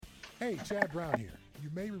Hey, Chad Brown here. You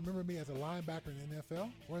may remember me as a linebacker in the NFL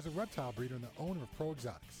or as a reptile breeder and the owner of Pro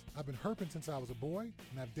Exotics. I've been herping since I was a boy,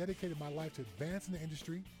 and I've dedicated my life to advancing the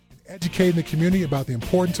industry and educating the community about the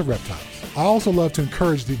importance of reptiles. I also love to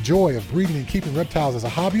encourage the joy of breeding and keeping reptiles as a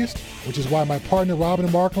hobbyist, which is why my partner Robin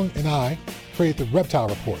and Markland and I created the Reptile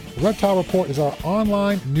Report. The Reptile Report is our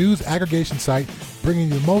online news aggregation site bringing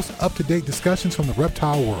you the most up-to-date discussions from the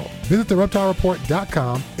reptile world. Visit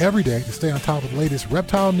thereptilereport.com every day to stay on top of the latest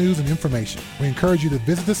reptile news and information. We encourage you to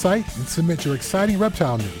visit the site and submit your exciting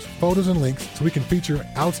reptile news, photos, and links so we can feature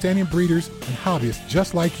outstanding breeders and hobbyists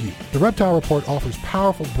just like you. The Reptile Report offers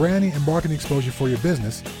powerful branding and marketing exposure for your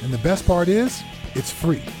business, and the best part is, it's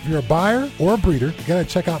free. If you're a buyer or a breeder, you gotta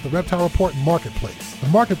check out the Reptile Report Marketplace. The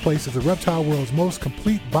Marketplace is the reptile world's most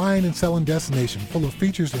complete buying and selling destination, full of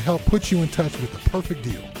features to help put you in touch with the perfect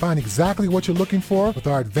deal. Find exactly what you're looking for with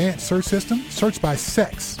our advanced search system. Search by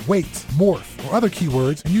sex, weight, morph, or other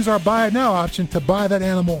keywords, and use our Buy It Now option to buy that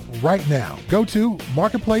animal right now. Go to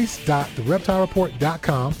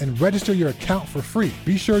marketplace.thereptilereport.com and register your account for free.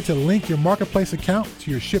 Be sure to link your Marketplace account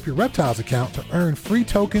to your Ship Your Reptiles account to earn free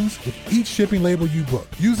tokens with each shipping label you book.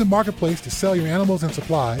 Use the Marketplace to sell your animals and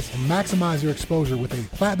supplies and maximize your exposure with a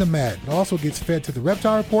platinum ad. It also gets fed to the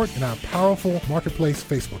Reptile Report and our powerful Marketplace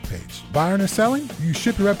Facebook page. Buying or selling? Use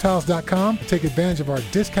ShipYourReptiles.com to take advantage of our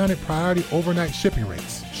discounted priority overnight shipping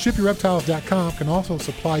rates. ShipYourReptiles.com can also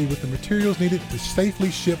supply you with the materials needed to safely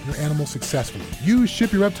ship your animal successfully. Use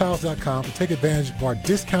ShipYourReptiles.com to take advantage of our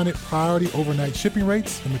discounted priority overnight shipping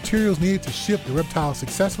rates, the materials needed to ship your reptiles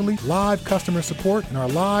successfully, live customer support, and our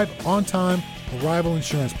live, on-time arrival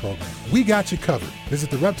insurance program. We got you covered. Visit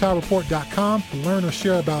thereptilereport.com to learn or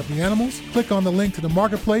share about the animals. Click on the link to the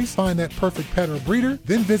marketplace, find that perfect pet or breeder,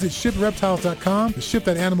 then visit shipreptiles.com to ship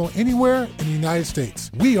that animal anywhere in the United States.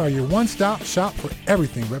 We are your one-stop shop for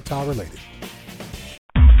everything reptile related.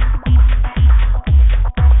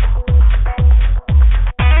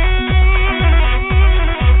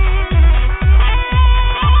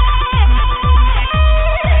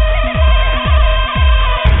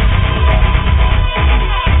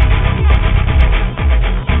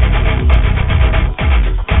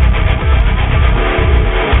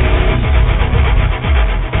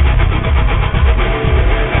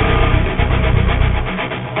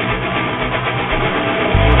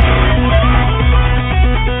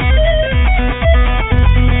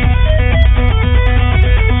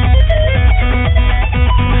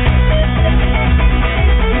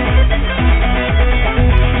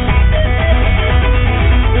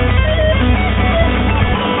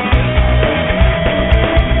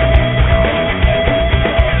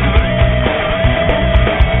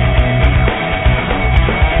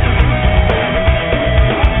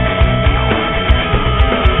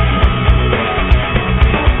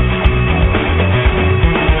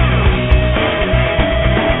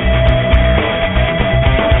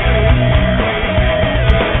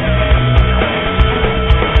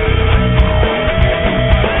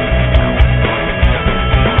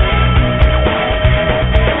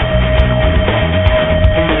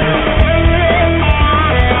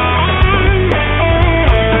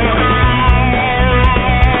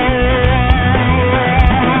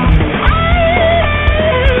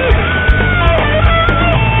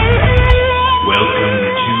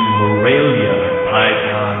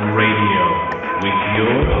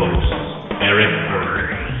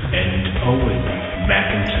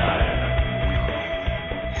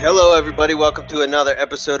 Welcome to another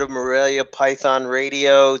episode of Morelia Python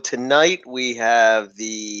Radio. Tonight we have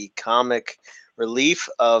the comic relief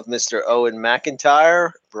of Mr. Owen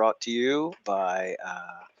McIntyre, brought to you by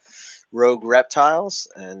Rogue Reptiles,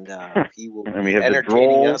 and he will be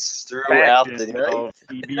entertaining us throughout the night.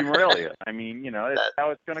 EB Morelia. I mean, you know, that's how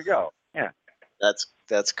it's going to go. Yeah, that's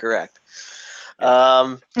correct.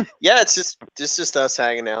 Yeah, it's just us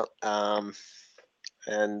hanging out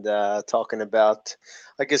and talking about,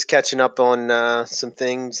 I guess, catching up on some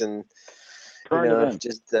things and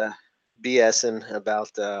just BSing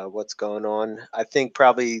about what's going on. I think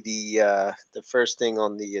probably the first thing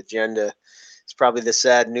on the agenda is probably the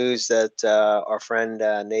sad news that our friend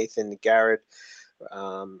Nathan Garrett,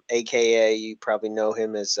 aka you probably know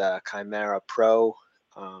him as Chimera Pro.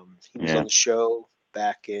 He was on the show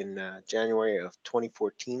back in January of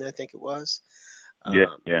 2014, I think it was.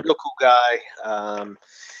 Real cool guy.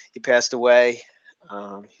 He passed away.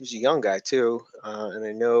 He was a young guy too, and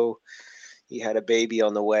I know he had a baby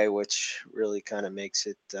on the way, which really kind of makes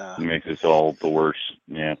it all the worse.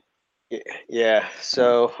 Yeah.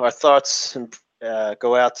 So our thoughts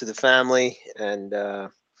go out to the family, and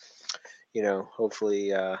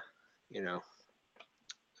hopefully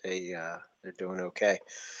they're doing okay.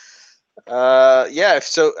 Yeah.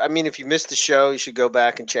 So, I mean, if you missed the show, you should go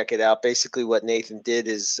back and check it out. Basically, what Nathan did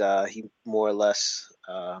is he more or less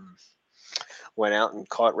went out and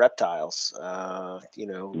caught reptiles. Yeah.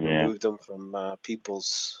 Removed them from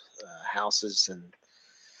people's houses and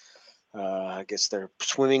I guess their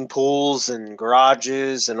swimming pools and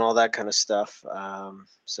garages and all that kind of stuff.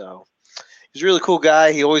 So he's a really cool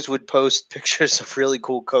guy. He always would post pictures of really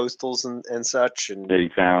cool coastals and such. And That he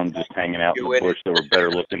found just hanging out in the doing bush that were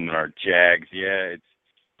better looking than our Jags. Yeah, it's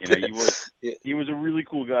Yeah. he was a really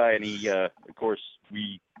cool guy, and he of course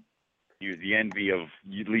he was the envy of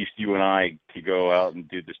at least you and I to go out and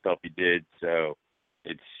do the stuff he did. So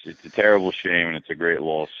it's a terrible shame, and it's a great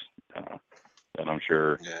loss. And I'm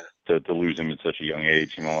sure to lose him at such a young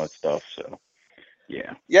age and all that stuff. So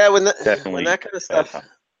Yeah, when definitely that kind of bad stuff, time.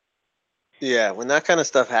 yeah, when that kind of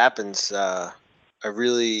stuff happens, I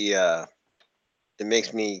really it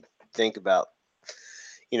makes me think about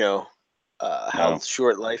how No.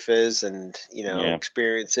 short life is, and Yeah.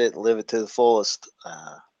 experience it, and live it to the fullest.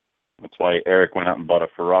 That's why Eric went out and bought a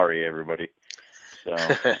Ferrari. Everybody. So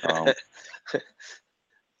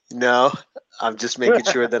No, I'm just making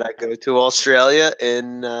sure that I go to Australia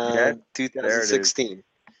in yes, there it is. 2016.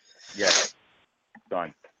 Yes,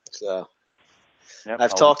 done. So Yep,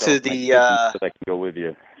 I've I'll talked sell to my the chicken so that I can go with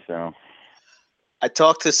you. So I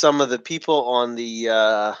talked to some of the people on the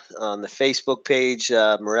Facebook page,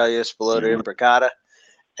 Morelia Spilota Mhm. Imbricata,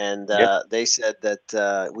 and Yep. they said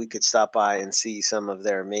that we could stop by and see some of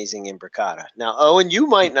their amazing imbricata. Now, Owen, you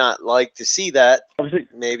might not like to see that. Obviously,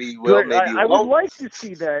 Maybe you will, maybe you I would won't. like to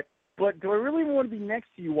see that, but do I really want to be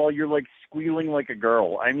next to you while you're like squealing like a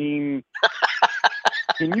girl? I mean,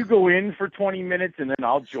 can you go in for 20 minutes and then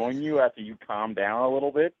I'll join you after you calm down a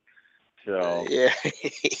little bit? So Yeah,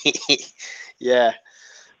 yeah,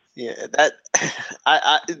 yeah. That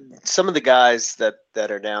I some of the guys that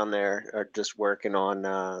are down there are just working on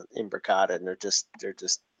imbricata, and they're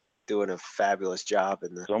just doing a fabulous job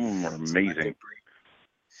in the some of them are amazing. selected breed.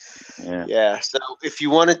 Yeah. Yeah. So if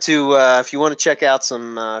you wanted to, if you want to check out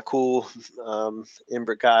some cool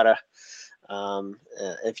imbricata,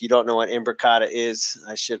 if you don't know what imbricata is,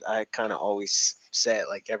 I kind of always say it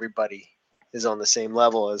like everybody is on the same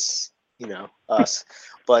level as us,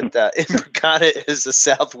 but imbricata is a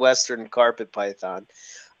southwestern carpet python.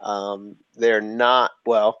 They're not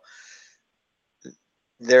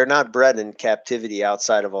they're not bred in captivity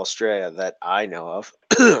outside of Australia that I know of.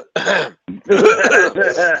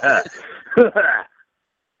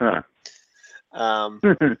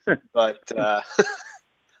 But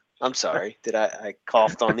I'm sorry. Did I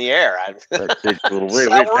coughed on the air? That's a little weird.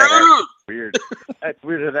 So rude. Weird. That's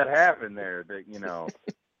weird that happened there. That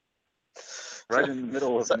right in the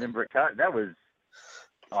middle of an imbricata. That was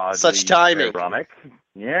oddly Such timing. ironic.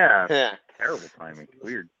 Yeah. Yeah. Terrible timing.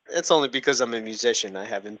 Weird. It's only because I'm a musician. I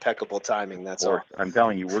have impeccable timing. That's all. I'm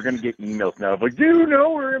telling you, we're gonna get emails now. Like, do you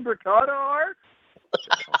know where imbricata are?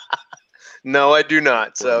 No, I do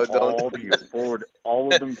not. So don't. Forward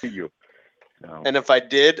all of them to you. No. And if I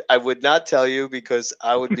did, I would not tell you because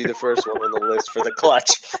I would be the first one on the list for the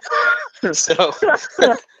clutch. So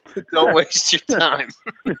don't waste your time.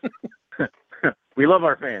 We love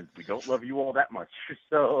our fans. We don't love you all that much.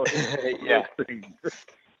 So yeah.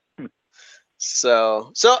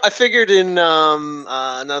 So I figured in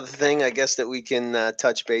another thing I guess that we can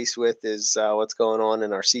touch base with is what's going on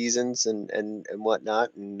in our seasons and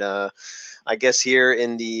whatnot. And I guess here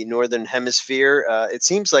in the Northern Hemisphere, it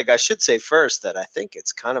seems like I should say first that I think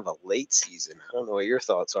it's kind of a late season. I don't know what your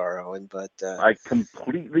thoughts are, Owen, but I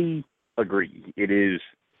completely agree. It is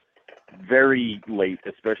very late,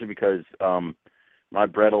 especially because my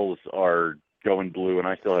Brettles are going blue, and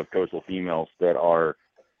I still have coastal females that are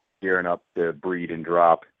gearing up to breed and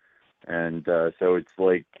drop. And so it's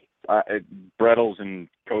like Brettles and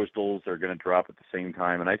coastals are going to drop at the same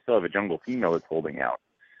time, and I still have a jungle female that's holding out.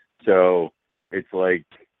 So it's like,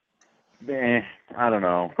 I don't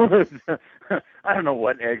know. I don't know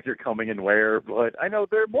what eggs are coming and where, but I know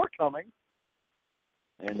there are more coming.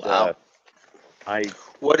 And wow.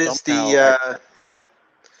 What was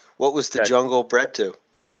the jungle bred to?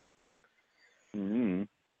 Mm-hmm.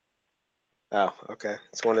 Oh, okay.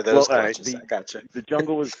 It's one of those clutches. I gotcha. The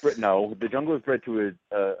jungle was bred to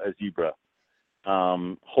a zebra.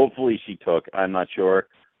 Hopefully she took. I'm not sure.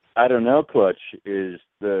 I don't know. Clutch is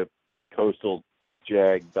the coastal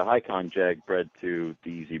jag, the Hicon jag bred to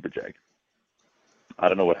the zebra jag. I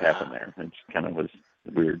don't know what happened there. It just kind of was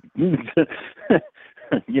weird.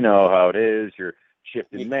 You know how it is. You're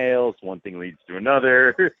shifting males. One thing leads to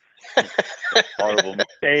another. Horrible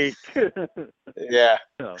mistake. Yeah.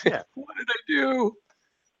 So, yeah. What did I do?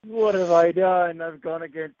 what have I done? I've gone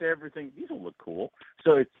against everything. These will look cool.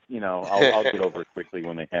 So it's, I'll get over it quickly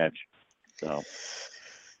when they hatch. So.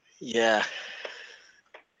 Yeah.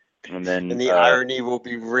 And then the irony will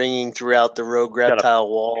be ringing throughout the Rogue Reptile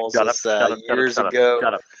walls as years ago.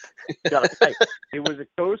 Shut up. Hey, it was a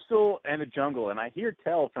coastal and a jungle, and I hear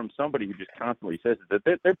tell from somebody who just constantly says that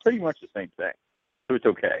they're pretty much the same thing. So it's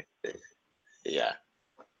okay. Yeah.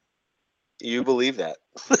 You believe that?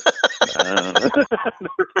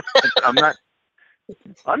 I'm not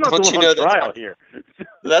Don't the one on trial here.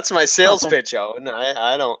 That's my sales pitch, Owen.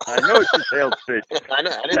 I don't. I know it's a sales pitch. I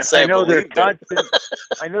didn't say I believe it.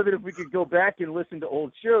 I know that if we could go back and listen to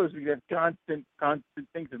old shows, we'd have constant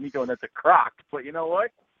things of me going, that's a crock. But you know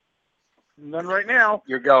what? None right now.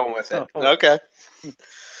 You're going with it. Okay.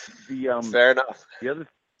 Fair enough. The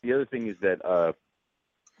other thing is that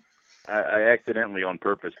I accidentally, on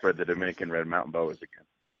purpose, spread the Dominican red mountain boas again.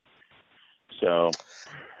 So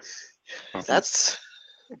that's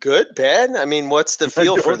good, bad. I mean, what's the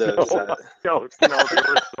feel for those? No, they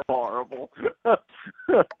were so horrible.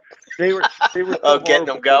 they were. So getting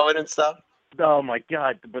them going and stuff. Oh my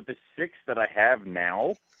God! But the 6 that I have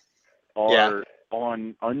now are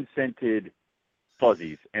on unscented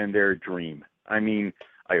fuzzies, and they're a dream. I mean,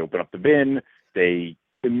 I open up the bin, they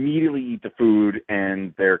immediately eat the food,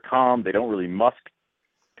 and they're calm. They don't really musk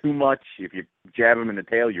too much. If you jab them in the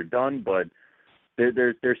tail, you're done. But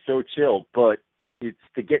they're so chill. But it's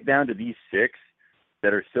to get down to these 6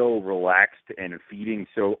 that are so relaxed and feeding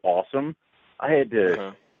so awesome. I had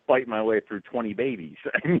to fight my way through 20 babies.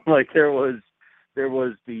 I mean, like there was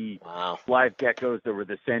the live geckos, there were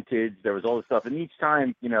the scented, there was all this stuff, and each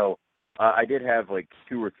time, I did have like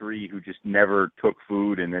 2 or 3 who just never took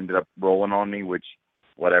food and ended up rolling on me, which,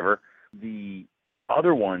 whatever. The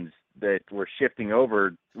other ones that were shifting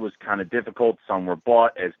over was kind of difficult. Some were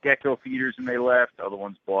bought as gecko feeders and they left. Other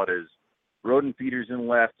ones bought as rodent feeders and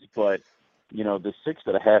left. But, the 6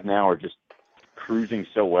 that I have now are just cruising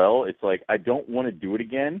so well. It's like, I don't want to do it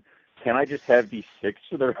again. Can I just have these 6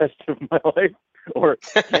 for the rest of my life? Or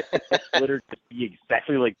get the litter to be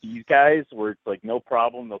exactly like these guys, where it's like no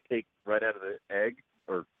problem, they'll take right out of the egg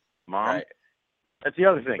or mom. Right. That's the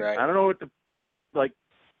other thing. Right. I don't know what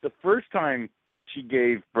the first time she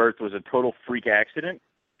gave birth was a total freak accident.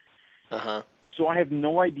 So I have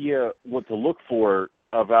no idea what to look for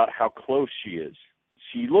about how close she is.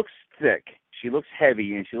 She looks thick, she looks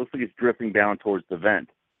heavy, and she looks like it's drifting down towards the vent.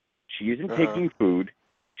 She isn't taking food.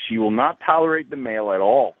 She will not tolerate the male at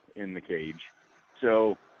all in the cage.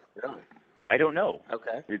 So, I don't know.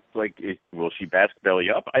 Okay. It's like, will she bask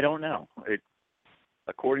belly up? I don't know.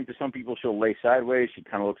 According to some people, she'll lay sideways. She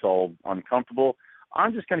kind of looks all uncomfortable.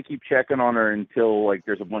 I'm just going to keep checking on her until, like,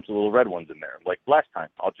 there's a bunch of little red ones in there. Like last time,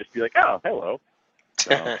 I'll just be like, oh, hello.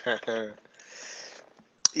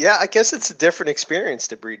 Yeah, I guess it's a different experience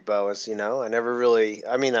to breed boas. I never really.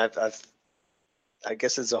 I mean, I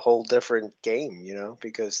guess it's a whole different game.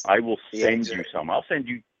 Because I will send you some. I'll send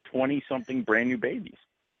you 20-something brand new babies.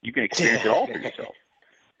 You can experience it all for yourself.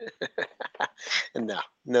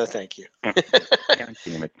 No, thank you. God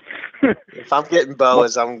damn it. If I'm getting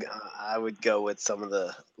boas, I would go with some of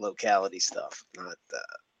the locality stuff. Not,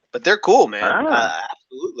 but they're cool, man.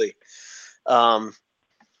 Absolutely.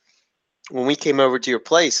 When we came over to your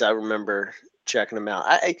place, I remember checking them out.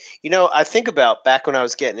 I think about back when I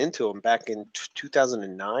was getting into them back in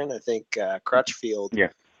 2009. I think Crutchfield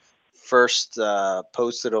first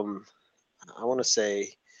posted them. I want to say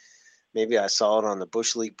maybe I saw it on the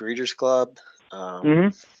Bush League Breeders Club.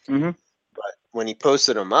 But when he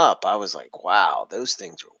posted them up, I was like, wow, those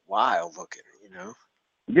things are wild looking,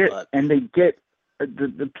 Yeah, and they get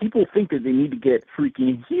the people think that they need to get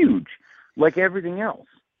freaking huge, like everything else.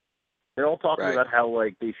 They're all talking about how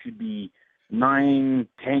like they should be 9,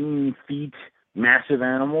 10 feet, massive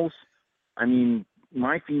animals. I mean,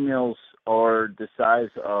 my females are the size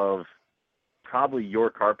of probably your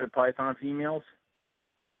carpet python females.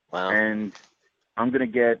 Wow. And I'm going to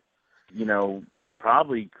get,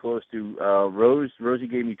 probably close to Rosie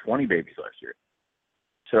gave me 20 babies last year.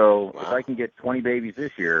 So if I can get 20 babies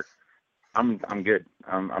this year, I'm good.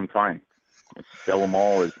 I'm fine. I'll sell them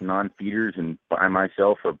all as non-feeders and buy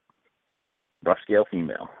myself a rough scale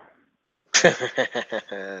female. This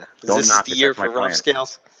is the year for rough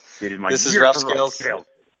scales? This is rough scales?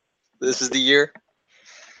 This is the year?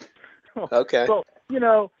 Okay.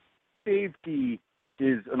 Well, safety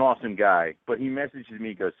is an awesome guy, but he messages me,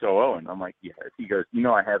 he goes, so Owen, I'm like, yes. He goes,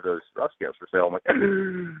 I have those rough scales for sale. I'm like,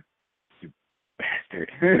 you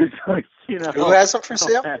bastard. It's like, who has them for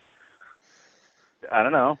sale? I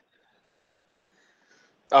don't know.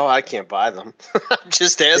 Oh, I can't buy them. I'm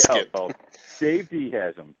just Yeah, asking. well, Dave D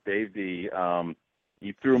has them. Dave D,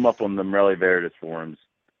 he threw them up on the Morelia Veritas forums,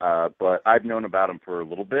 but I've known about them for a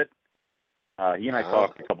little bit. He and I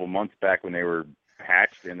talked a couple months back when they were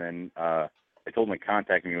hatched, and then I told him to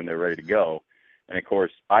contact me when they're ready to go. And, of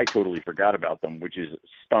course, I totally forgot about them, which is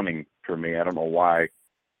stunning for me. I don't know why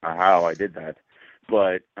or how I did that.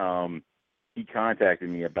 But he contacted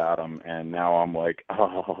me about them, and now I'm like,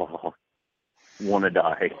 oh, want to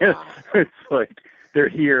die. It's like they're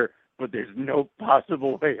here, but there's no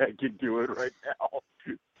possible way I can do it right now.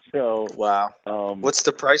 So, wow. What's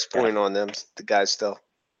the price point on them, the guys still?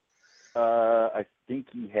 I think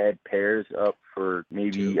he had pairs up for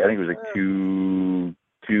maybe, I think it was like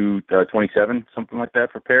 227, something like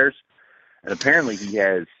that for pairs. And apparently he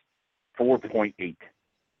has 4.8,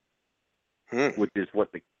 which is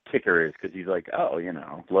what the kicker is, because he's like, oh,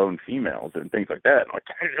 lone females and things like that. I'm like,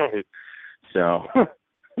 so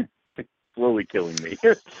slowly killing me.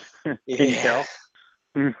 Can you tell?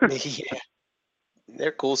 Yeah.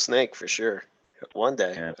 They're cool snake for sure. One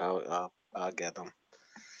day I'll get them.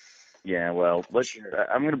 Yeah, well,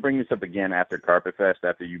 I'm going to bring this up again after Carpet Fest,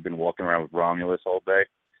 after you've been walking around with Romulus all day,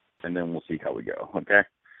 and then we'll see how we go, okay?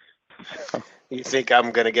 You think I'm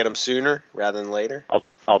going to get them sooner rather than later?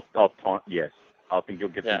 I'll taunt, yes. I think you'll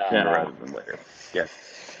get them sooner rather than later. Yes.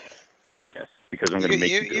 Yes, because I'm going to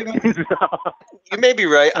make you do it. You may be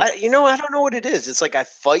right. I don't know what it is. It's like I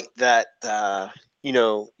fight that,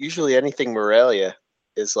 usually anything Morelia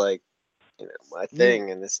is like, my thing,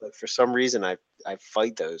 and it's like for some reason I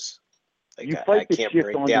fight those. Like, you fight I can't shift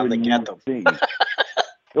break onto down a to new get them. thing.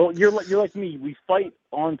 Well, you're like me. We fight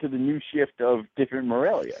onto the new shift of different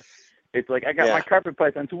Morelia. It's like I got my carpet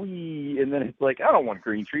pythons, and then it's like I don't want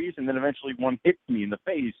green trees, and then eventually one hits me in the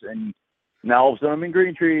face, and now all of a sudden I'm in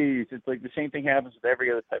green trees. It's like the same thing happens with every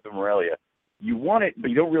other type of Morelia. You want it,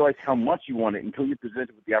 but you don't realize how much you want it until you're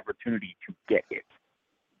presented with the opportunity to get it,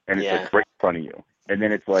 and it's like right in front of you, and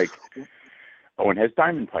then it's like, oh, and has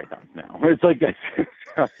diamond pythons now. It's like that's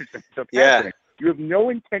happening. You have no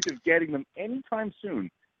intent of getting them anytime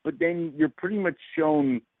soon, but then you're pretty much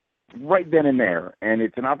shown right then and there, and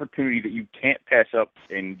it's an opportunity that you can't pass up,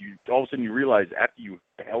 and you all of a sudden you realize after you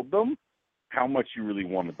held them how much you really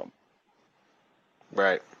wanted them.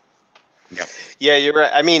 Right. Yeah. Yeah, you're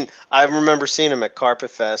right. I mean, I remember seeing them at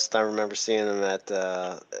Carpet Fest. I remember seeing them at,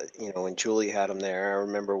 when Julie had them there. I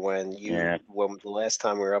remember when when the last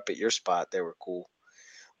time we were up at your spot, they were cool.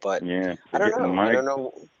 But I don't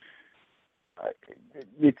know.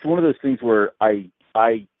 It's one of those things where I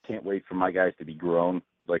can't wait for my guys to be grown,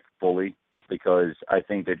 like fully, because I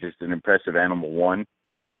think they're just an impressive animal, one.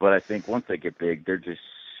 But I think once they get big, they're just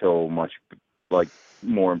so much like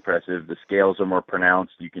more impressive. The scales are more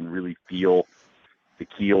pronounced. You can really feel the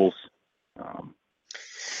keels.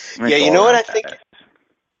 You know what I think?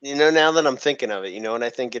 Now that I'm thinking of it, you know what I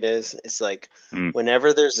think it is? It's like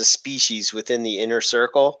whenever there's a species within the inner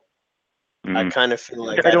circle, I kind of feel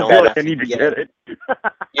like I don't feel like have I need to get it.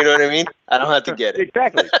 You know what I mean? I don't have to get it.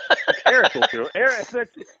 Exactly. Eric will do it. Eric,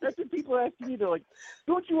 that's what people ask me. They're like,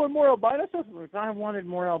 don't you want more albino stuff? I'm like, I wanted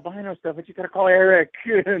more albino stuff, but you got to call Eric.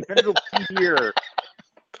 And then it'll be here.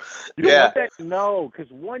 You don't want that? No,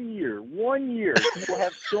 because 1 year, people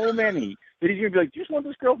have so many that he's going to be like, do you just want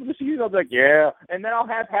this girl for the season? I'll be like, yeah. And then I'll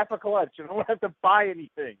have half a collection. I won't have to buy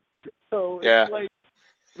anything. So it's like,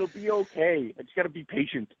 it'll be okay. I just got to be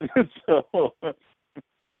patient.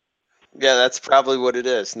 Yeah, that's probably what it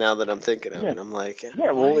is now that I'm thinking of it. I'm like,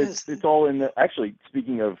 well, it's all in the, actually,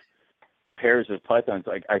 speaking of pairs of pythons,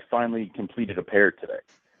 I finally completed a pair today.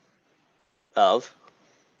 Of?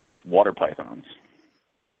 Water pythons.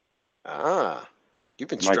 You've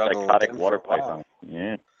been struggling psychotic with them water for a while.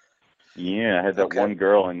 python. Yeah. I had that one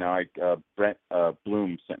girl, and now Brent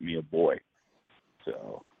Bloom sent me a boy.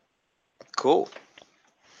 So cool.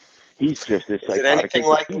 He's just this psychotic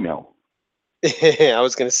female. I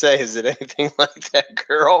was gonna say, is it anything like that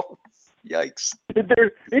girl? Yikes!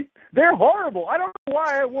 They're horrible. I don't know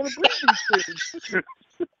why I want to breed these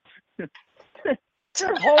things.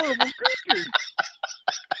 They're horrible creatures.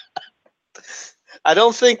 I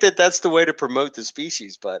don't think that's the way to promote the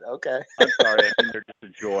species, but okay. I'm sorry. I think they're just a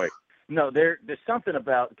joy. No, there's something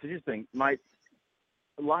about, because here's the thing, my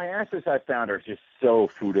Liasis I found are just so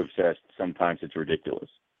food obsessed. Sometimes it's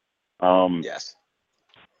ridiculous. Yes.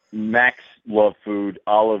 Max love food.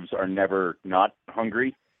 Olives are never not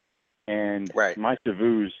hungry. And my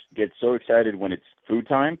Savus get so excited when it's food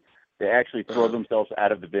time, they actually throw themselves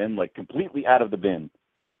out of the bin, like completely out of the bin,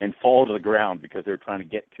 and fall to the ground because they're trying to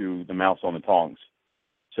get to the mouse on the tongs.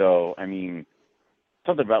 So, I mean,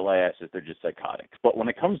 something about Liasis, they're just psychotic. But when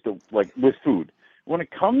it comes to, like, with food, when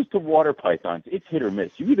it comes to water pythons, it's hit or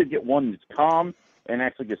miss. You either get one that's calm and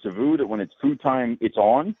acts like a savu that when it's food time, it's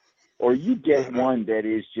on, or you get one that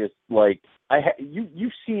is just like,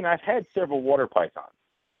 you've seen, I've had several water pythons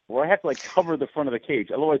where I have to like cover the front of the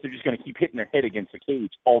cage. Otherwise, they're just going to keep hitting their head against the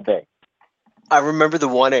cage all day. I remember the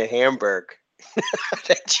one at Hamburg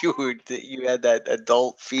that you had that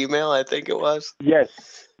adult female, I think it was. Yes.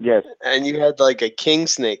 And you had like a king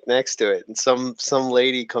snake next to it, and some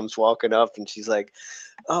lady comes walking up, and she's like,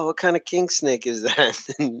 "Oh, what kind of king snake is that?"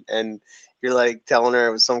 and you're like telling her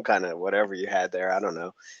it was some kind of whatever you had there, I don't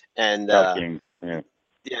know. And King. Yeah.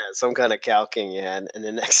 yeah, some kind of cow king you had. And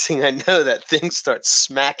the next thing I know, that thing starts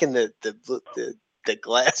smacking the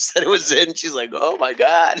glass that it was in. She's like, "Oh my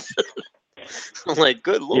god!" I'm like,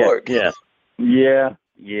 "Good lord." Yeah.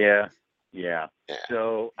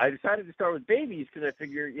 So I decided to start with babies because I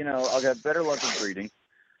figure, I'll get better luck with breeding.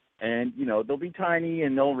 And, they'll be tiny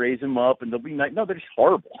and they'll raise them up and they'll be nice. No, they're just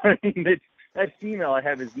horrible. I mean, that female I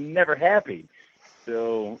have is never happy.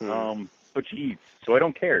 So, but she eats. So I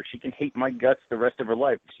don't care. She can hate my guts the rest of her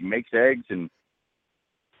life. If she makes eggs and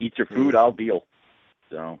eats her food, I'll deal.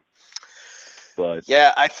 So, but.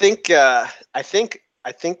 Yeah, I think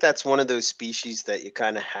that's one of those species that you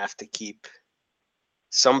kind of have to keep.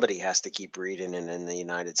 Somebody has to keep breeding in the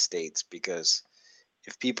United States, because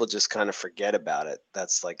if people just kind of forget about it,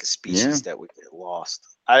 that's like a species that would get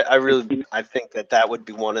lost. I think that would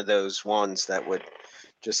be one of those ones that would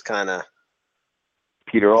just kind of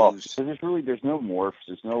peter off. So there's no morphs,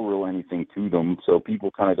 there's no real anything to them, so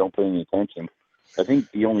people kind of don't pay any attention. I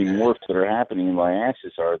think the only morphs that are happening in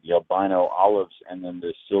Liasis are the albino olives and then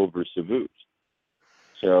the silver savus.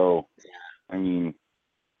 So, I mean,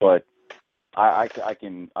 but I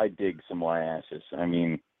dig some Liasis. I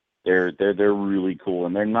mean, they're really cool,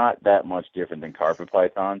 and they're not that much different than carpet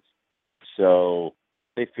pythons. So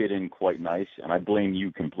they fit in quite nice, and I blame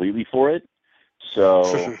you completely for it. So,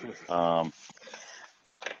 I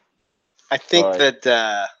think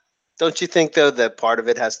that don't you think though that part of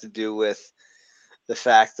it has to do with the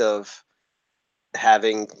fact of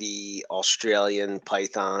having the Australian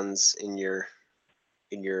pythons in your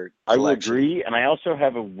collection? I would agree, and I also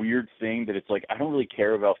have a weird thing that it's like I don't really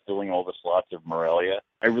care about filling all the slots of Morelia.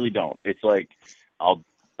 I really don't. It's like I'll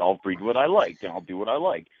breed what I like and I'll do what I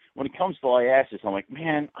like. When it comes to Liasis, I'm like,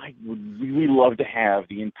 man, I would really love to have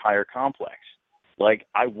the entire complex. Like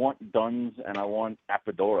I want Duns and I want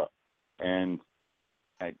Apodora, and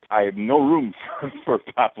I have no room for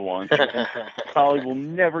Papillons. Probably will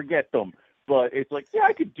never get them, but it's like, yeah,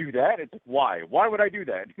 I could do that. It's like, why? Why would I do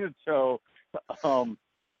that? So.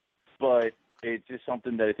 But it's just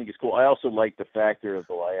something that I think is cool. I also like the factor of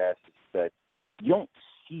the Liasis that you don't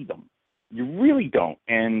see them. You really don't.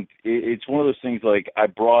 And it's one of those things like I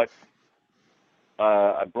brought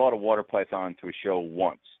a water python to a show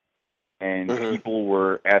once, and people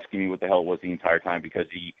were asking me what the hell it was the entire time because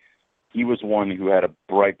he was one who had a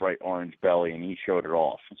bright orange belly and he showed it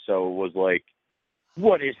off. So it was like,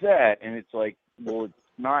 what is that? And it's like, well, it's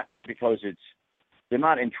not because they're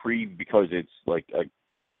not intrigued because it's like a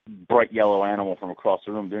bright yellow animal from across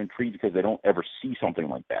the room. They're intrigued because they don't ever see something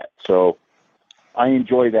like that. So I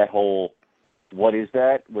enjoy that whole, what is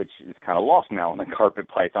that? Which is kind of lost now in the carpet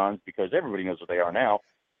pythons because everybody knows what they are now.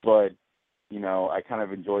 But, I kind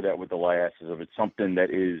of enjoy that with the Liasis of it's something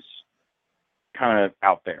that is kind of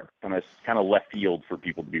out there, kind of left field for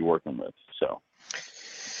people to be working with. So.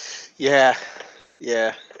 Yeah.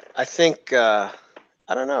 I think, I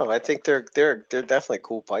don't know. I think they're definitely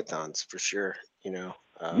cool pythons for sure.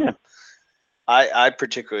 I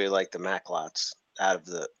particularly like the Maclots out of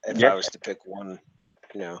the. If I was to pick one,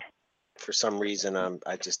 for some reason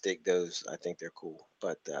I just dig those. I think they're cool.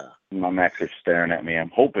 But my Macs are staring at me.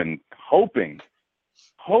 I'm hoping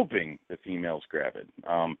the females grab it.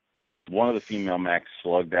 One of the female Macs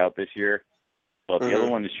slugged out this year, but the other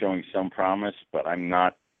one is showing some promise, but I'm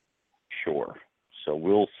not sure. So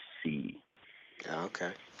we'll see.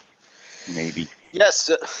 Okay. Maybe. Yes.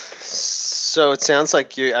 So it sounds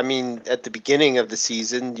like at the beginning of the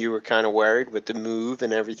season, you were kind of worried with the move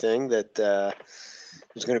and everything that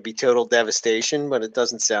there's going to be total devastation, but it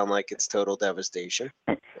doesn't sound like it's total devastation.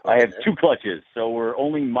 I have two clutches, so we're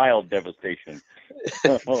only mild devastation.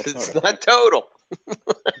 It's not total.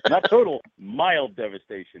 Not total, mild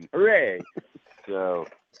devastation. Hooray! So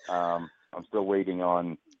I'm still waiting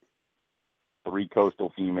on 3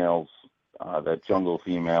 coastal females, that jungle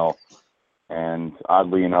female, and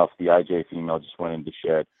oddly enough, the IJ female just went into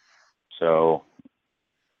shed. So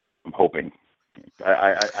I'm hoping.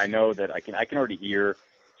 I know that I can already hear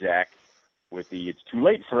Zach with the it's too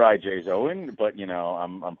late for IJ's Owen, but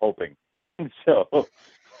I'm hoping. So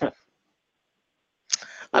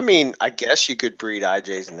I mean, I guess you could breed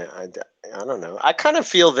IJs in there. I don't know. I kind of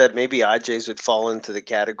feel that maybe IJs would fall into the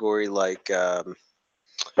category like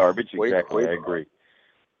Garbage, Wait, exactly. wait. I agree.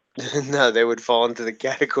 no, they would fall into the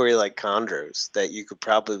category like chondros that you could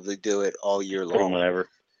probably do it all year Put on long. whatever.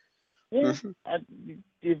 Yeah. Mhm.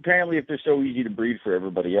 Apparently, if they're so easy to breed for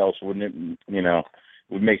everybody else, wouldn't it? It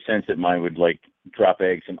would make sense that mine would like drop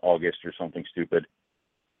eggs in August or something stupid.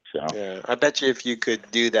 So Yeah, I bet you if you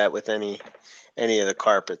could do that with any of the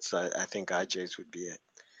carpets, I think IJs would be it.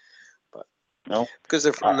 But no, because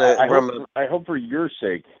they're from the I hope for your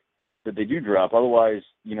sake that they do drop. Otherwise,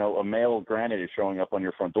 a male granite is showing up on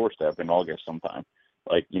your front doorstep in August sometime.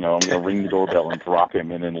 Like, I'm gonna ring the doorbell and drop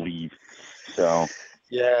him and then leave. So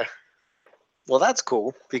yeah. Well, that's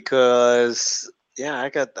cool because yeah,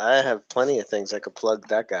 I have plenty of things I could plug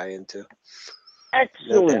that guy into. No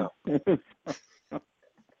excellent. doubt.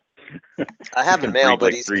 I have a Can male, breed but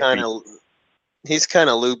like he's 3 kind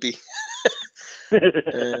of loopy. feet.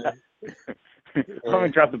 Uh, I'm gonna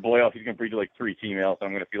drop the boy off. He's gonna breed like 3 females.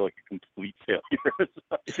 I'm gonna feel like a complete failure.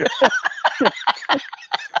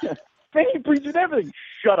 Man, he breeds with everything.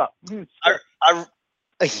 Shut up. I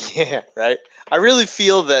yeah, right. I really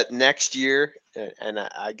feel that next year, and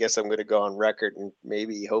I guess I'm going to go on record, and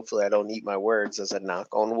maybe, hopefully, I don't eat my words as I knock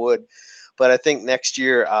on wood. But I think next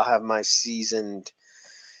year I'll have my seasoned.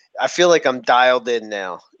 I feel like I'm dialed in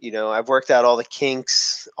now. I've worked out all the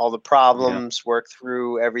kinks, all the problems, worked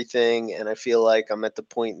through everything, and I feel like I'm at the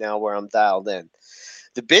point now where I'm dialed in.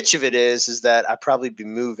 The bitch of it is that I probably be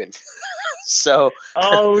moving. So.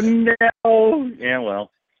 Oh no. Yeah,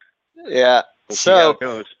 well. Yeah. We'll see how it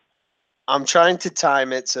goes. I'm trying to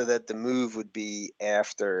time it so that the move would be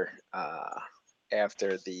after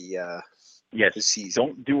the season.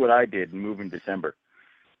 Don't do what I did and move in December.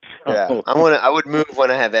 Yeah, I would move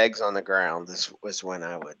when I have eggs on the ground. This was when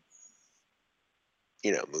I would,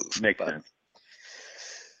 move. Makes sense.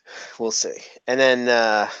 We'll see. And then,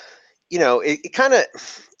 it kind of,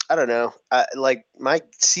 I don't know. Like my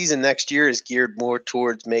season next year is geared more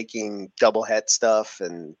towards making double het stuff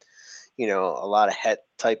and. A lot of het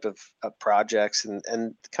type of projects,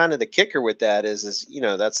 and kind of the kicker with that is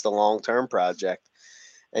that's the long-term project,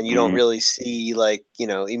 and you don't really see like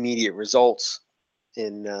immediate results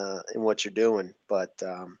in what you're doing, but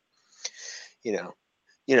like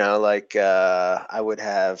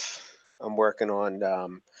I'm working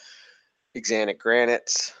on axanthic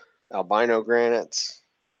granites, albino granites,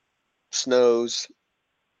 snows,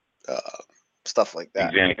 stuff like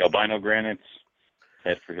that. Axanthic albino granites.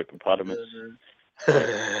 Head for hippopotamus.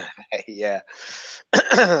 Yeah.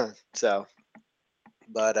 So,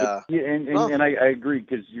 but yeah, and I agree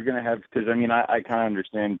because you're gonna have I kind of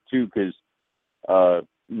understand too because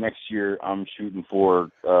next year I'm shooting for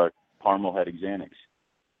caramel head axanthics,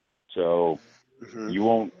 so you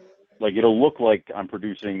won't it'll look like I'm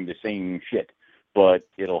producing the same shit, but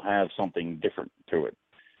it'll have something different to it.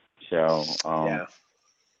 So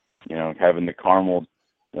having the caramel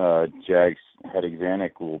Jags head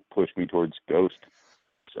axanthic will push me towards Ghost.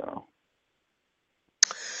 So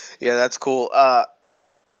yeah, that's cool. I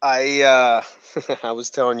was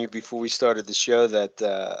telling you before we started the show that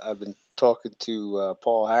I've been talking to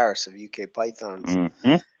Paul Harris of UK Pythons,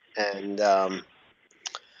 and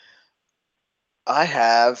I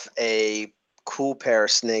have a cool pair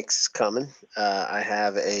of snakes coming. I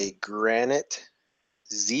have a granite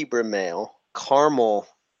zebra male, caramel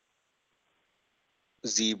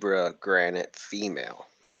zebra granite female.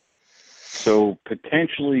 So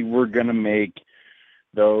potentially we're gonna make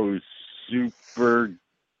those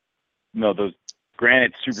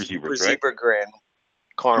granite super zebras, right? Zebra granite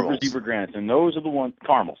caramels. Super zebra granites, and those are the ones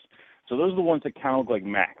caramels. So those are the ones that kind of look like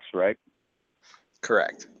Max, right?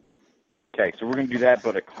 Correct. Okay, so we're gonna do that,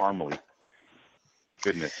 but a caramely.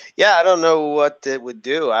 Goodness. Yeah, I don't know what it would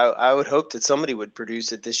do. I would hope that somebody would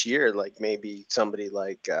produce it this year, like maybe somebody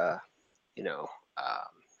like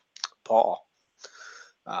Paul.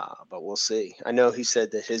 But we'll see. I know he said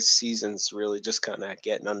that his season's really just kind of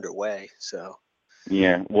getting underway. So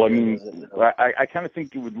yeah, well, I mean, I kind of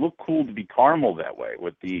think it would look cool to be caramel that way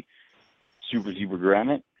with the super zebra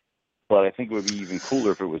granite, but I think it would be even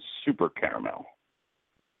cooler if it was super caramel.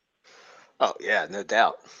 Oh yeah, no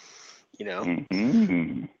doubt.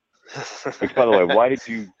 Mm-hmm. Which, by the way, why did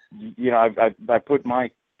you? I put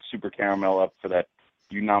my super caramel up for that.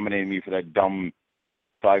 You nominated me for that dumb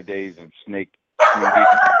 5 days of snake.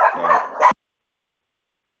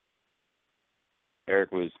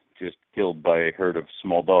 Eric was just killed by a herd of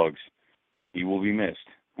small dogs. He will be missed.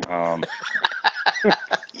 Yeah,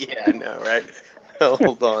 I know, right?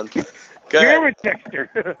 Hold on. Damn it,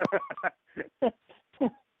 Dexter.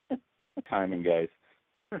 Timing, guys.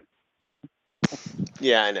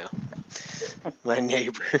 Yeah, I know. My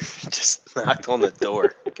neighbor just knocked on the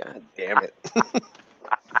door. God damn it.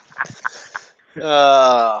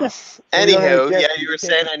 Uh, And you don't have a Anywho, guest, yeah, you were can't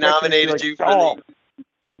saying I expect them to be nominated like, you for "Oh."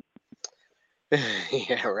 the.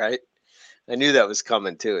 Yeah, right. I knew that was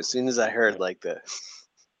coming too. As soon as I heard like the.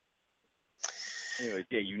 Anyways,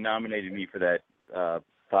 yeah, you nominated me for that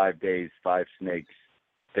 5 days, 5 snakes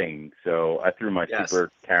thing. So I threw my Yes.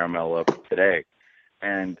 super caramel up today,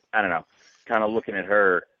 and I don't know, kind of looking at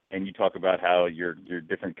her, and you talk about how your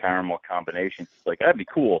different caramel combinations. It's like that'd be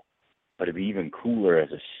cool, but it'd be even cooler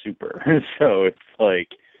as a super. So it's like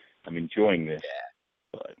I'm enjoying this.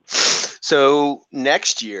 But So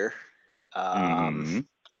next year, Mhm.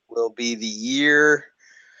 will be the year.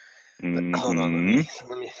 Hold on,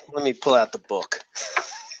 let me pull out the book.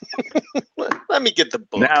 Let me get the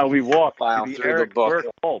book. Now we walk to File the through the Eric book. Burke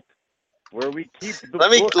vault, where we keep the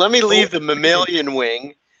Let me book leave the open. mammalian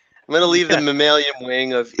wing. I'm gonna leave the Yeah. mammalian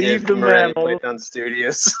wing of Leave the Moretti mammals. Python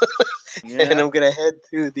Studios, and Yeah. I'm gonna head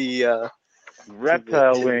to the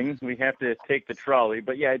Reptile to the- wing. We have to take the trolley,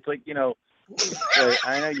 but yeah, it's like like,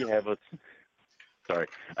 I know you have sorry,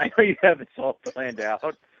 I know you have this all planned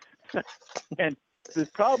out, and the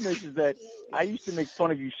problem is that I used to make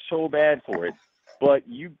fun of you so bad for it, but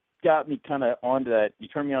you got me kind of onto that. You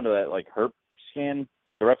turned me onto that like herp scan,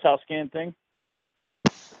 the reptile scan thing,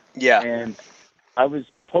 yeah. and I was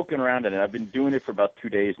poking around in it. I've been doing it for about 2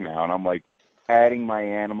 days now, and I'm like adding my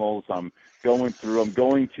animals. I'm going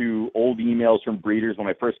to old emails from breeders when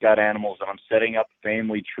I first got animals, and I'm setting up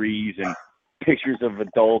family trees and pictures of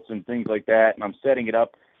adults and things like that, and I'm setting it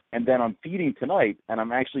up. And then I'm feeding tonight, and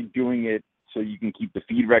I'm actually doing it so you can keep the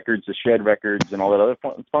feed records, the shed records, and all that other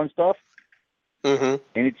fun stuff. Mm-hmm.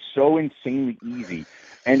 And it's so insanely easy.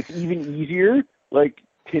 And it's even easier. Like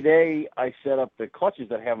today, I set up the clutches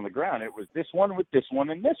that I have on the ground. It was this one with this one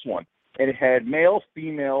and this one. And it had male,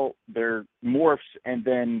 female, their morphs, and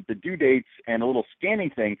then the due dates and a little scanning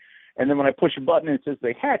thing. And then when I push a button and it says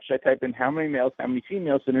they hatch, I type in how many males, how many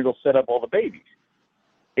females, and it'll set up all the babies.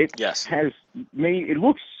 It Yes. has made it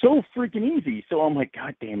look so freaking easy. So I'm like,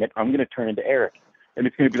 God damn it, I'm going to turn into Eric. And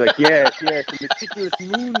it's going to be like, yes, the meticulous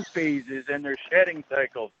moon phases and their shedding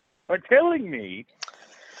cycles are telling me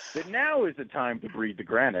that now is the time to breed the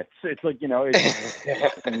granites. It's like,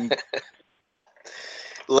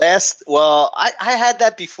 I had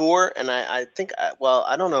that before, and I think,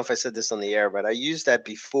 I don't know if I said this on the air, but I used that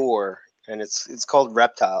before, and it's called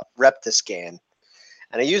Reptiscan.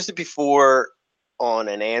 And I used it before on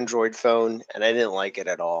an Android phone, and I didn't like it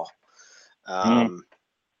at all.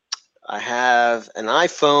 I have an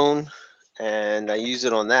iPhone, and I use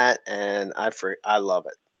it on that, and I love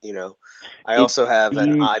it. I also have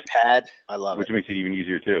an iPad. I love which it. makes it even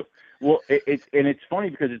easier too. Well, it's funny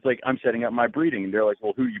because it's like I'm setting up my breeding, and they're like,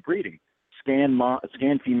 "Well, who are you breeding? Scan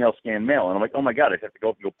female, scan male." And I'm like, "Oh my god!" I have to go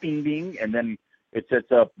up and go bing bing, and then it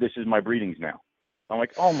sets up. This is my breedings now. I'm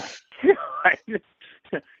like, "Oh my god,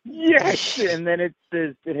 yes!" And then it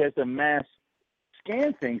says it has a mass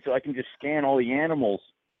scan thing, so I can just scan all the animals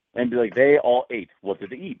and be like, they all ate. What did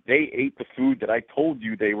they eat? They ate the food that I told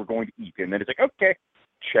you they were going to eat. And then it's like, okay,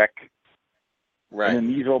 check. Right. And then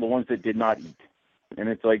these are all the ones that did not eat. And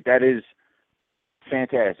it's like, that is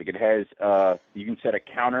fantastic. It has, you can set a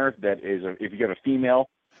counter that is, if you have a female,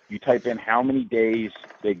 you type in how many days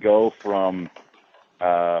they go from,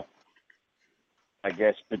 I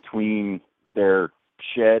guess, between their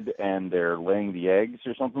shed and their laying the eggs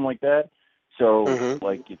or something like that. So,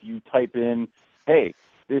 like, if you type in, hey,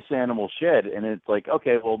 this animal shed, and it's like,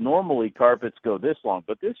 okay, well, normally carpets go this long,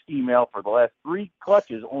 but this female for the last 3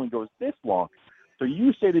 clutches only goes this long. So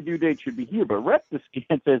you say the due date should be here, but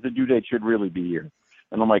Reptiscan says the due date should really be here.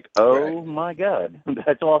 And I'm like, oh my God,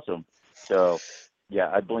 that's awesome. So,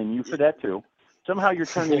 yeah, I blame you for that too. Somehow you're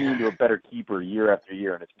turning me into a better keeper year after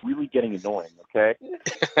year, and it's really getting annoying, okay?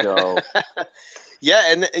 So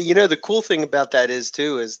yeah, and the cool thing about that is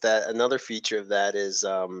that another feature of that is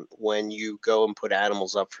when you go and put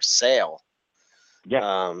animals up for sale,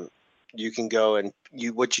 you can go and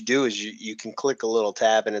what you do is you can click a little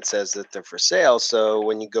tab and it says that they're for sale. So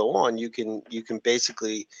when you go on, you can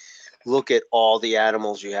basically look at all the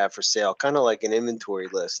animals you have for sale, kind of like an inventory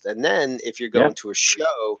list. And then if you're going to a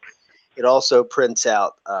show, it also prints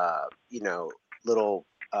out little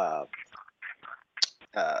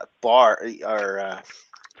bar or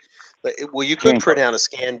well, you could print out a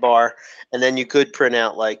scan bar, and then you could print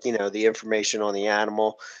out the information on the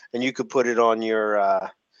animal, and you could put it on your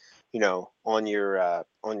on your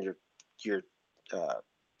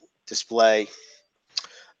display.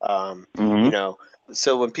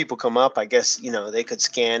 so when people come up, I guess, they could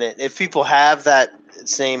scan it. If people have that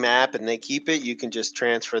same app and they keep it, you can just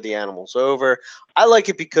transfer the animals over. I like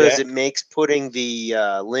it because Yeah. it makes putting the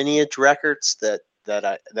lineage records that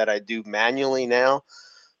I do manually now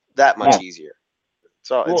that much Oh. easier.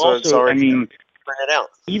 So Well, it's also, I already mean, printed out.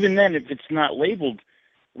 even then, if it's not labeled,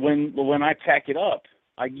 when I pack it up,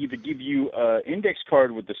 I either give you an index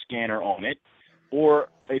card with the scanner on it, or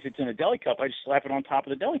if it's in a deli cup, I just slap it on top of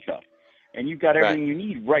the deli cup. And you've got everything you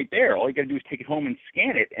need right there. All you got to do is take it home and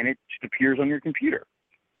scan it, and it just appears on your computer.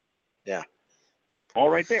 Yeah. All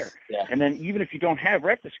right there. Yeah. And then even if you don't have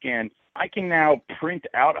Rectiscan, I can now print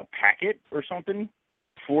out a packet or something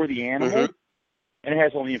for the animal, and it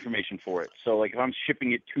has all the information for it. So, like, if I'm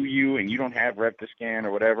shipping it to you and you don't have Rectiscan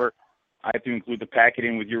or whatever, I have to include the packet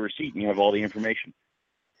in with your receipt, and you have all the information.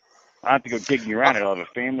 I have to go digging around it. I'll have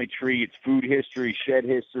a family tree, it's food history, shed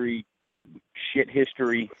history, shit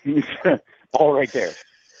history, all right there.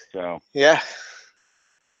 So yeah,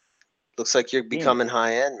 looks like you're becoming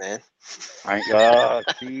high end, man.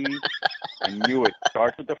 See, I knew it.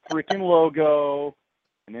 Starts with the freaking logo,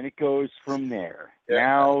 and then it goes from there.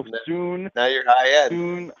 Yeah. Now you're high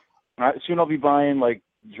end. Soon I'll be buying like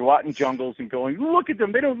Jawatan jungles and going, look at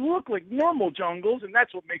them. They don't look like normal jungles, and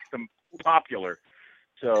that's what makes them popular.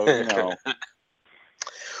 So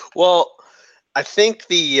Well, I think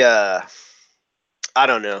I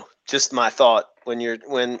don't know, just my thought when you're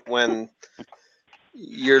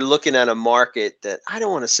looking at a market that I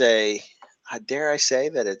don't want to say, dare I say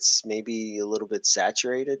that it's maybe a little bit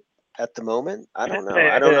saturated at the moment. I don't know.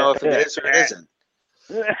 I don't know if it is or it isn't.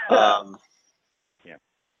 Yeah.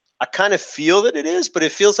 I kind of feel that it is, but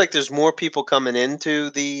it feels like there's more people coming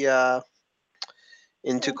into the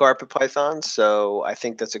into carpet pythons. So I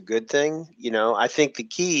think that's a good thing. I think the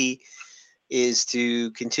key is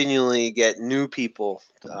to continually get new people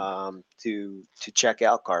to check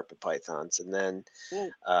out carpet pythons, and then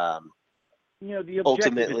the objective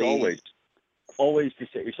ultimately is always to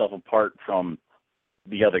set yourself apart from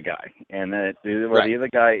the other guy, and that the other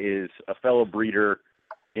guy is a fellow breeder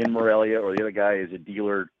in Morelia, or the other guy is a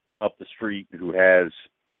dealer up the street who has,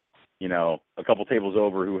 a couple tables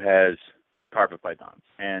over who has carpet pythons.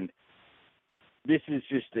 And this is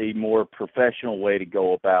just a more professional way to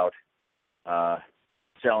go about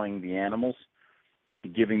selling the animals,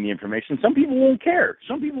 giving the information. Some people won't care.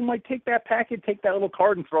 Some people might take that packet, take that little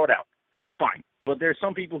card, and throw it out. Fine. But there's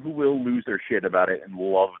some people who will lose their shit about it and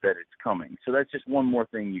love that it's coming. So that's just one more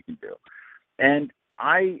thing you can do. And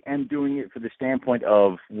I am doing it for the standpoint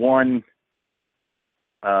of, one,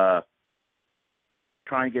 trying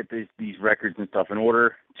to get these records and stuff in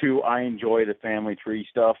order. Two, I enjoy the family tree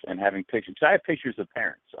stuff and having pictures. I have pictures of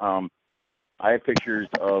parents. I have pictures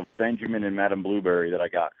of Benjamin and Madame Blueberry that I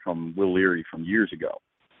got from Will Leary from years ago.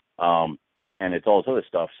 And it's all this other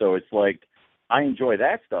stuff. So it's like, I enjoy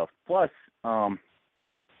that stuff. Plus,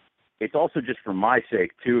 it's also just for my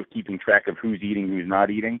sake, too, of keeping track of who's eating, who's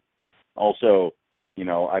not eating. Also,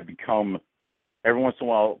 I've become, every once in a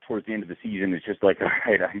while, towards the end of the season, it's just like, all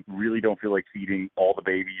right, I really don't feel like feeding all the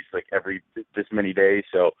babies like every this many days.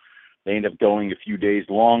 So they end up going a few days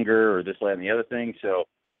longer, or this, that, and the other thing. So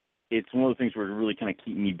it's one of the things where it really kind of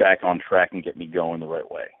keep me back on track and get me going the right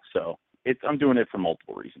way. So I'm doing it for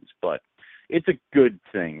multiple reasons, but it's a good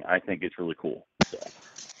thing. I think it's really cool. So.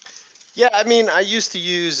 Yeah, I mean, I used to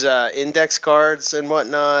use index cards and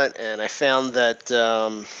whatnot, and I found that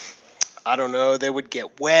I don't know, they would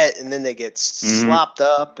get wet and then they get slopped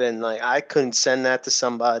up, and like I couldn't send that to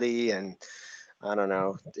somebody, and I don't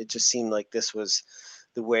know, it just seemed like this was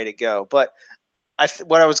the way to go. But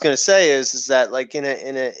what I was going to say is that like in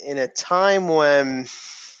a time when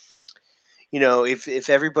if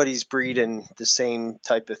everybody's breeding the same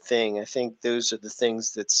type of thing, I think those are the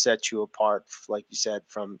things that set you apart, like you said,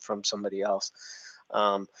 from somebody else.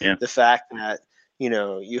 The fact that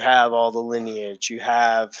you have all the lineage, you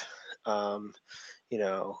have the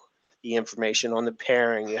information on the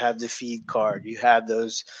pairing, you have the feed card, you have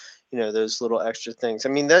those those little extra things. I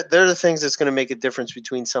mean, they're the things that's going to make a difference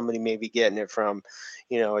between somebody maybe getting it from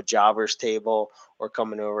a jobber's table or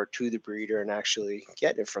coming over to the breeder and actually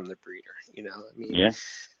getting it from the breeder. I mean,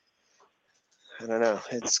 I don't know.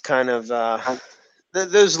 It's kind of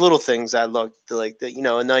those little things I look like. A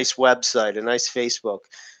nice website, a nice Facebook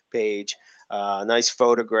page, nice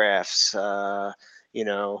photographs. A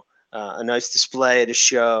nice display at a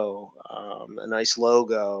show, a nice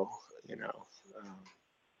logo.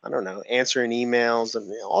 I don't know, answering emails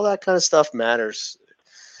and all that kind of stuff matters.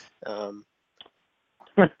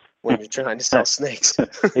 When you're trying to sell snakes.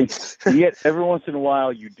 Yet every once in a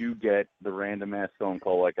while you do get the random ass phone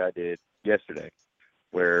call like I did yesterday.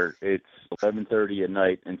 where it's 11:30 at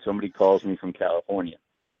night and somebody calls me from California,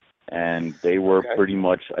 and they were Okay. pretty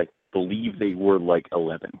much, I believe they were like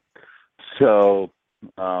 11, so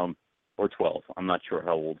or 12. I'm not sure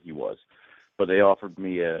how old he was, but they offered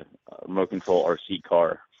me a remote control RC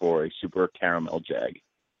car for a Super Caramel Jag.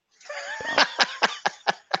 So,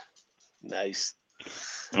 Nice.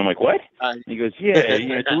 and I'm like, what? And he goes, yeah,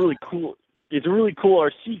 it's a really cool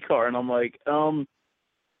RC car. And I'm like, an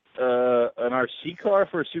RC car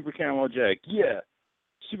for a Super Caramel Jag? Yeah.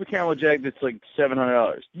 Super Caramel Jag that's like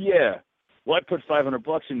 $700. Yeah. Well, I put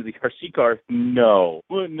 $500 into the RC car. No,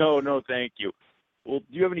 thank you. Well, do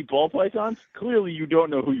you have any ball pythons? Clearly, you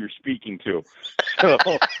don't know who you're speaking to. So,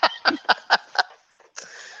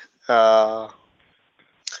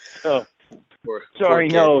 sorry,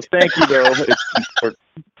 no, thank you though.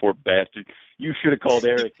 Poor bastard. You should have called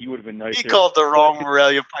Eric. He would have been nicer. He called the wrong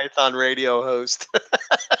Morelia Python radio host.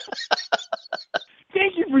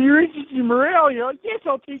 Thank you for your interest in Morelia. Yes,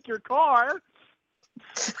 I'll take your car.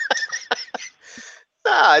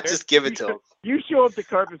 Nah, just give it to him. You show up to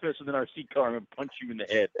Carpet Fest with an RC car, I'm gonna punch you in the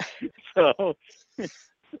head. So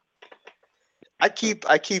I keep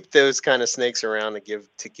those kind of snakes around to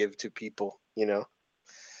give to people. You know,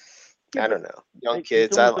 I don't know, young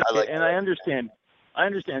kids. I like. And I understand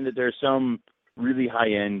that there's some really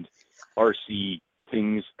high end RC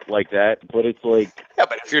things like that, but it's like, yeah,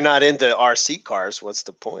 but if you're not into RC cars, what's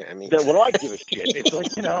the point? I mean, what do I give a shit? It's like,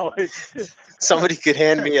 somebody could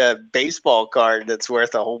hand me a baseball card that's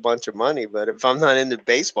worth a whole bunch of money, but if I'm not into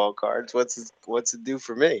baseball cards, what's it do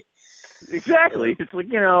for me? Exactly. It's like,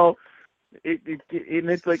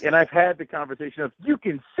 it's like, and I've had the conversation of, you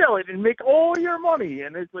can sell it and make all your money,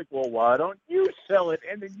 and it's like, well, why don't you sell it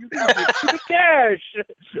and then you can give me the cash?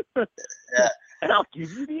 Yeah. And I'll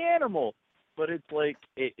give you the animal. But it's like,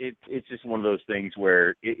 it's just one of those things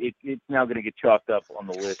where it's now going to get chalked up on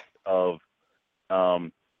the list of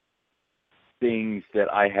things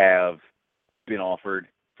that I have been offered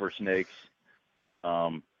for snakes,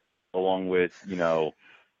 along with, my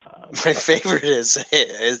favorite is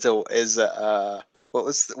what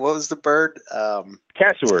was the bird?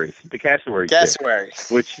 Cassowary. The cassowary. Cassowary.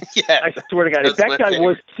 Which, yeah, I swear to God, if that guy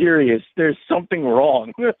was serious, there's something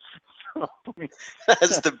wrong.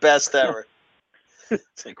 That's the best ever.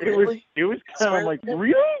 It's like, really? It was kind of like,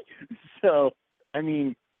 really? So, I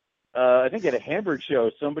mean, I think at a Hamburg show,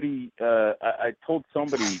 somebody, I told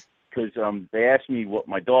somebody, because they asked me what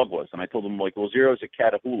my dog was, and I told them, like, well, Zero's a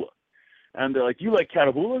Catahoula. And they're like, you like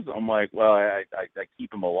Catahoulas? I'm like, well, I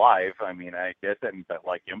keep him alive. I mean, I guess that means I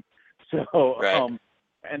like him. So, right.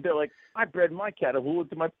 And they're like, I bred my Catahoula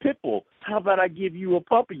to my pit bull. How about I give you a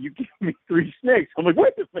puppy? You give me 3 snakes. I'm like,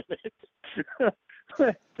 wait a minute.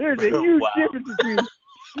 There's a huge difference between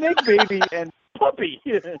snake baby and puppy.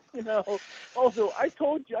 Also, I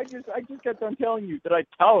told you, I just got done telling you that I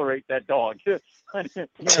tolerate that dog.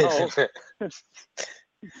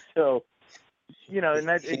 So,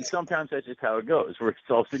 and sometimes that's just how it goes. Where it's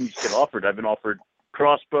all of a sudden you get offered. I've been offered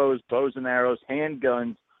crossbows, bows and arrows,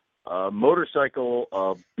 handguns,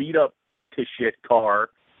 motorcycle, beat up to shit car,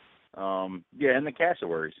 and the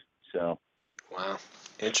cassowaries. So, wow,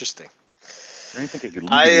 interesting. I didn't think I could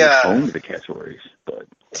legally own the cassowaries, but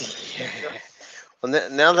yeah. Well,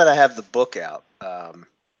 now that I have the book out, oh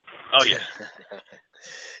yeah.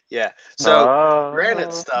 Yeah. So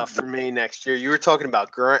granite stuff for me next year. You were talking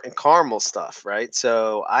about caramel stuff, right?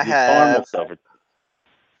 So I have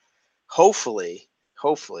hopefully,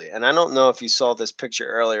 and I don't know if you saw this picture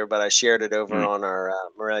earlier, but I shared it over on our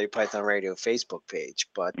Morelia Python Radio Facebook page.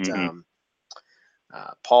 But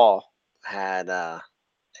Paul had a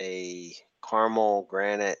caramel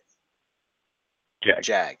granite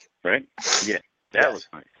Jag. Right? Yeah, that was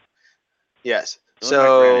nice. Yes.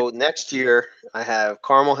 So next year I have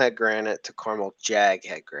caramel head granite to caramel Jag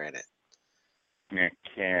head granite.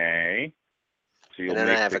 Okay. So you'll and then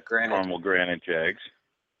make I have the a granite, caramel granite Jags.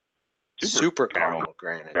 Super caramel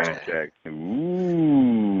granite Jag.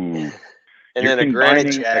 Ooh. And then a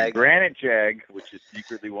granite Jag. A granite Jag, which is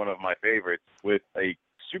secretly one of my favorites, with a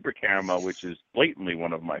super caramel, which is blatantly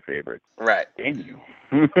one of my favorites. Right. Damn you.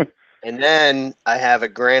 And then I have a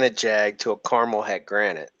granite Jag to a caramel head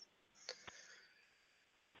granite.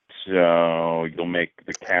 So you'll make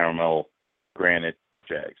the caramel granite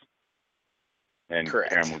Jags. And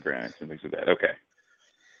correct. Caramel granites and things like that. Okay.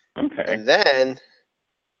 Okay. And then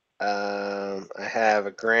I have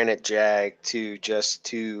a granite Jag to just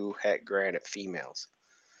 2 het granite females.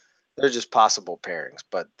 They're just possible pairings,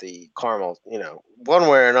 but the caramel, one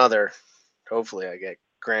way or another, hopefully I get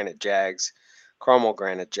granite Jags, caramel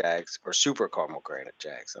granite Jags, or super caramel granite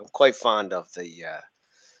Jags. I'm quite fond of the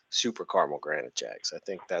Super Caramel Granite Jags. I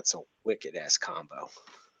think that's a wicked ass combo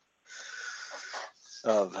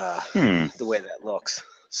of the way that looks.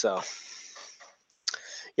 So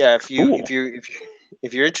yeah, Cool. if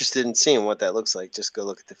you're interested in seeing what that looks like, just go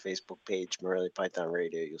look at the Facebook page, Morelia Python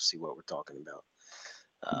Radio. You'll see what we're talking about.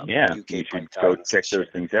 Yeah, you UK should go pythons check and those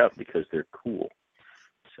shit. things out because they're cool.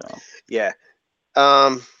 So, Yeah.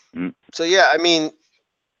 Um. Mm. So yeah, I mean,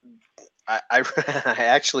 I I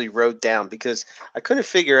actually wrote down because I couldn't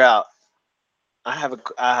figure out. I have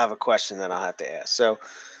a question that I'll have to ask. So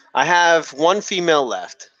I have one female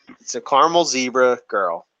left. It's a caramel zebra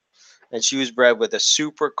girl, and she was bred with a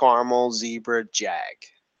super caramel zebra jag.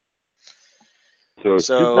 so super.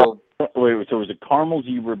 So Wait, so it was a caramel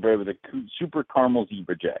zebra bred with a super caramal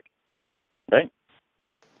zebra jag, right?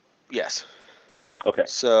 yes. Okay.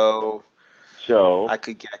 So So I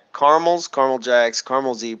could get caramels, caramel jags,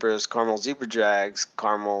 caramel zebras, caramel zebra jags,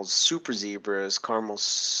 caramel super zebras, caramel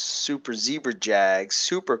super zebra jags,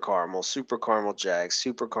 super caramel jags,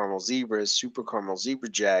 super caramel zebras, super caramel zebra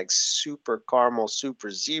jags, super caramel super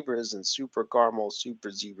zebras, and super caramel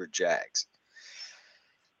super zebra jags.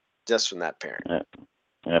 Just from that parent.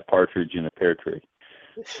 a partridge in a pear tree.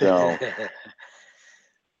 So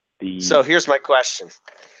the So here's my question.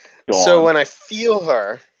 So dawn. when I feel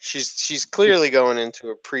her, she's clearly going into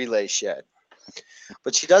a prelay shed,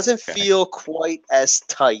 but she doesn't Okay. feel quite as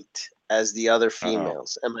tight as the other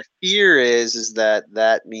females. And my fear is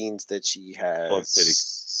that means that she Slug has City.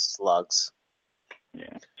 slugs.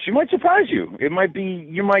 Yeah. She might surprise you. It might be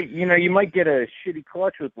you might get a shitty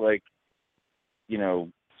clutch with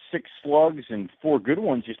 6 slugs and 4 good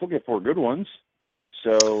ones. You still get 4 good ones.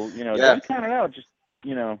 So, Yeah. don't count it out. Just,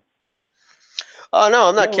 Oh no,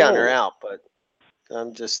 I'm not don't counting her roll. out, but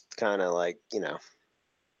I'm just kind of like,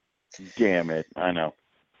 Damn it. I know.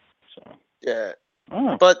 So, yeah.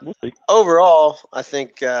 oh, But we'll see. overall, I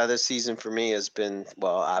think this season for me has been,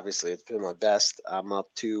 well, obviously it's been my best. I'm up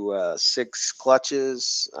to 6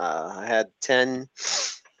 clutches. I had 10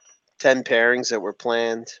 pairings that were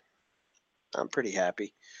planned. I'm pretty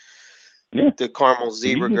happy. Yeah. The caramel If you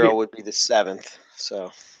zebra can girl get would be the 7th.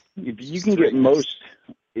 So if you it's can get 3 most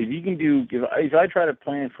if you can do if I try to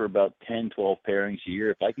plan for about 10, 12 pairings a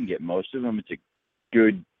year, if I can get most of them, it's a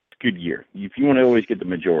good year. If you want to always get the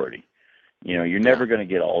majority. You're never going to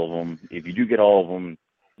get all of them. If you do get all of them,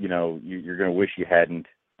 you're going to wish you hadn't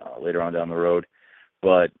later on down the road.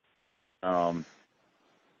 But,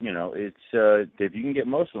 it's if you can get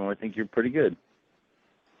most of them, I think you're pretty good.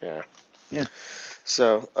 Yeah. Yeah.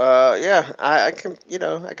 So yeah, I can,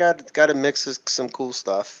 I got a mix of some cool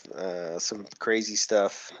stuff, some crazy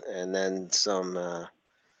stuff, and then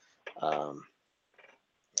um,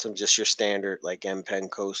 some just your standard like M Pen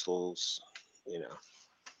coastals,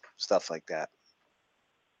 stuff like that.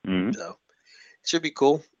 Mm-hmm. So it should be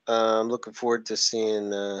cool. I'm looking forward to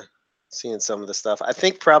seeing some of the stuff. I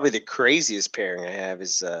think probably the craziest pairing I have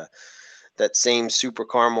is that same super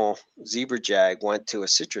caramel zebra jag went to a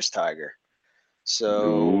citrus tiger.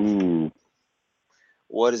 So Ooh.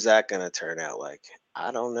 what is that going to turn out like?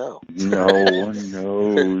 I don't know. No one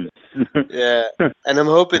knows. Yeah, and I'm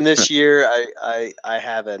hoping this year I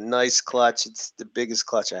have a nice clutch. It's the biggest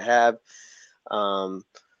clutch I have. Um,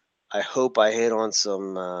 I hope I hit on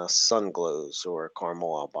some sun glows or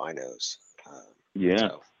caramel albinos. Yeah.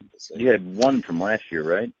 So we'll see. You had one from last year,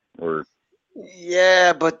 right? Or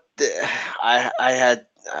Yeah, but I had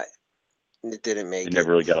it didn't it make it. never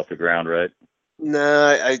really got off the ground, right?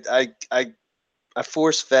 No, I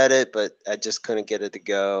force fed it, but I just couldn't get it to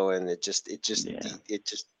go, and Yeah. it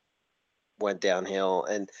just went downhill.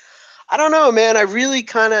 And I don't know, man. I really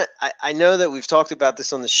kind of I know that we've talked about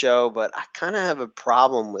this on the show, but I kind of have a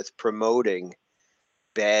problem with promoting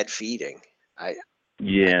bad feeding. I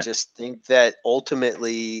Yeah. just think that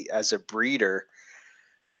ultimately, as a breeder,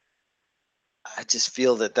 I just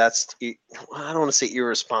feel that I don't want to say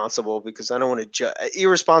irresponsible because I don't want to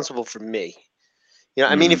irresponsible for me.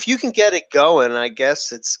 I mean, Mm-hmm. if you can get it going, I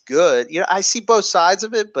guess it's good. I see both sides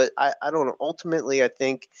of it, but I don't know. Ultimately, I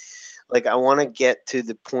think like I want to get to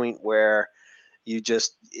the point where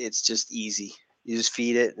it's just easy. You just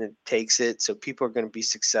feed it and it takes it. So people are going to be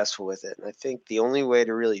successful with it. And I think the only way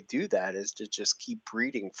to really do that is to just keep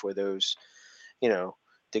breeding for those,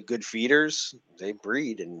 the good feeders. They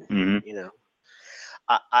breed and, Mm-hmm.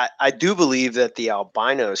 I do believe that the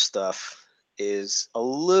albino stuff is a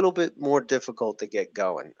little bit more difficult to get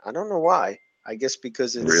going. I don't know why. I guess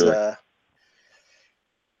because it's Really?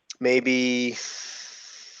 maybe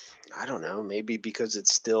I don't know, maybe because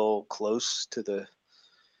it's still close to the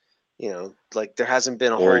like there hasn't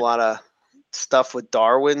been a Or whole lot of stuff with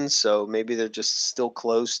Darwin, so maybe they're just still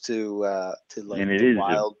close to like And it the is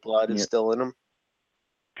wild blood is yeah, still in them.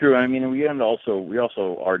 true. I mean, we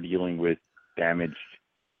also are dealing with damaged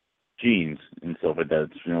genes and stuff like that.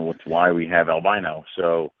 It's why we have albino.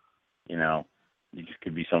 So, it just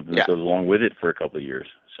could be something Yeah. that goes along with it for a couple of years.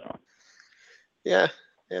 So, Yeah,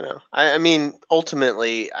 I mean,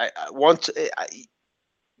 ultimately,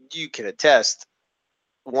 you can attest.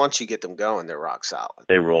 Once you get them going, they're rock solid.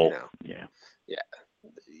 they roll. Yeah.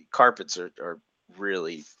 Carpets are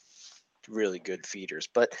really, really good feeders,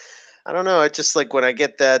 but I don't know. I just like when I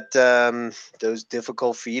get those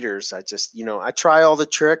difficult feeders. I just I try all the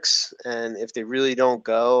tricks, and if they really don't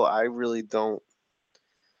go, I really don't.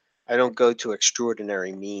 I don't go to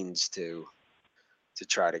extraordinary means to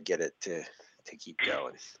try to get it to keep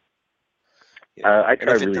going. I And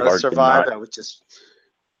try if it really does hard to survive, not. I would just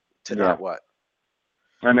Yeah. not what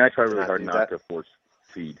I mean, I try to really not hard do not that. to force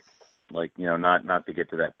feed, like not to get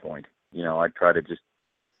to that point. I try to just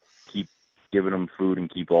keep giving them food and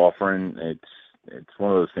keep offering. It's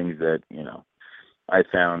one of those things that I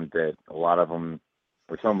found that a lot of them,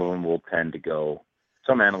 or some of them, will tend to go.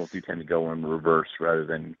 Some animals do tend to go in reverse rather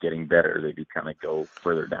than getting better. They do kind of go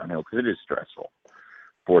further downhill because it is stressful,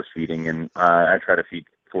 force feeding, and I try to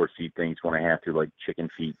force feed things when I have to, like chicken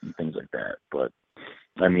feet and things like that. But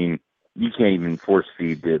I mean, you can't even force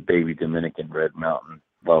feed the baby Dominican red mountain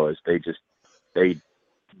boas. They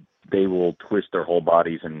will twist their whole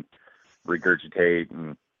bodies and regurgitate,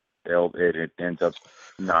 and it ends up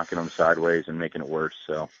knocking them sideways and making it worse.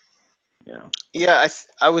 So, Yeah,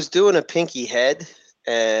 I was doing a pinky head,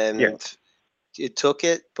 and yeah, it took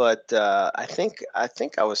it, but I think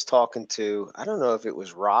I was talking to, I don't know if it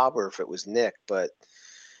was Rob or if it was Nick, but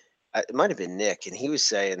it might have been Nick, and he was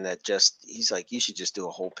saying that he's like, you should just do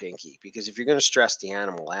a whole pinky, because if you're going to stress the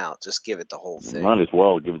animal out, just give it the whole thing. might as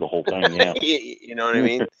well give the whole thing. Yeah, You know what I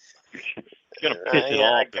mean? It's gonna piss it Yeah,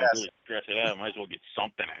 I off and guess. really stress it out. Might as well get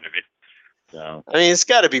something out of it. So, I mean, it's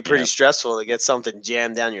got to be pretty yeah. stressful to get something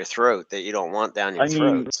jammed down your throat that you don't want down your I mean,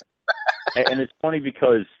 throat. and it's funny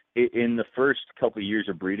because in the first couple of years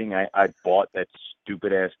of breeding, I bought that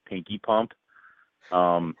stupid ass pinky pump,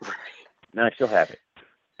 and I still have it.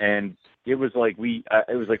 And it was like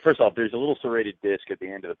first off, there's a little serrated disc at the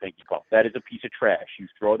end of the pinky pump. That is a piece of trash. You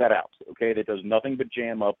throw that out, okay? That does nothing but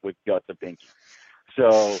jam up with guts of pinky.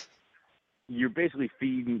 So you're basically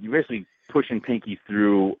pushing pinky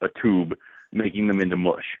through a tube, making them into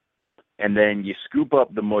mush. And then you scoop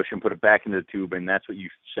up the mush and put it back into the tube, and that's what you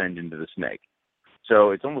send into the snake.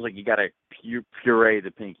 So it's almost like you got to puree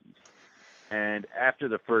the pinkies. And after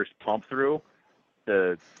the first pump through,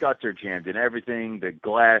 the guts are jammed in everything. The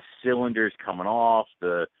glass cylinders coming off.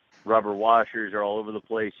 The rubber washers are all over the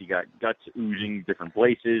place. You got guts oozing different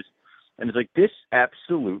places. And it's like, this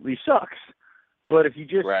absolutely sucks. But if you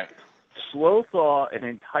just slow thaw an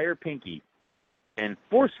entire pinky and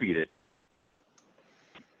force feed it,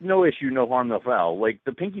 no issue, no harm, no foul. Like,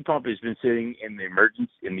 the pinky pump has been sitting in the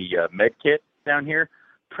med kit down here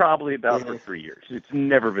probably about for 3 years. It's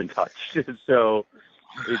never been touched. So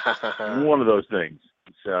it's one of those things.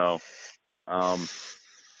 So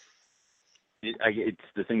it's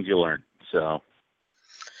the things you learn. So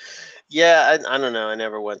Yeah, I don't know. I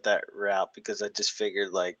never went that route because I just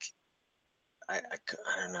figured, like, I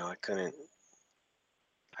don't know. I couldn't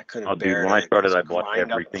Oh, dude, bear when I to started, I bought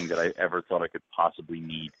grind up everything that I ever thought I could possibly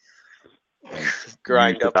need. And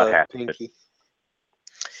grind used up about a half of it. pinky.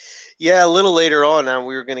 Yeah, a little later on,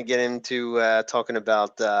 we were going to get into talking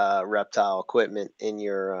about reptile equipment in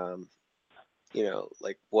your,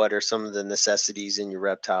 like what are some of the necessities in your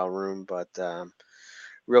reptile room. But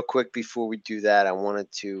real quick before we do that, I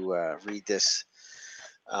wanted to read this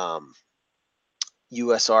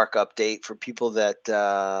USARK update for people that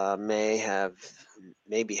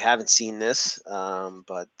maybe haven't seen this.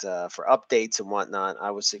 But for updates and whatnot, I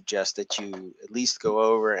would suggest that you at least go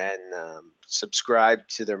over and subscribe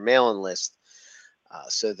to their mailing list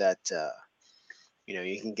so that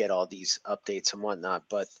you can get all these updates and whatnot.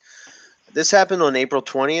 But this happened on April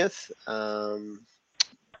 20th.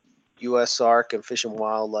 USARK and Fish and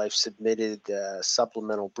Wildlife submitted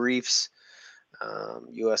supplemental briefs.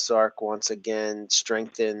 USARK once again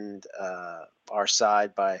strengthened our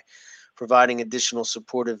side by providing additional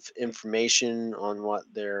supportive information on what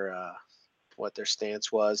their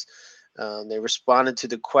stance was. They responded to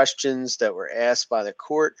the questions that were asked by the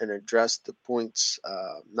court and addressed the points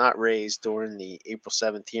not raised during the April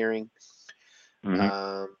 7th hearing.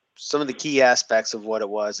 Some of the key aspects of what it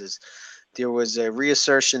was is there was a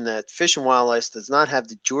reassertion that Fish and Wildlife does not have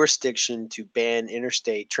the jurisdiction to ban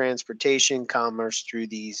interstate transportation commerce through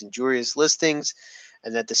these injurious listings,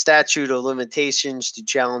 and that the statute of limitations to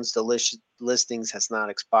challenge the listings has not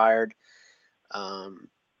expired. And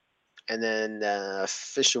then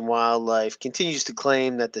Fish and Wildlife continues to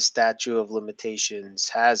claim that the statute of limitations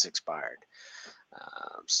has expired.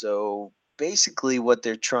 So basically, what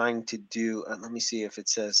they're trying to do, let me see if it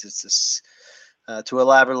says it's this. To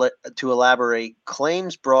elaborate,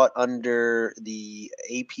 claims brought under the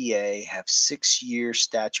APA have 6-year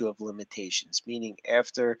statute of limitations, meaning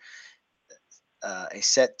after a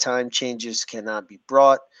set time changes cannot be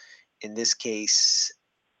brought. In this case,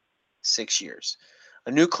 6 years.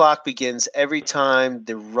 A new clock begins every time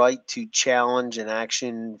the right to challenge an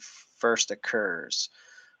action first occurs.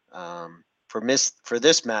 For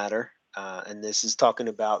this matter, and this is talking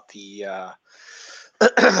about the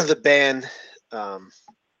the ban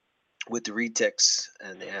with the retics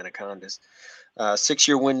and the anacondas.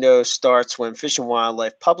 6-year window starts when Fish and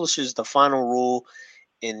Wildlife publishes the final rule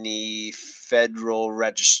in the Federal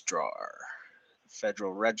Register.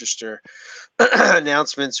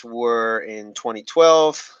 Announcements were in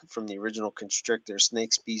 2012 from the original constrictor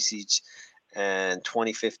snake species and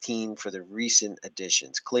 2015 for the recent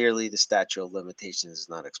additions. Clearly, the statute of limitations is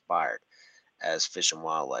not expired, as Fish and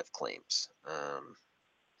Wildlife claims.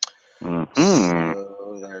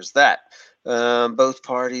 So there's that. Both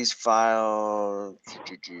parties filed.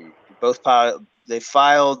 They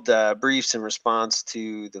filed briefs in response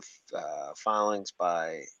to the filings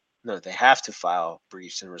by. No, they have to file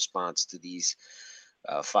briefs in response to these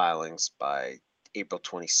filings by April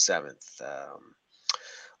 27th.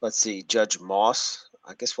 Let's see, Judge Moss.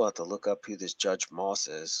 I guess we'll have to look up who this Judge Moss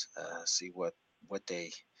is. See what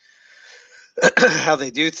they. How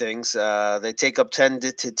they do things. They take up 10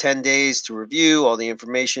 to 10 days to review all the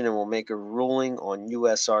information and will make a ruling on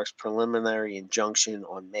USARK's preliminary injunction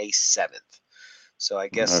on May 7th. So I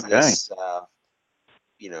guess this,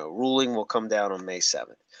 ruling will come down on May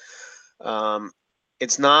 7th.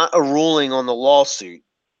 It's not a ruling on the lawsuit.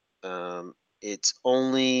 It's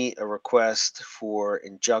only a request for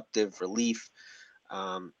injunctive relief.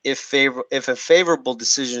 If a favorable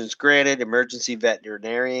decision is granted, emergency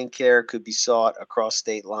veterinarian care could be sought across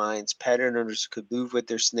state lines. Pet owners could move with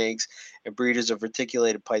their snakes, and breeders of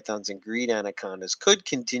reticulated pythons and green anacondas could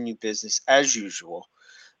continue business as usual,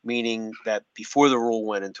 meaning that before the rule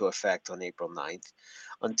went into effect on April 9th,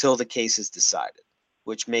 until the case is decided,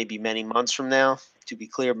 which may be many months from now. To be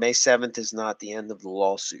clear, May 7th is not the end of the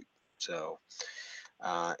lawsuit. So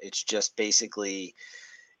it's just basically...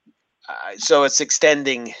 so it's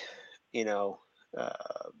extending,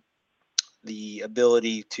 the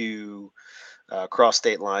ability to cross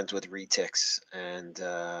state lines with retics, and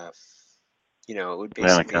it would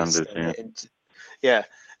basically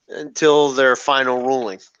until their final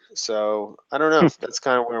ruling. So I don't know. That's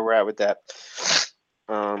kind of where we're at with that.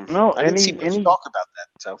 I didn't see much talk about that.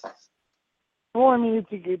 So, well, I mean,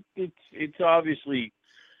 it's obviously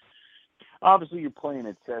you're playing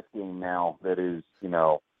a chess game now that is,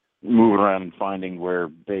 moving around and finding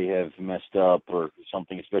where they have messed up or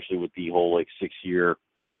something, especially with the whole 6-year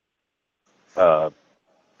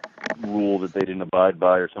rule that they didn't abide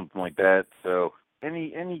by or something like that. So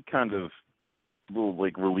any kind of little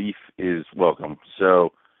relief is welcome.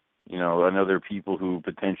 So, I know there are people who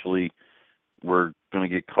potentially were going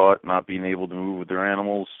to get caught not being able to move with their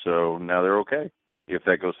animals, so now they're okay if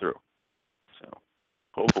that goes through. So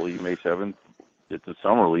hopefully May 7th, it's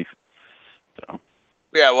some relief. So.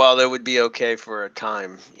 Yeah, well, that would be okay for a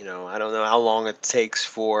time. I don't know how long it takes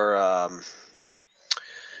for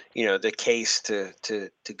the case to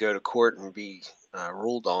go to court and be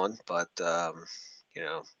ruled on, but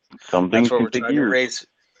some things can take years.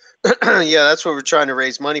 Yeah, that's what we're trying to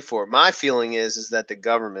raise money for. My feeling is that the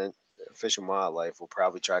government, Fish and Wildlife, will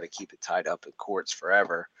probably try to keep it tied up in courts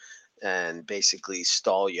forever, and basically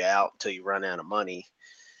stall you out until you run out of money,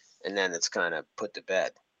 and then it's kind of put to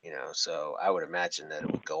bed. So I would imagine that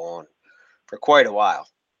it would go on for quite a while.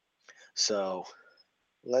 So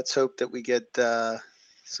let's hope that we get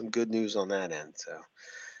some good news on that end. So,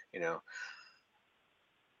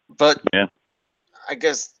 but yeah, I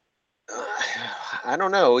guess I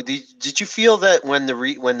don't know. Did you feel that when the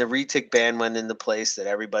retic ban went into place that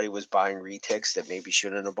everybody was buying retics that maybe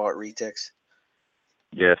shouldn't have bought retics?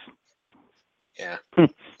 Yes. Yeah.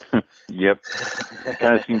 Yep. It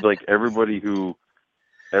kind of seems like everybody who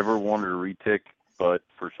ever wanted a retic, but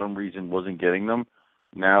for some reason wasn't getting them,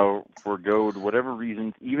 now forgoed whatever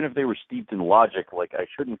reasons, even if they were steeped in logic, like I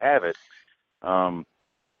shouldn't have it,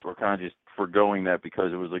 we're kind of just forgoing that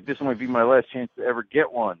because it was like, this might be my last chance to ever get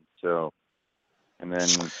one. So, and then,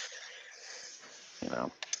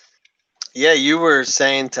 Yeah, you were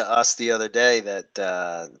saying to us the other day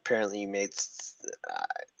that apparently you made uh,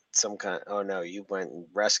 some kind. Oh no, you went and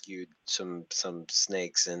rescued some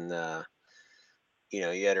snakes, and you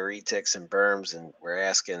had to retic some berms, and we're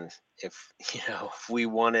asking if if we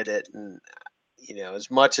wanted it, and as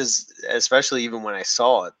much as, especially even when I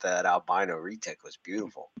saw it, that albino retic was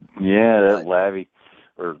beautiful. Yeah, that But lavy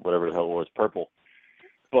or whatever the hell it was, purple.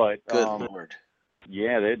 But good lord.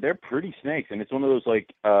 yeah, they're pretty snakes, and it's one of those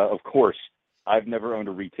like, of course, I've never owned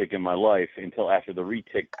a retic in my life until after the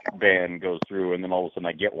retic ban goes through, and then all of a sudden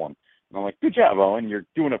I get one, and I'm like, good job, Owen, you're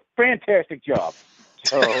doing a fantastic job.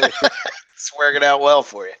 So It's working out well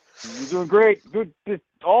for you. you're doing great, good, it's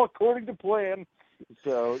all according to plan.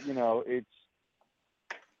 So it's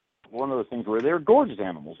one of those things where they're gorgeous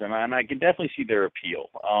animals, and I can definitely see their appeal.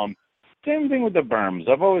 Same thing with the berms.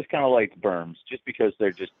 I've always kind of liked berms just because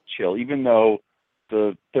they're just chill, even though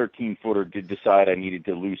the 13-footer did decide I needed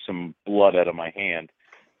to lose some blood out of my hand.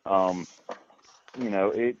 They're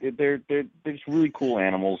just really cool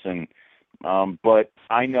animals, and but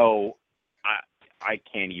I know I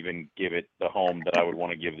can't even give it the home that I would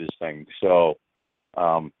want to give this thing. So,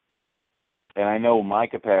 and I know my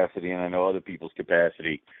capacity, and I know other people's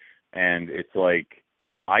capacity, and it's like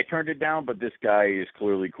I turned it down, but this guy is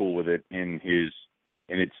clearly cool with it in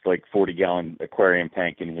its like 40-gallon aquarium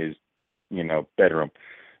tank in his bedroom.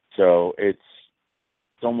 So it's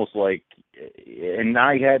almost like, and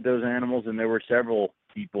I had those animals, and there were several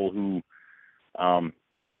people who, I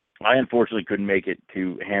unfortunately couldn't make it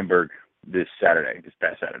to Hamburg this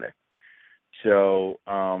past Saturday. So,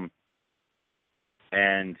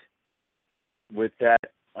 and with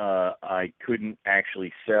that, I couldn't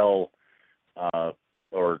actually sell,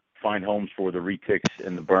 or find homes for the retics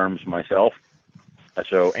and the berms myself.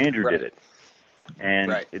 So Andrew did it.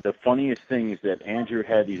 And the funniest thing is that Andrew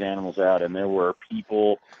had these animals out, and there were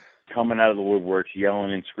people coming out of the woodworks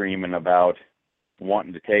yelling and screaming about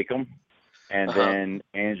wanting to take them. And then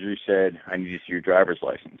Andrew said, I need to see your driver's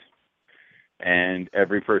license. And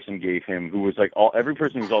every person gave him, every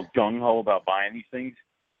person who was all gung-ho about buying these things,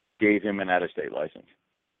 gave him an out-of-state license.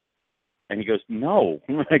 And he goes, no.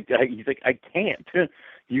 He's like, I can't.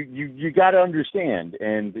 You got to understand.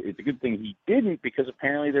 And it's a good thing he didn't, because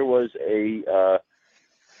apparently there was a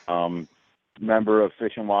member of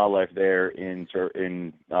Fish and Wildlife there in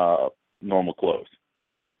normal clothes.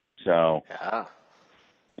 So,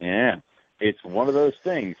 yeah, it's one of those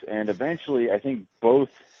things. And eventually, I think both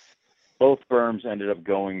berms ended up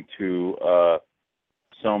going to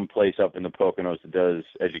some place up in the Poconos that does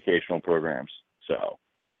educational programs. So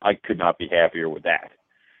I could not be happier with that.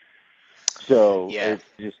 So it's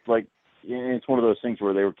just like, it's one of those things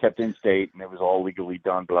where they were kept in state and it was all legally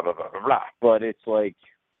done, blah, blah, blah, blah, blah. But it's like,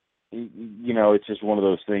 it's just one of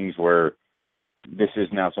those things where this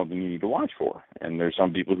is now something you need to watch for. And there's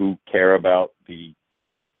some people who care about the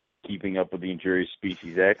keeping up with the Injurious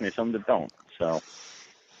Species Act, and there's some that don't. So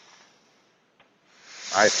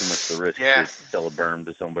I have too much the risk to sell a berm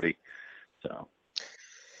to somebody. So.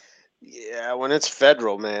 Yeah, when it's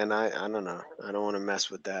federal, man, I don't know. I don't want to mess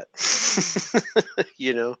with that.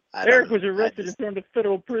 Eric was arrested and thrown to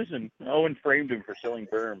federal prison. Owen framed him for selling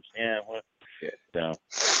berms. Yeah, well, so.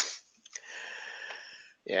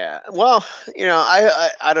 Yeah, well,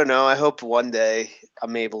 I don't know. I hope one day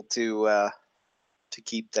I'm able to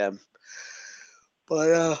keep them,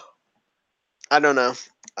 but I don't know.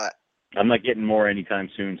 I'm not getting more anytime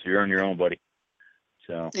soon, so you're on your own, buddy.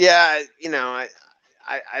 So yeah,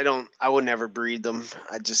 I would never breed them.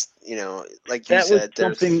 I just, like you said,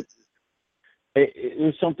 it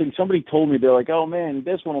was something somebody told me. They're like, oh man,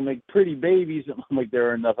 this one will make pretty babies. And I'm like, there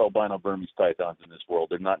are enough albino Burmese pythons in this world.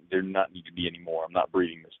 They're not need to be anymore. I'm not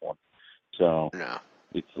breeding this one. So no,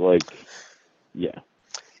 it's like, yeah.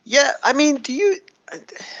 I mean, do you?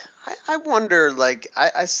 I wonder. Like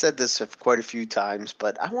I said this quite a few times,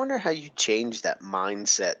 but I wonder how you change that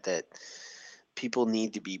mindset that people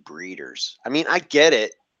need to be breeders. I mean, I get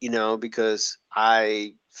it, because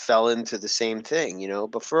I fell into the same thing,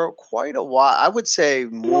 but for quite a while, I would say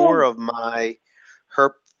more of my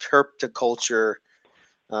herpetoculture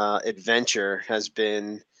adventure has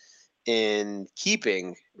been in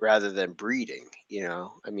keeping rather than breeding.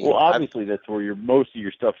 I mean, well, obviously that's where most of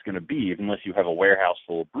your stuff's going to be, unless you have a warehouse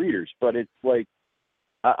full of breeders. But it's like,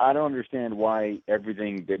 I don't understand why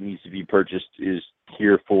everything that needs to be purchased is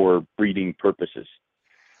here for breeding purposes.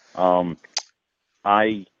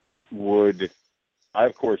 I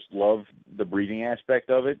of course love the breeding aspect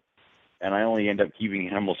of it, and I only end up keeping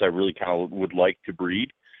animals I really kind of would like to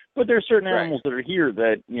breed. But there are certain animals that are here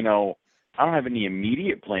that, I don't have any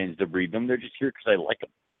immediate plans to breed them. They're just here because I like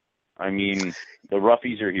them. I mean, the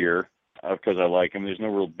roughies are here. because I like them. There's no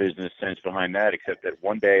real business sense behind that, except that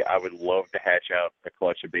one day I would love to hatch out a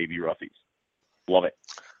clutch of baby roughies. Love it.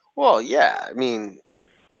 Well, yeah, I mean,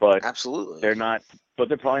 But absolutely. they're not. But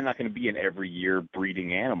they're probably not going to be an every year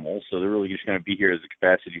breeding animal, so they're really just going to be here as a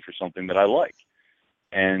capacity for something that I like.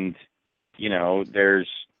 And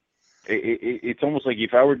it's almost like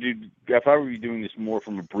if I were to be doing this more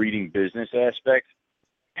from a breeding business aspect,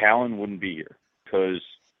 Talon wouldn't be here because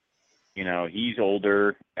he's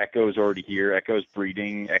older. Echo's already here. Echo's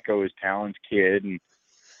breeding. Echo is Talon's kid, and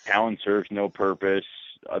Talon serves no purpose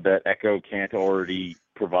that Echo can't already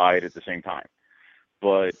provide at the same time.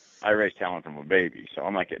 But I raised Talon from a baby, so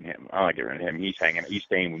I'm not getting him. I'm not getting rid of him. He's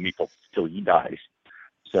staying with me till he dies.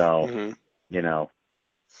 So,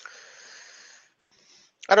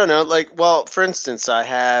 I don't know. Like, well, for instance, I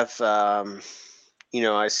have, I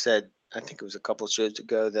said, I think it was a couple of shows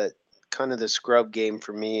ago that kind of the scrub game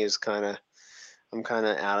for me is I'm kind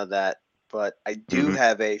of out of that. But I do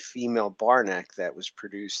have a female Barneck that was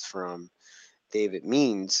produced from David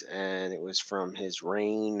Means, and it was from his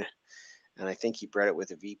reign. And I think he bred it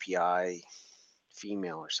with a VPI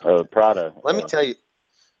female or something. Prada. Let me tell you.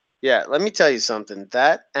 Yeah, let me tell you something.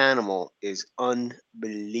 That animal is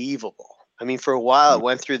unbelievable. I mean, for a while it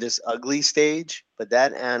went through this ugly stage, but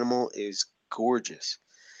that animal is gorgeous.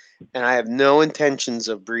 And I have no intentions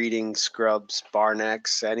of breeding scrubs,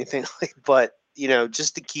 barnecks, anything like. But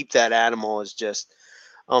just to keep that animal is just,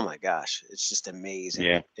 oh my gosh, it's just amazing.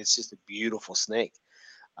 Yeah. It's just a beautiful snake.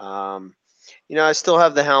 I still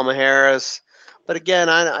have the Halmaheras, but again,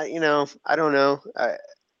 I don't know.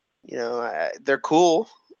 They're cool.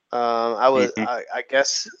 I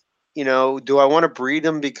guess, do I want to breed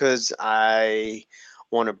them because I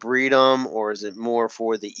want to breed them, or is it more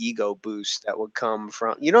for the ego boost that would come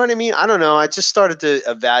from, you know what I mean? I don't know. I just started to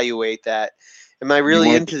evaluate that. Am I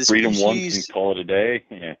really into the breed them once species? and call it a day?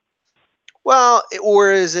 Yeah. Well,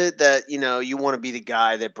 or is it that, you want to be the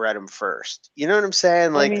guy that bred them first? You know what I'm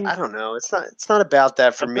saying? Like, I don't know. It's not about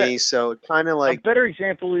that for me. So kind of like a better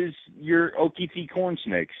example is your Okeechobee corn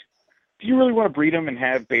snakes. Do you really want to breed them and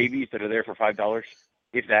have babies that are there for $5,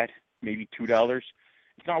 if that, maybe $2?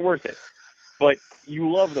 It's not worth it. But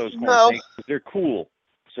you love those corn snakes because they're cool.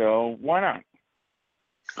 So why not?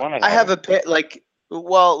 I have a pet, like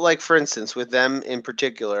for instance, with them in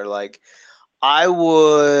particular, like I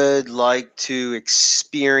would like to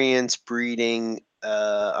experience breeding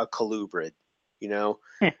a colubrid.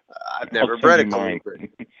 I've never bred a colubrid.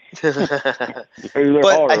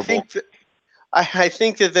 But I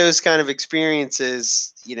think that those kind of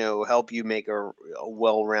experiences, help you make a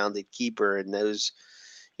well-rounded keeper, and those,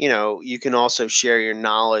 you can also share your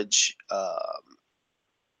knowledge.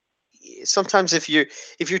 Sometimes if you're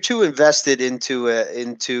too invested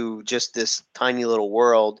into just this tiny little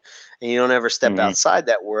world, and you don't ever step outside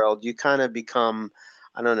that world, you kind of become,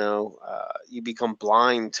 I don't know, you become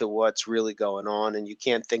blind to what's really going on, and you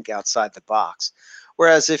can't think outside the box.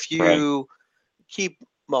 Whereas if you keep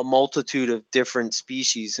a multitude of different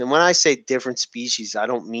species, and when I say different species, I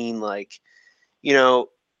don't mean like,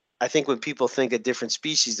 I think when people think of different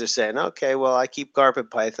species, they're saying, okay, well, I keep carpet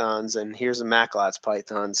pythons and here's a Macklot's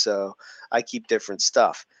python, so I keep different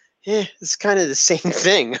stuff. Yeah, it's kind of the same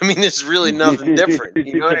thing. I mean, there's really nothing different.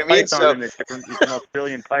 You know what I mean? So it's an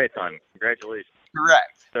Australian python. Congratulations.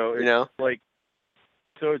 Correct. So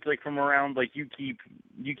it's like from around, like you keep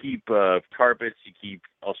carpets, you keep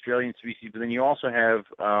Australian species, but then you also have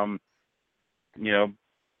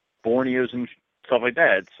Borneos and stuff like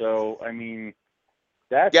that. So I mean,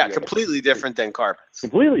 that's completely different than carpets.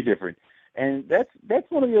 Completely different, and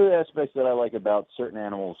that's one of the other aspects that I like about certain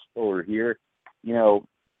animals over here.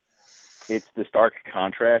 It's the stark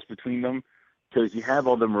contrast between them, because you have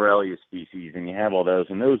all the Morelia species and you have all those,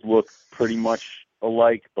 and those look pretty much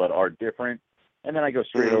alike but are different. And then I go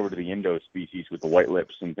straight over to the Indo species with the white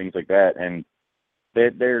lips and things like that, and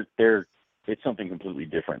they're it's something completely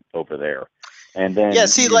different over there. And then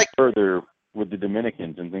further with the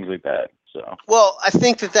Dominicans and things like that. So well, I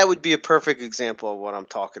think that would be a perfect example of what I'm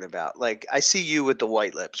talking about. Like I see you with the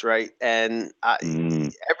white lips, right? And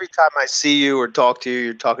every time I see you or talk to you,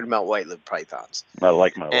 you're talking about white lip pythons. I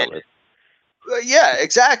like my white lips. Yeah,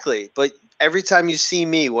 exactly. But every time you see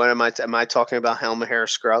me, what am I talking about? Halmahera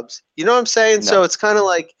scrubs? You know what I'm saying? No. So it's kind of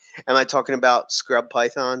like, am I talking about scrub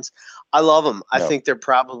pythons? I love them. I think they're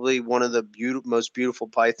probably one of the most beautiful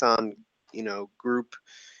python, group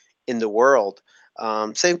in the world.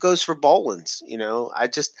 Same goes for Bolins.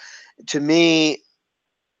 To me,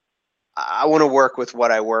 I want to work with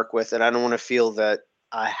what I work with, and I don't want to feel that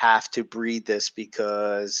I have to breed this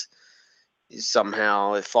because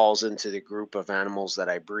somehow it falls into the group of animals that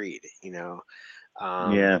I breed.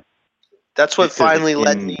 That's what Just 'cause finally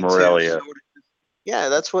led in me to Morelia. sort of, yeah,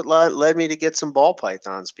 that's what led me to get some ball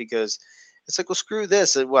pythons, because it's like, well, screw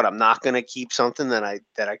this. What, I'm not going to keep something that I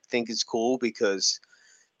think is cool because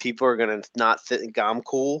people are going to not think I'm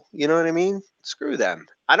cool. You know what I mean? Screw them.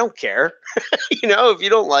 I don't care. If you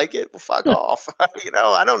don't like it, well, fuck off.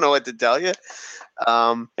 I don't know what to tell you.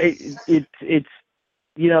 It's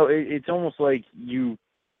it's almost like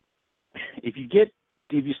if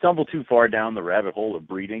you stumble too far down the rabbit hole of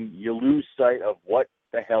breeding, you lose sight of what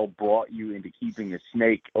the hell brought you into keeping a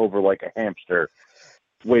snake over like a hamster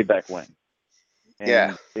way back when.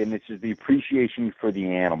 Yeah. And it's just the appreciation for the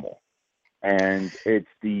animal, and it's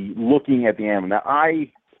the looking at the animal. Now,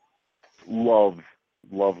 I love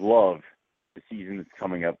the season that's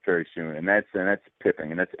coming up very soon, and that's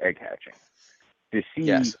pipping, and that's egg hatching. To see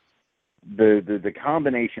Yes. the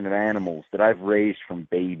combination of animals that I've raised from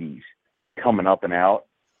babies coming up and out.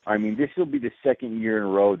 I mean, this will be the second year in a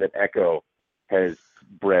row that Echo has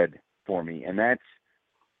bred for me, and that's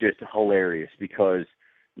just hilarious because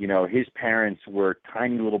his parents were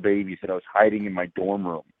tiny little babies that I was hiding in my dorm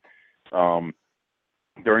room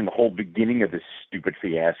during the whole beginning of this stupid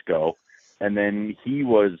fiasco. And then he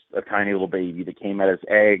was a tiny little baby that came out as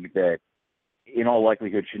egg that in all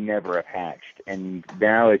likelihood should never have hatched. And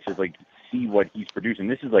now it's just like, see what he's producing.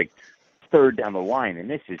 This is like third down the line, and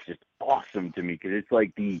this is just awesome to me because it's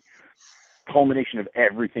like the culmination of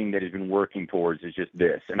everything that has been working towards is just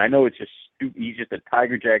this. And I know it's just stupid. He's just a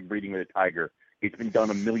tiger jack breeding with a tiger. It's been done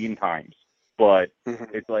a million times, but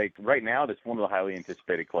it's like right now that's one of the highly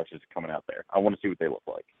anticipated clutches coming out there. I want to see what they look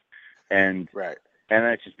like, and right. And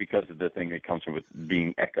that's just because of the thing that comes with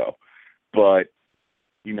being Echo. But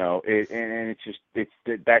that's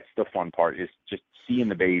the fun part, is just seeing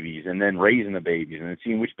the babies and then raising the babies and then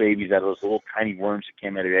seeing which babies out of those little tiny worms that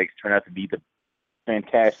came out of the eggs turn out to be the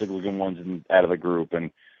fantastic looking ones out of the group, and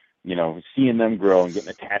seeing them grow and getting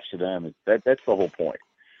attached to them. That's the whole point.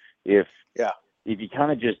 If you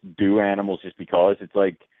kind of just do animals just because, it's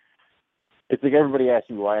like everybody asks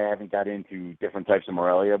me why I haven't got into different types of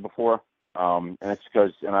Morelia before. And it's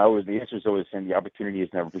because, the answer is always the same: the opportunity has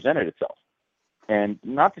never presented itself. And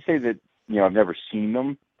not to say that, I've never seen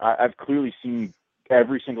them. I've clearly seen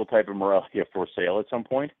every single type of Morelia for sale at some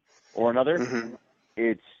point or another.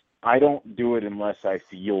 I don't do it unless I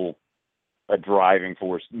feel a driving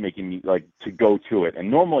force making me like to go to it. And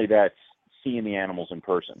normally that's seeing the animals in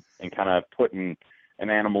person and kind of putting an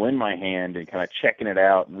animal in my hand and kind of checking it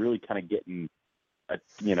out and really kind of getting a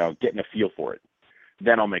feel for it.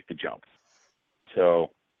 Then I'll make the jump.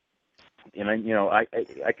 So, and I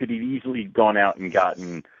could have easily gone out and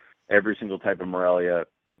gotten every single type of Morelia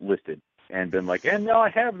listed and been like, and now I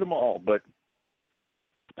have them all, but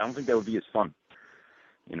I don't think that would be as fun,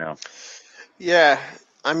 Yeah,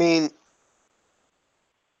 I mean,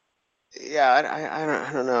 yeah, I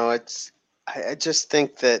don't know. I just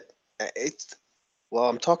think that it's, well,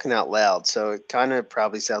 I'm talking out loud, so it kind of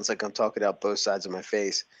probably sounds like I'm talking out both sides of my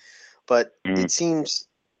face. But it seems,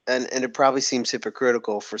 and it probably seems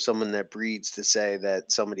hypocritical for someone that breeds to say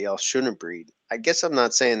that somebody else shouldn't breed. I guess I'm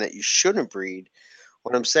not saying that you shouldn't breed.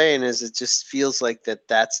 What I'm saying is it just feels like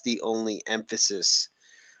that's the only emphasis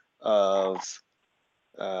of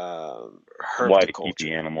why to keep the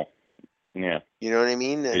herpetoculture. animal. Yeah. You know what I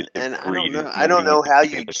mean? And I don't Breed, know. and I don't nobody know wants to how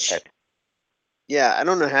keep you. it as a pet. Yeah, I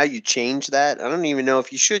don't know how you change that. I don't even know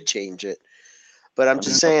if you should change it. But I'm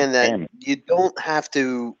just saying that you don't have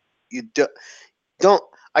to. You don't.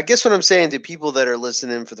 I guess what I'm saying to people that are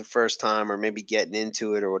listening for the first time or maybe getting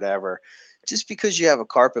into it or whatever, just because you have a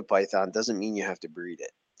carpet python doesn't mean you have to breed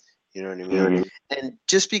it. You know what I mean? And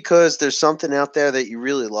just because there's something out there that you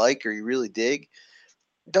really like or you really dig,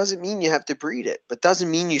 doesn't mean you have to breed it, but doesn't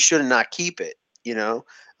mean you should not keep it. Yeah.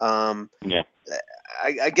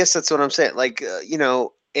 I guess that's what I'm saying. Like,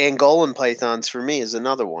 Angolan pythons for me is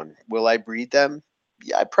another one. Will I breed them?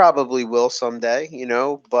 Yeah, I probably will someday,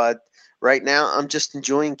 but right now I'm just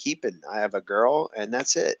enjoying keeping. I have a girl and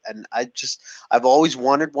that's it. And I've always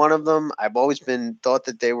wanted one of them. I've always been thought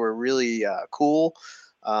that they were really cool.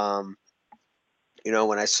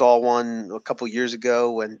 When I saw one a couple years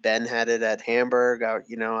ago when Ben had it at Hamburg, I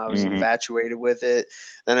was infatuated with it.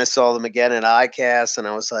 Then I saw them again at ICAST, and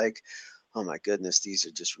I was like, oh my goodness, these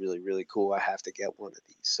are just really, really cool. I have to get one of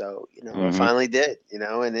these. So, I finally did, and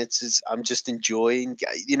I'm just enjoying,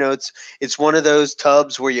 it's one of those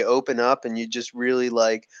tubs where you open up and you just really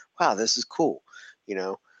like, wow, this is cool.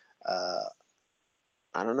 I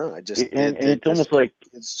don't know. I just, it's almost like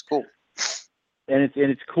it's cool. And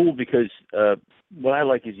it's cool because what I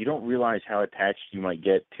like is you don't realize how attached you might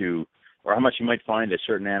get to, or how much you might find a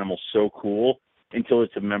certain animal so cool until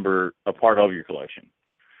it's a part of your collection.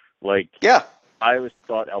 Like, Yeah. I always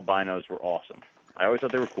thought albinos were awesome. I always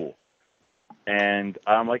thought they were cool. And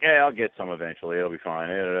I'm like, hey, I'll get some eventually. It'll be fine.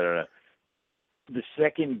 The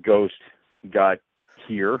second ghost got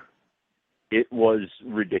here, it was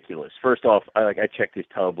ridiculous. First off, I checked his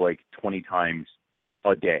tub like 20 times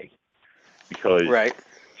a day because Right.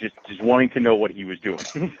 just wanting to know what he was doing.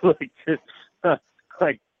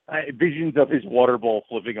 Visions of his water ball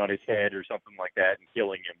flipping on his head or something like that and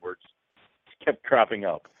killing him were just kept cropping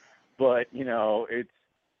up. But it's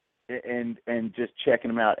and just checking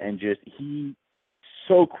him out, and just he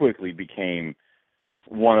so quickly became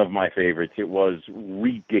one of my favorites. It was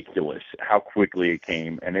ridiculous how quickly it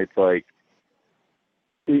came, and it's like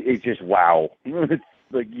it's just wow. It's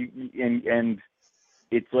like and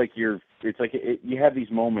it's like you have these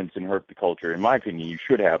moments in herpetoculture. In my opinion, you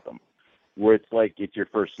should have them, where it's like it's your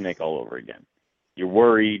first snake all over again. You're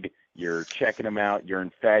worried, you're checking him out, you're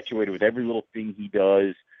infatuated with every little thing he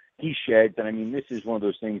does. He sheds, and I mean, this is one of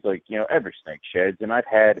those things like, every snake sheds, and I've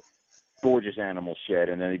had gorgeous animals shed,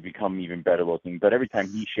 and then they become even better looking. But every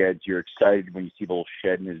time he sheds, you're excited when you see the little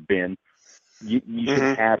shed in his bin. You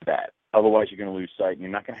should have that. Otherwise, you're going to lose sight, and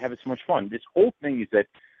you're not going to have as much fun. This whole thing is that,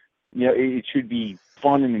 it should be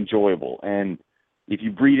fun and enjoyable. And if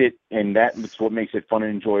you breed it, and that's what makes it fun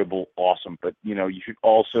and enjoyable, awesome. But, you should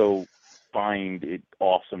also find it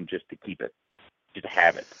awesome just to keep it, just to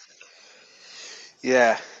have it.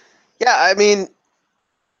 Yeah. Yeah, I mean,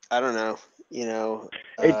 I don't know.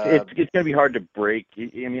 It's going to be hard to break. I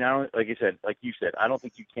mean, like you said, I don't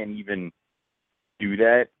think you can even do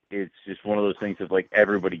that. It's just one of those things of like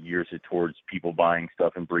everybody gears it towards people buying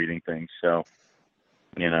stuff and breeding things. So,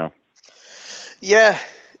 Yeah,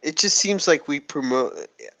 it just seems like we promote.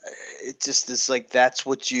 It just is like that's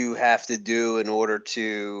what you have to do in order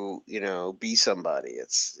to, be somebody.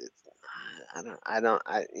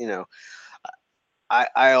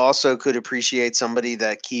 I also could appreciate somebody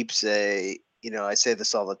that keeps I say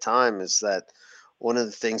this all the time, is that one of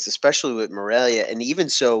the things, especially with Morelia, and even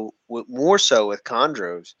so, more so with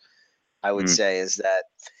chondros, I would say, is that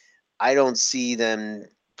I don't see them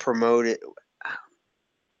promoted.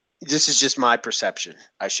 This is just my perception.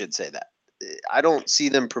 I should say that. I don't see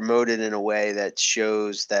them promoted in a way that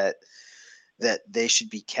shows that they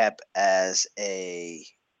should be kept as a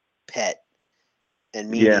pet,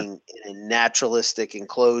 and meaning in a naturalistic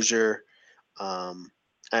enclosure. And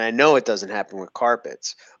I know it doesn't happen with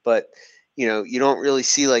carpets, but you don't really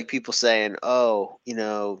see like people saying, "Oh,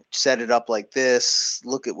 set it up like this.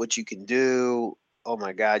 Look at what you can do. Oh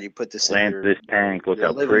my God, you put this in plant this tank. Look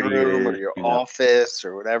how living pretty it room is. or your office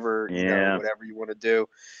or whatever, Yeah. whatever you want to do,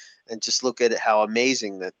 and just look at it, how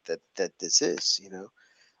amazing that this is.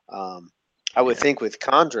 I would think with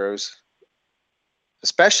chondros,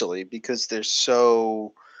 especially because they're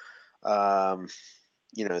so,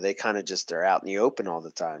 they kind of just they're out in the open all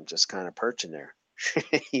the time, just kind of perching there.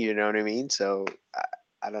 You know what I mean? So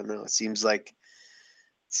I don't know. It seems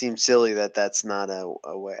silly that that's not a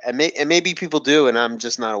way, and maybe people do, and I'm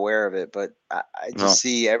just not aware of it. But I just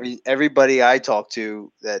see everybody I talk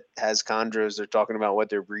to that has chondros, they're talking about what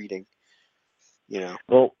they're breeding.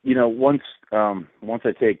 Well, once I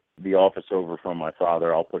take the office over from my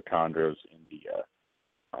father, I'll put chondros in the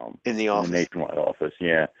office, in the Nationwide office.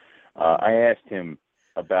 Yeah, I asked him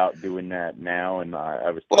about doing that now, and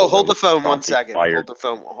I was. Well, hold the phone 1 second. Hold the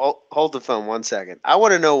phone. Hold the phone 1 second. I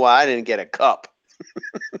want to know why I didn't get a cup.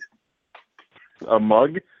 A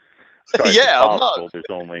mug? Sorry, yeah, a mug. There's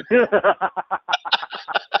only.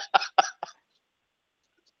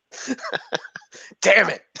 Damn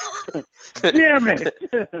it! Damn it!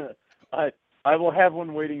 I will have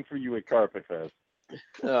one waiting for you at Carpet Fest.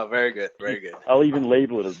 Oh, very good, very good. I'll even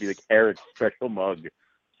label it. It'll be like Eric's special mug.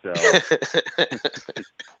 So.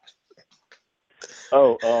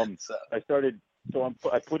 I started. So I'm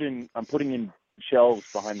putting in shelves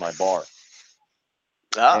behind my bar.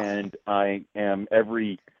 And I am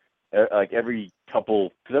every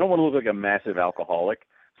couple, because I don't want to look like a massive alcoholic.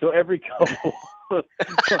 So every couple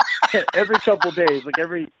days, like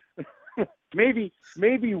maybe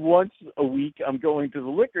once a week, I'm going to the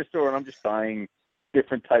liquor store and I'm just buying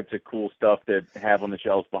different types of cool stuff that have on the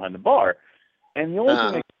shelves behind the bar. And the only thing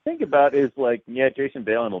I can think about is like, yeah, Jason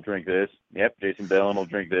Balin will drink this. Yep, Jason Balin will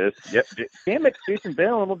drink this. Yep, damn it, Jason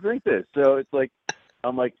Balin will drink this. So it's like,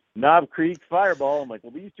 I'm like, Knob Creek, Fireball. I'm like,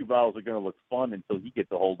 well, these two bottles are going to look fun until he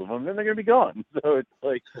gets a hold of them, then they're going to be gone. So it's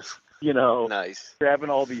like, nice, grabbing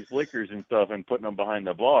all these liquors and stuff and putting them behind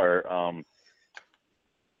the bar. And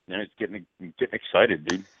it's getting excited,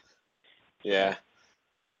 dude. Yeah.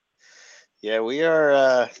 Yeah, we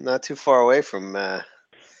are not too far away from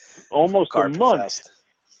almost Carpet a month. Fest.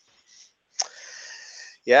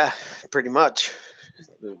 Yeah, pretty much.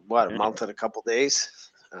 What, a month and a couple days?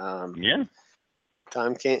 Yeah.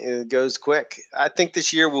 Time can't it goes quick. I think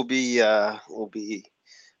this year will be a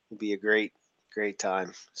great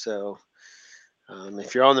time. So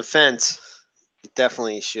if you're on the fence, you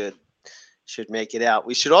definitely should make it out.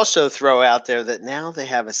 We should also throw out there that now they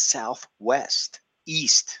have a Southwest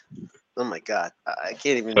East. Oh my God, I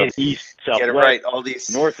can't even East, get it southwest, right. All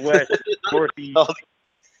these northwest, northeast. all, all these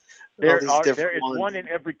There different is ones. one in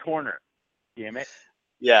every corner. Damn it.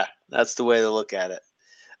 Yeah, that's the way to look at it.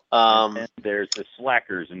 And there's the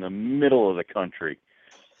slackers in the middle of the country.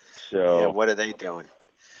 So Yeah, what are they doing?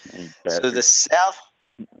 So bastards.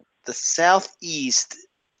 the Southeast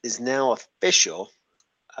is now official.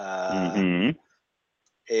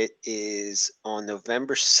 It is on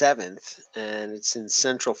November 7th, and it's in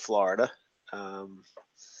Central Florida.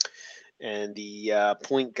 And the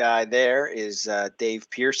point guy there is Dave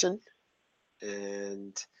Pearson,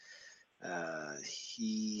 and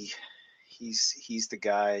he's the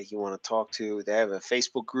guy you want to talk to. They have a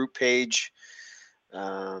Facebook group page,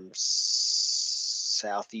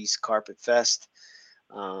 Southeast Carpet Fest.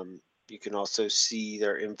 You can also see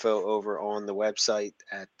their info over on the website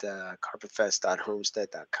at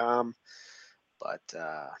carpetfest.homestead.com. But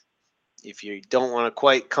if you don't want to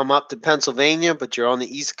quite come up to Pennsylvania, but you're on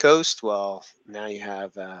the East Coast, well, now you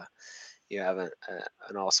have an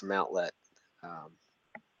awesome outlet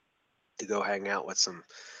to go hang out with some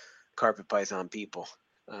carpet python people.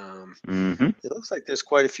 It looks like there's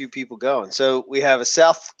quite a few people going. So we have a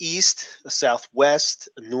southeast, a southwest,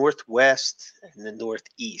 a northwest, and the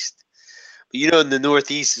northeast. But you know, the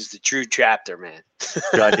northeast is the true chapter, man.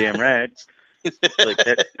 Goddamn right. Like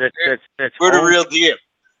that's We're the home. real deal.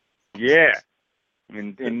 Yeah.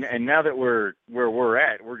 And now that we're where we're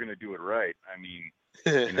at, we're gonna do it right. I mean,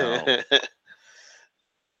 you know,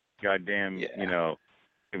 goddamn, Yeah. you know,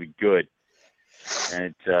 it'll be good.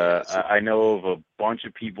 And I know of a bunch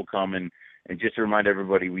of people coming. And just to remind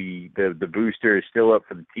everybody, the booster is still up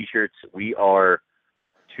for the T-shirts. We are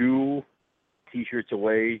 2 T-shirts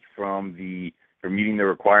away from meeting the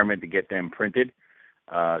requirement to get them printed.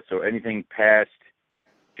 So anything past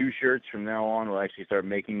 2 shirts from now on will actually start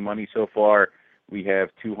making money. So far, we have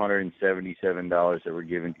 $277 that we're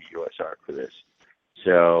giving to USR for this.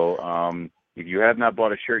 So if you have not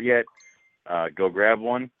bought a shirt yet, go grab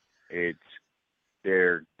one.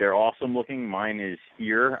 They're awesome looking. Mine is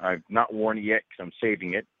here. I've not worn it yet because I'm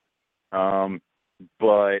saving it.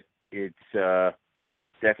 But it's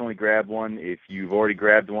definitely grab one. If you've already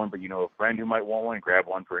grabbed one, but you know a friend who might want one, grab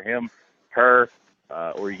one for him, her.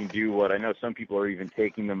 Or you can do what I know some people are even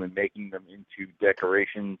taking them and making them into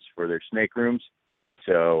decorations for their snake rooms.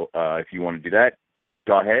 So if you want to do that,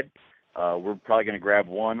 go ahead. We're probably going to grab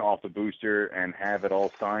one off the booster and have it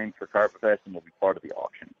all signed for Carpet Fest, and we'll be part of the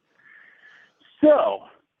auction. So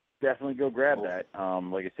definitely go grab that.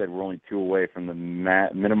 Like I said, we're only 2 away from the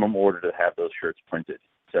minimum order to have those shirts printed.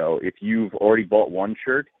 So if you've already bought one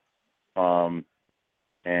shirt and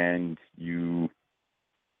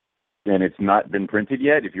it's not been printed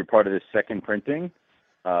yet, if you're part of this second printing,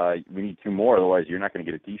 we need 2 more. Otherwise, you're not going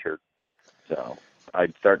to get a T-shirt. So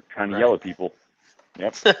I'd start trying to yell at people.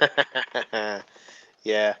 Yep.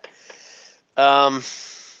 Yeah.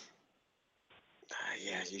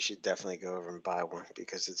 Yeah, you should definitely go over and buy one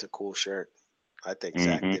because it's a cool shirt. I think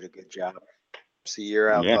Zach did a good job. See,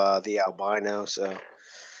 you're out the albino, so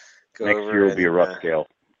go Next over year will be a and, rough scale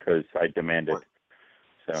because I demand it.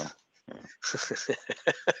 So.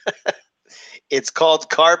 It's called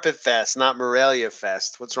Carpet Fest, not Morelia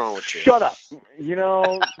Fest. What's wrong with you? Shut up. You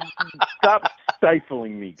know, stop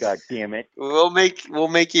stifling me, God damn it. We'll make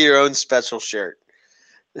you your own special shirt.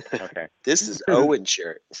 Okay. This is Owen's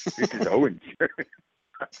shirt. This is Owen's shirt.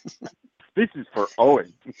 This is for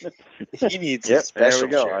Owen. He needs a special there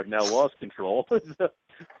we go. shirt. I've now lost control.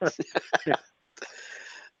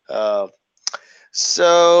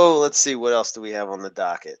 So let's see, what else do we have on the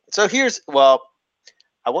docket? So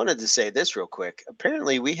I wanted to say this real quick.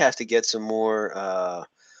 Apparently, we have to get some more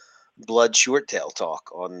blood short tail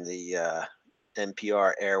talk on the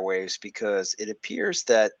NPR airwaves because it appears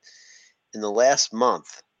that in the last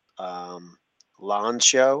month, Lon's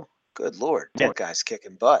show, good Lord, that guy's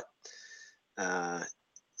kicking butt.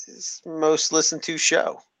 His most listened to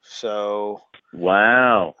show. So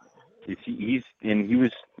wow, he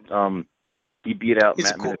beat out he's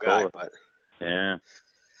Matt a cool Minatola. guy, but yeah.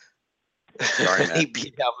 Sorry, Matt. He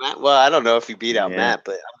beat out Matt. Well, I don't know if he beat out Matt,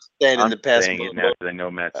 but I'm saying in the past. I'm saying it now because I know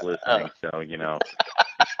Matt's listening, so you know.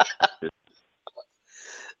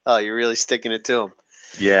 Oh, you're really sticking it to him.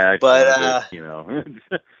 Yeah, but you know.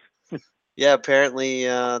 yeah, apparently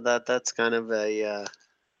that's kind of a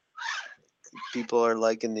people are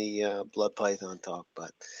liking the blood python talk,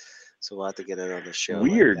 but so we'll have to get another show.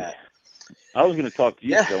 Weird. Like that. I was going to talk to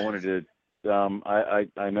you Yeah. because I wanted to.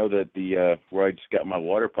 I know that the where I just got my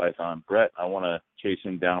water python, Brett. I want to chase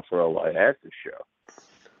him down for a light active show.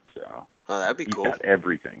 So Oh, that'd be he's cool. got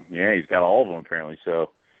everything. Yeah, he's got all of them apparently.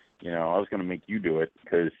 So, I was going to make you do it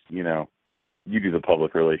because you do the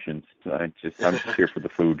public relations. I'm just here for the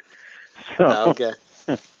food. So. Okay.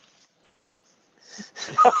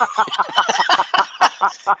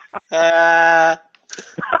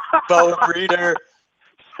 Boa breeder.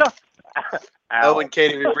 Owen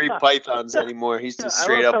can't even breed pythons anymore. He's just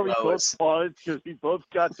straight up I love how we boas. both paused because we both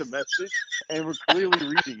got the message and we're clearly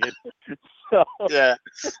reading it. So Yeah.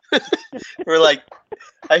 We're like,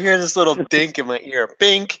 I hear this little dink in my ear.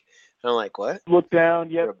 Bink. And I'm like, what? look down.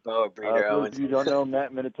 You're Yep. a boa breeder, For those Owen. of you who don't know,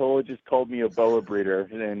 Matt Minatola just called me a boa breeder,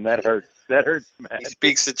 and that hurts. That hurts, Matt. He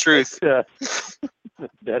speaks the truth. That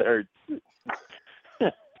hurts.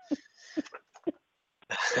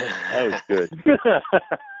 That was good.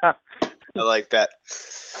 I like that.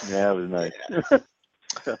 Yeah, that was nice.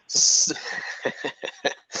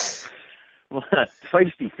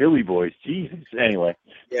 Feisty Philly boys, Jesus. Anyway,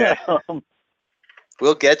 Yeah.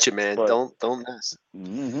 We'll get you, man. But- Don't mess.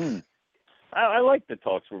 hmm I like the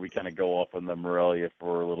talks where we kind of go off on the Morelia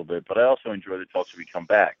for a little bit, but I also enjoy the talks where we come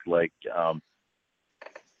back. Like, kind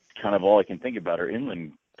of all I can think about are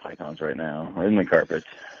inland pythons right now, or inland carpets.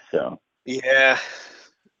 So Yeah.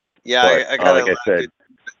 Yeah, but, I got like I said,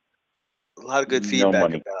 a lot of good no feedback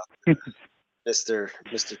money. about Mr.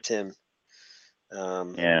 Tim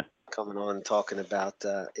Yeah, coming on and talking about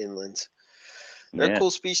inlands. They're yeah, a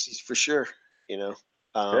cool species for sure,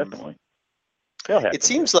 definitely. They'll happen. It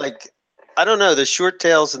seems like, I don't know, the short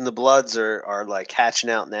tails and the bloods are like hatching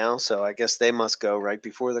out now, so I guess they must go right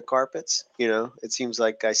before the carpets. It seems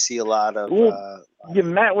like I see a lot of Well, yeah,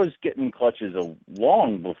 Matt was getting clutches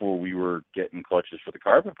long before we were getting clutches for the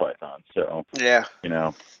carpet python. So, yeah. and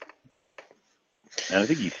I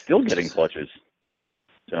think he's still getting clutches.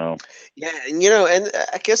 So, Yeah, and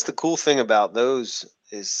I guess the cool thing about those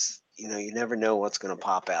is, you never know what's going to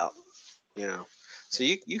pop out, So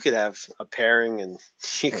you could have a pairing and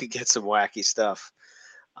you could get some wacky stuff.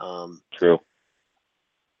 true.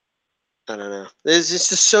 I don't know. It's just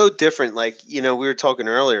so different. Like, we were talking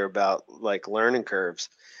earlier about like learning curves.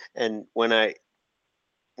 And when I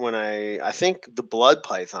think the blood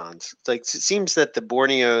pythons, like it seems that the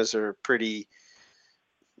Borneos are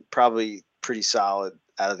probably pretty solid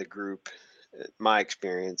out of the group, my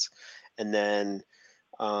experience. And then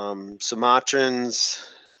Sumatrans,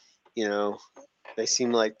 they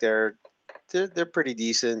seem like they're pretty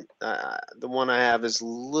decent. The one I have is a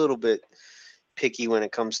little bit picky when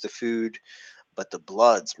it comes to food, but the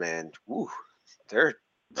bloods, man, woo, they're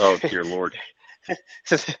Oh, dear Lord.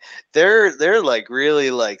 they're like really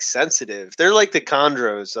like sensitive. They're like the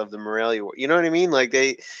chondros of the Morelia. You know what I mean? Like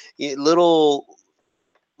little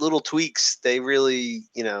tweaks. They really,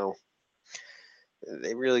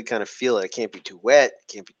 they really kind of feel it. It can't be too wet. It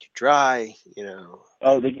can't be too dry.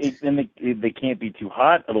 Oh, they can't be too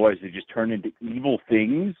hot, otherwise they just turn into evil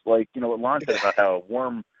things. Like what Lon said about how a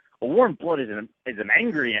warm blood is an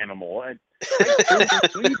angry animal. I totally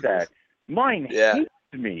believe that. Mine hates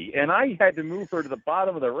me, and I had to move her to the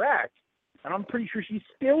bottom of the rack, and I'm pretty sure she's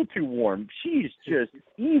still too warm. She's just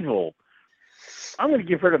evil. I'm going to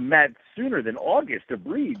give her to Matt sooner than August to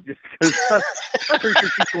breed, just because I'm pretty sure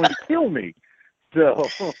she's going to kill me. So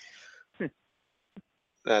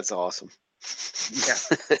that's awesome. Yeah.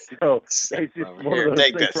 So it's just one of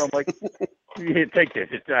those things where I'm like, yeah, take this.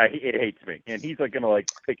 It hates me. And he's like going to like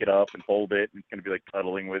pick it up and hold it, and it's going to be like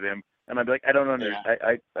cuddling with him. And I'd be like, I don't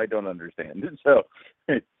understand. I don't understand. So,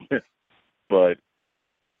 but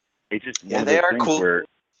it's just one of those things cool. Where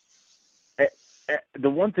the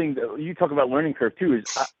one thing that you talk about learning curve too is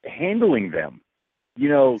handling them.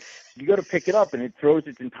 You go to pick it up and it throws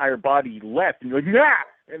its entire body left, and you're like, nah!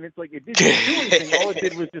 And it's like, it didn't do anything. All it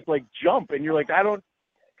did was just like jump, and you're like, I don't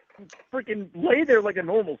freaking lay there like a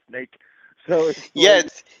normal snake. So it's yeah,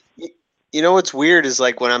 you know what's weird is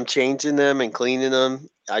like when I'm changing them and cleaning them,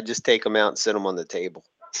 I just take them out and sit them on the table.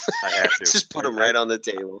 I have to just put them right on the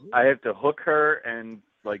table. I have to hook her and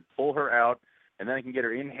like pull her out, and then I can get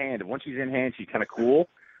her in hand. And once she's in hand, she's kind of cool,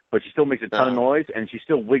 but she still makes a ton of noise, and she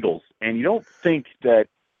still wiggles. And you don't think that,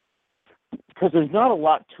 because there's not a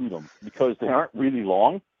lot to them, because they aren't really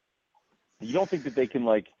long, you don't think that they can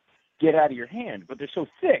like get out of your hand, but they're so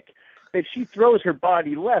thick. If she throws her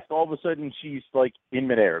body left, all of a sudden she's like in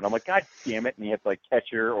midair, and I'm like, God damn it! And you have to like catch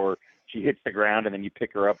her, or she hits the ground, and then you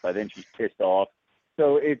pick her up. By then she's pissed off.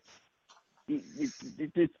 So it's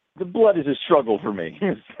the blood is a struggle for me.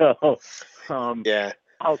 So Yeah.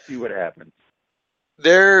 I'll see what happens.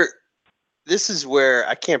 This is where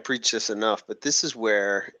I can't preach this enough, but this is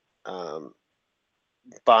where um,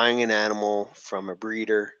 buying an animal from a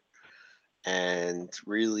breeder and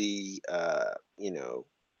really,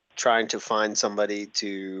 trying to find somebody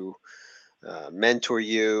to mentor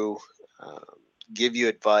you, um, give you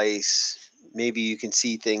advice. Maybe you can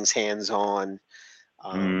see things hands on.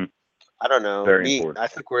 Mm, I don't know. very important. I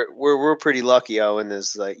think we're pretty lucky, Owen,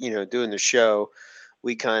 is like, doing the show,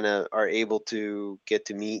 we kind of are able to get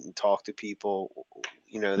to meet and talk to people,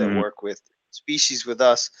 that Mm, work with species with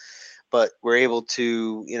us, but we're able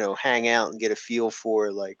to, hang out and get a feel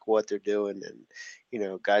for like what they're doing.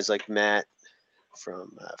 And, guys like Matt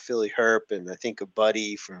from Philly Herp, and I think a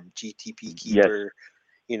Buddy from GTP yes. Keeper,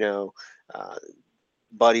 you know, uh,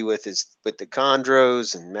 Buddy with the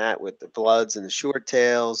chondros, and Matt with the bloods and the short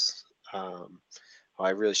tails. I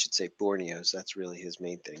really should say Borneos. That's really his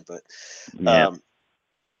main thing. But Yeah. um,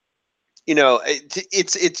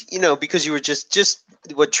 it's because you were just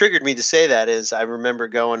what triggered me to say that is I remember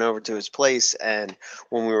going over to his place, and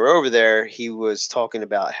when we were over there, he was talking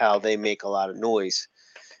about how they make a lot of noise.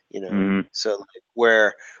 Mm, So like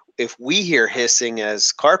where if we hear hissing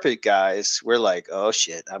as carpet guys, we're like, oh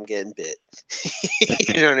shit, I'm getting bit.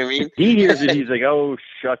 You know what I mean? he hears it. He's like, "Oh,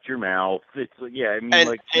 shut your mouth." It's like, yeah. I mean, and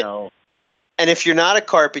like, no. And if you're not a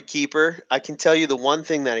carpet keeper, I can tell you the one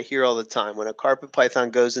thing that I hear all the time when a carpet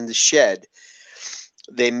python goes in the shed,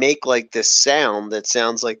 they make like this sound that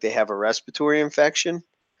sounds like they have a respiratory infection,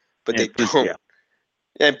 but And they it freaks you don't. out.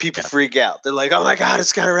 And people Yeah. freak out. They're like, "Oh my god,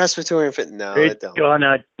 it's got a respiratory infection." No, It's it don't.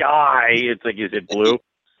 gonna die. It's like, is it blue?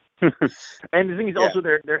 And the thing is, Yeah. also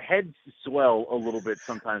their heads swell a little bit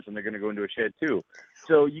sometimes when they're going to go into a shed too.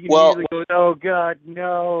 So you can Well, immediately go, "Oh God,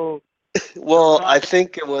 no!" I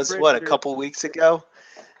think it was what, a Pressure. couple weeks ago.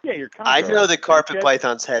 Yeah, your I chondro. know the Your carpet shed.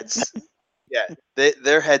 python's heads. Yeah,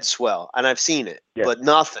 their heads swell, and I've seen it, Yes, but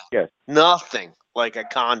nothing, yes. nothing like a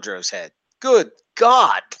chondro's head. Good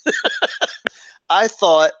God! I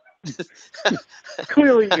thought,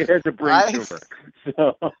 Clearly, it has a brain I tumor.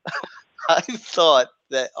 So I thought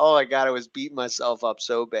that, oh my god, I was beating myself up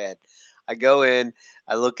so bad. I go in,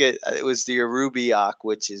 I look at it was the Arubiak,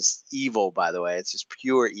 which is evil, by the way. It's just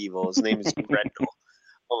pure evil. His name is Grendel.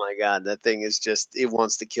 Oh my god, that thing is just it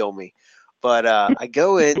wants to kill me. But I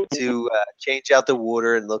go in to change out the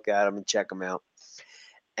water and look at him and check him out,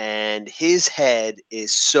 and his head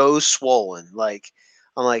is so swollen. Like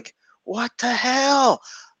I'm like, what the hell?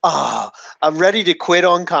 Oh, I'm ready to quit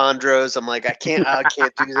on chondros. I'm like, I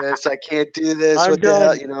can't do this. I can't do this. I'm What the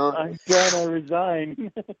hell, done. I'm done. I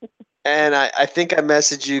resign. And I think I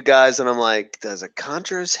messaged you guys, and I'm like, does a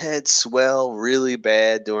chondro's head swell really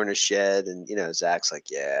bad during a shed? And Zach's like,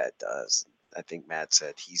 yeah, it does. I think Matt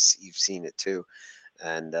said you've seen it too,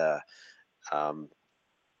 and um,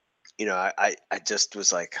 I just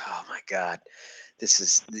was like, oh my god,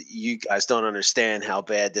 you guys don't understand how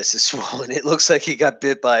bad this is swollen. It looks like he got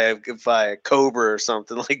bit by a cobra or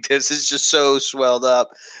something like this. It's just so swelled up.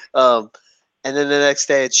 And then the next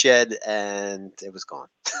day it shed and it was gone.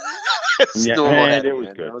 It's Yeah, normal and head it was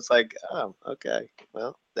again. good. I was like, oh, okay.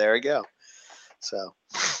 Well, there we go. So,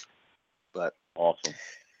 but Awesome.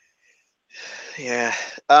 yeah.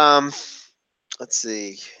 Um, let's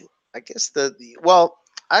see. I guess well,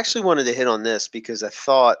 I actually wanted to hit on this because I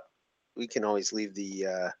thought we can always leave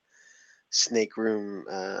the snake room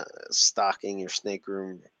stocking your snake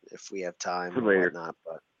room if we have time For or later. whatnot.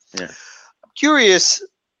 But Yeah. I'm curious.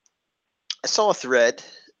 I saw a thread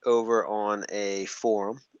over on a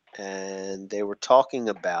forum, and they were talking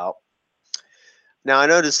about. Now I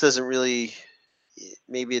know this doesn't really,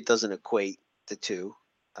 maybe it doesn't equate the two,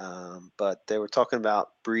 but they were talking about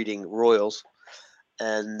breeding royals,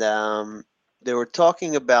 and they were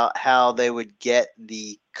talking about how they would get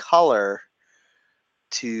the color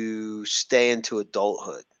to stay into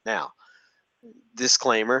adulthood. Now,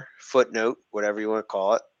 disclaimer, footnote, whatever you want to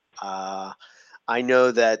call it. I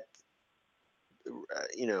know that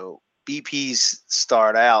BPs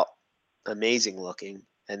start out amazing looking,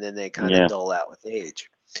 and then they kind of Yeah. dull out with age.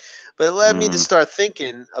 But it led me to Mm. start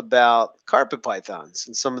thinking about carpet pythons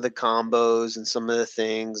and some of the combos and some of the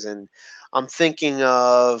things. And I'm thinking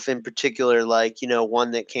of, in particular, like,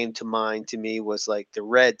 one that came to mind to me was like the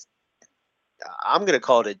red. I'm going to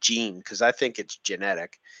call it a gene because I think it's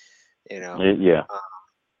genetic, you know. Yeah. Uh,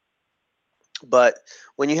 but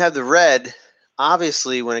when you have the red,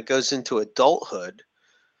 obviously, when it goes into adulthood,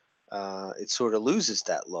 it sort of loses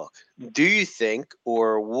that look. Do you think,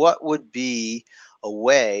 or what would be a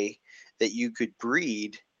way that you could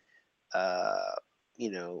breed, uh,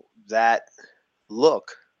 that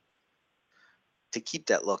look to keep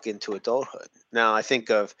that look into adulthood. Now I think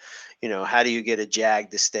of, how do you get a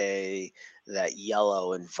jag to stay that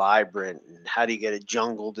yellow and vibrant, and how do you get a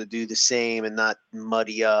jungle to do the same and not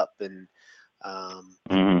muddy up, and um,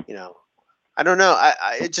 Mhm. you know, I don't know.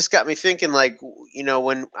 It just got me thinking, like,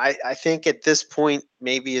 when I think at this point,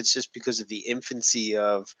 maybe it's just because of the infancy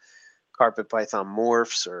of carpet python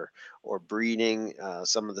morphs or breeding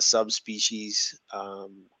some of the subspecies.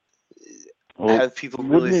 Well, Have people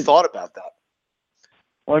really wouldn't it? thought about that?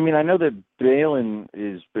 Well, I mean, I know that Balin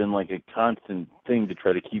has been like a constant thing to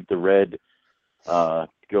try to keep the red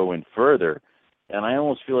going further, and I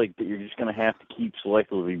almost feel like that you're just going to have to keep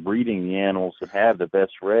selectively breeding the animals that have the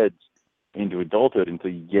best reds into adulthood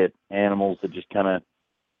until you get animals that just kind of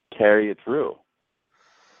carry it through.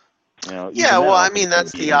 Yeah, Even then, well, I I don't think mean, it's going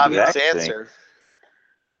that's to be the an obvious exact thing. answer.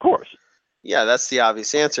 Of course. Yeah, that's the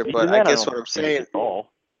obvious answer. But Even I then, I guess don't what I'm think it's saying, at all.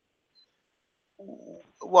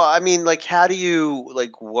 well, I mean, like, how do you,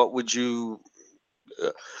 like, what would you,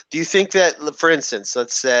 do you think that, for instance,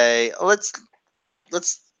 let's say, let's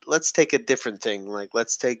take a different thing. Like,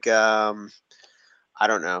 let's take, I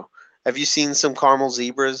don't know. Have you seen some caramel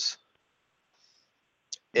zebras?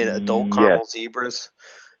 Adult Yes. caramel zebras?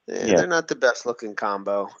 Yes. They're not the best looking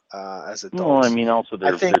combo as Well, I adults. mean, also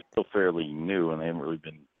I think they're still fairly new, and they haven't really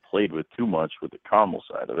been played with too much with the caramel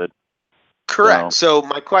side of it. correct. So, So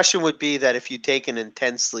my question would be that if you take an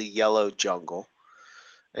intensely yellow jungle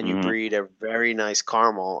and you mhm. breed a very nice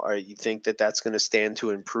caramel, or you think that that's going to stand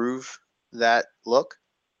to improve that look?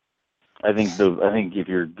 I think if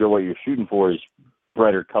what you're shooting for is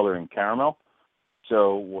brighter color and caramel.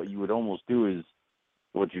 So what you would almost do is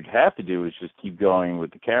what you'd have to do is just keep going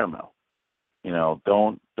with the caramel.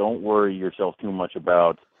 Don't worry yourself too much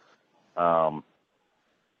about um,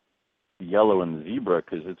 the yellow and the zebra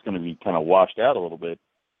because it's going to be kind of washed out a little bit.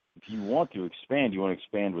 If you want to expand, you want to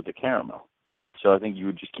expand with the caramel. So I think you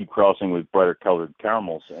would just keep crossing with brighter colored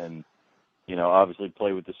caramels and obviously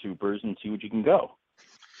play with the supers and see what you can go.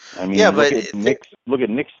 I Yeah, mean, but look at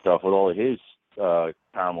Nick's stuff with all of his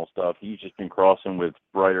caramel stuff. He's just been crossing with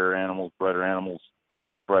brighter animals,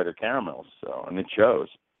 brighter caramels. So, and it shows.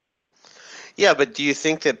 yeah, but do you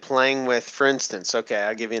think that playing with, for instance, okay,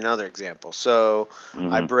 I'll give you another example. So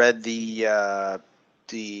I Hmm. bred the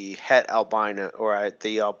het albino,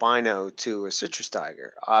 the albino to a citrus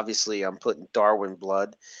tiger. Obviously, I'm putting Darwin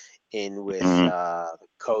blood in with Hmm.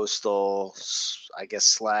 coastal, I guess,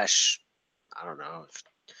 slash, I don't know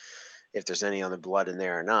if there's any other blood in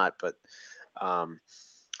there or not, but um,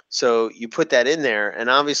 so you put that in there, and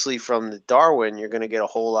obviously from the Darwin, you're going to get a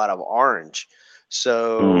whole lot of orange.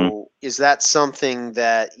 Hmm. So is that something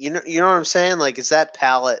that you know what I'm saying? Like, is that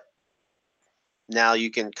palette now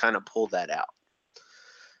you can kind of pull that out?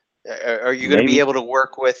 Are you going to be Maybe. able to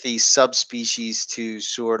work with these subspecies to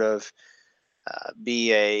sort of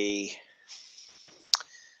be a,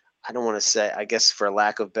 I don't want to say, I guess for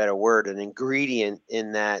lack of a better word, an ingredient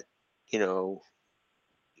in that, you know,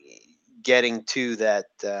 getting to that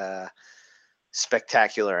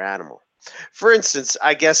spectacular animal. For instance,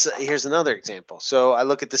 I guess here's another example. So I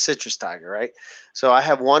look at the citrus tiger, right? So I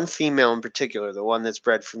have one female in particular, the one that's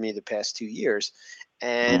bred for me the past 2 years.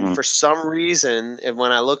 And Hmm. for some reason, and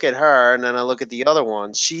when I look at her and then I look at the other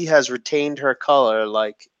ones, she has retained her color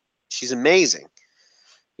like she's amazing.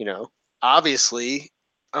 You know, obviously,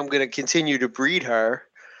 I'm going to continue to breed her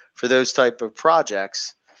for those type of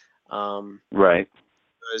projects. Um, Right.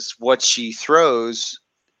 because what she throws,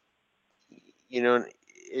 you know,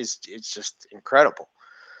 is it's just incredible.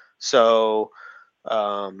 So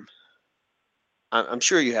um, I'm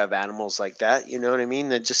sure you have animals like that. You know what I mean?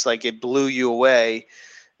 That just like it blew you away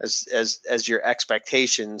as your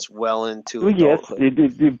expectations well into Well, yes, adulthood.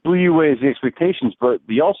 it blew you away as the expectations, but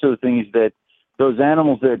the also thing is that those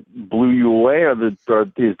animals that blew you away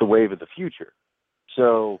is the wave of the future.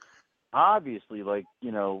 So obviously, like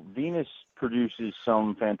Venus produces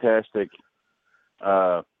some fantastic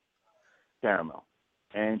uh, caramel,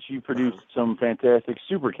 and she produced Uh-huh. some fantastic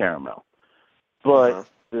super caramel. But Uh-huh.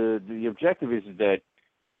 the objective is that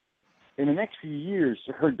in the next few years,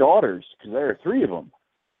 her daughters, because there are three of them,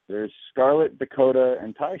 there's Scarlet, Dakota,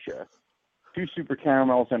 and Taisha, two super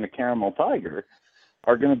caramels and a caramel tiger,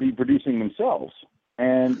 are going to be producing themselves.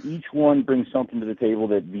 And each one brings something to the table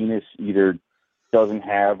that Venus either doesn't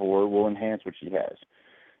have or will enhance what she has.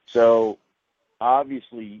 So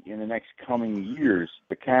obviously, in the next coming years,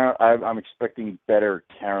 I'm expecting better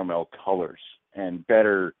caramel colors and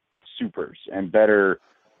better supers and better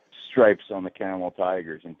stripes on the caramel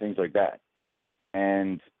tigers and things like that.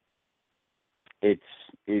 And it's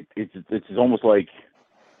almost like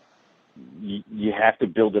you have to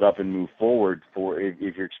build it up and move forward for if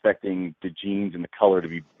you're expecting the genes and the color to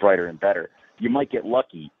be brighter and better. You might get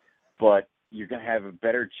lucky, but you're going to have a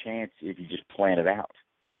better chance if you just plan it out.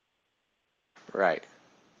 Right.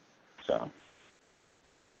 So,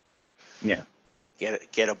 yeah.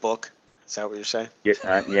 Get a book. Is that what you're saying?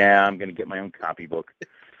 Yeah, I'm going to get my own copybook.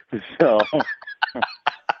 So,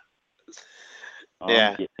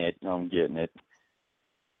 Yeah. I'm getting it.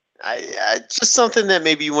 I just something that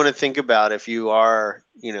maybe you want to think about if you are,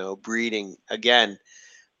 breeding. Again,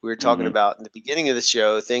 we were talking about in the beginning of the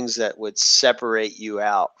show things that would separate you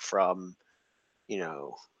out from,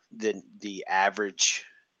 the average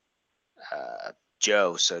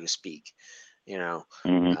Joe, so to speak.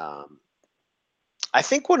 I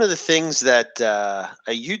think one of the things that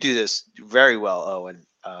you do this very well, Owen,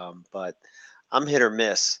 but I'm hit or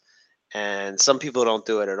miss, and some people don't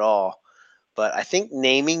do it at all. But I think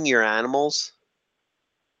naming your animals,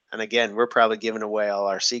 and again, we're probably giving away all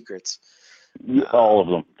our secrets. All of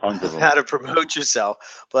them, tons of them. How to promote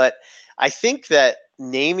yourself. But I think that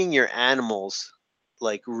naming your animals,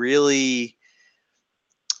 like really,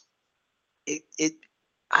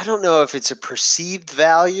 I don't know if it's a perceived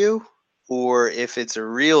value or if it's a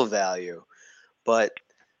real value, but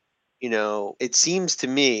it seems to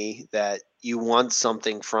me that you want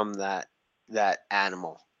something from that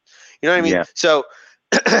animal. You know what I mean? Yeah. So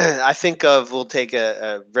I think we'll take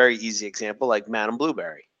a very easy example like Madame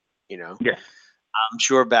Blueberry. Yes. I'm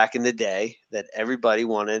sure back in the day that everybody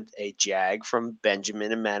wanted a Jag from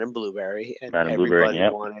Benjamin and Madame Blueberry, and everybody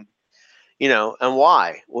wanted, and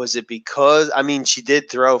why? Was it because, she did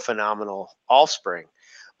throw phenomenal offspring,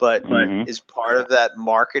 but is part of that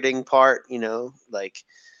marketing part, like,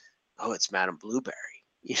 oh, it's Madame Blueberry.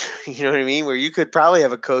 You know what I mean? Where you could probably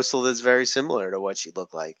have a coastal that's very similar to what she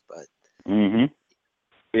looked like, but.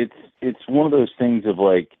 It's one of those things of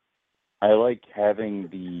like, I like having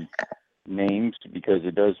the names because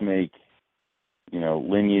it does make,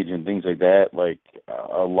 lineage and things like that, like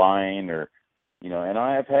a line or, and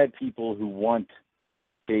I have had people who want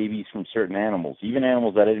babies from certain animals, even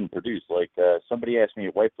animals that I didn't produce. Like somebody asked me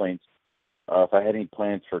at White Plains if I had any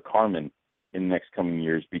plans for Carmen in the next coming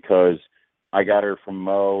years because I got her from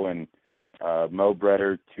Mo, and Mo bred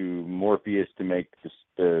her to Morpheus to make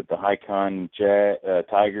the Hicon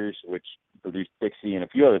Tigers, which produced Dixie and a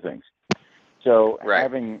few other things. So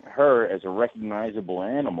having her as a recognizable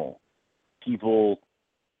animal, people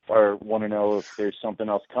want to know if there's something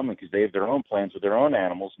else coming because they have their own plans with their own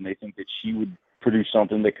animals, and they think that she would produce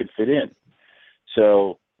something that could fit in.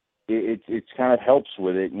 So it kind of helps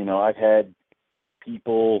with it. I've had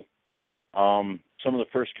people, some of the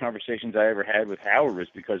first conversations I ever had with Howard was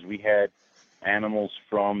because we had animals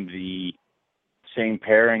from the same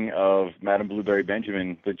pairing of Madame Blueberry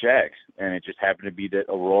Benjamin, the Jags, and it just happened to be that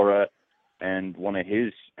Aurora and one of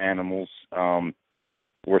his animals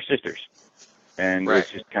were sisters, and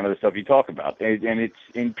it's just kind of the stuff you talk about,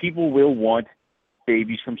 and people will want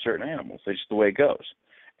babies from certain animals. That's just the way it goes,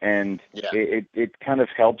 and it kind of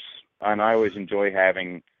helps. And I always enjoy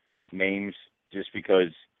having names just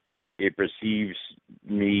because it perceives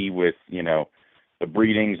me with the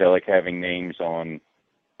breedings. I like having names on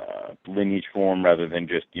lineage form rather than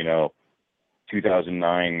just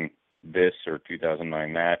 2009 this or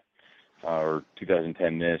 2009 that. Or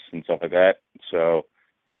 2010 this and stuff like that. So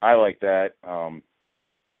I like that. And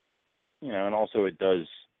also it does,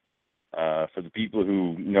 for the people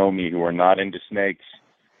who know me who are not into snakes,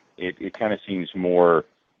 it kind of seems more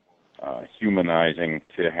humanizing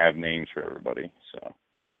to have names for everybody. So.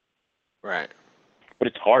 Right. But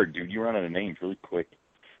it's hard, dude. You run out of names really quick.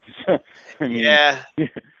 Yeah.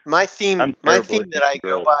 My theme that I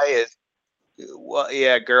go by is,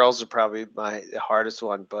 girls are probably my hardest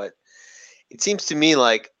one, but it seems to me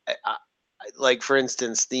like for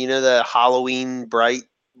instance, the Halloween Bright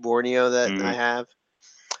Borneo that I have.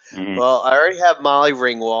 Well, I already have Molly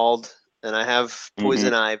Ringwald and I have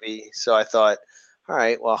Poison Ivy, so I thought, all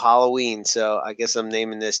right, well, Halloween, so I guess I'm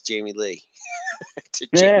naming this Jamie Lee. To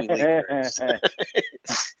Jamie Lee.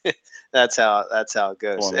 That's how it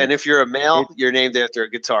goes. Well, and if you're a male, you're named after a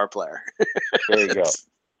guitar player. There you go.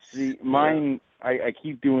 See, mine, I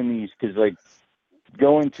keep doing these because, like,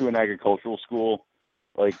 going to an agricultural school,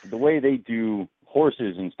 like, the way they do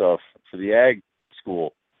horses and stuff for the ag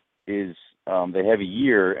school is they have a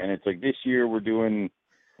year, and it's like, this year we're doing,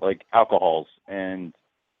 like, alcohols, and,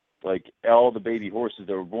 like, all the baby horses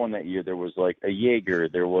that were born that year, there was, like, a Jaeger,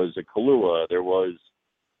 there was a Kahlua, there was,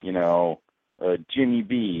 a Jimmy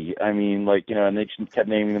B. I mean, like, and they just kept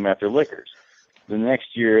naming them after liquors. The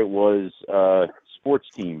next year it was sports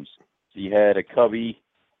teams. So you had a Cubby,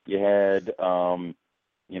 you had,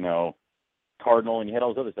 Cardinal, and you had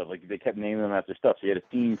all this other stuff. Like they kept naming them after stuff, so you had a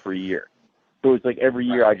theme for a year. So it's like every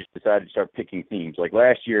year I just decided to start picking themes. Like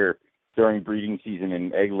last year during breeding season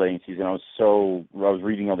and egg laying season, I was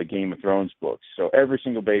reading all the Game of Thrones books. So every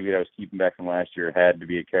single baby that I was keeping back from last year had to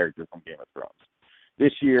be a character from Game of Thrones.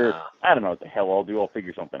 This year, I don't know what the hell I'll do. I'll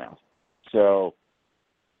figure something out. So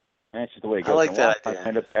that's just the way it goes. I like that idea. I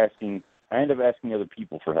end up asking other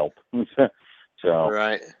people for help. So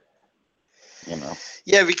right. You know.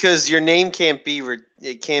 Yeah, because your name can't be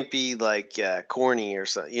like corny or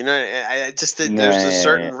something. You know, there's a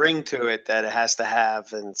certain ring to it that it has to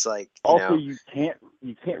have, and it's like you can't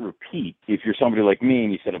repeat if you're somebody like me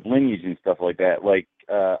and you set up lineage and stuff like that. Like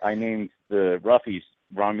I named the Ruffies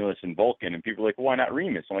Romulus and Vulcan, and people are like, well, why not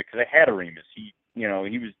Remus? I'm like, because I had a Remus. He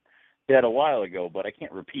was dead a while ago, but I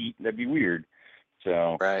can't repeat. That'd be weird.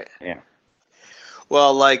 So right, yeah.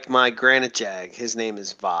 Well, like my Granite Jag, his name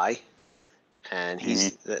is Vi. And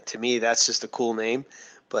he's to me, that's just a cool name,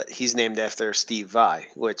 but he's named after Steve Vai,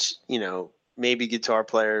 which, maybe guitar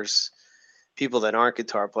players, people that aren't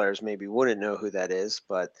guitar players maybe wouldn't know who that is,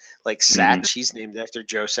 but like Satch, he's named after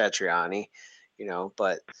Joe Satriani,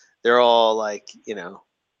 but they're all like,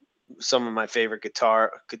 some of my favorite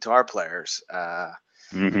guitar players.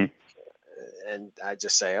 And I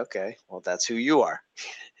just say, okay, well, that's who you are,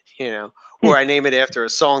 or I name it after a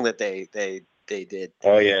song that they did.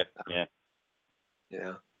 Oh yeah.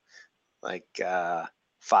 Yeah. Like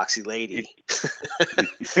Foxy Lady.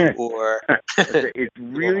 Or it's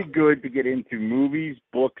really good to get into movies,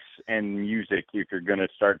 books, and music if you're going to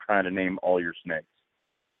start trying to name all your snakes.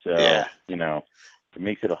 So, it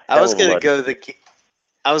makes it a hell of a lot.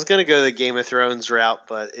 I was going to go the Game of Thrones route,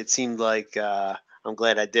 but it seemed like I'm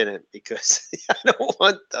glad I didn't, because I don't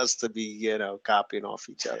want us to be, copying off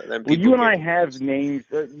each other. Then well, you and I have names.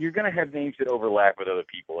 You're going to have names that overlap with other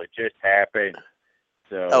people. It just happens.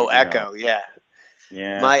 So, Echo, yeah.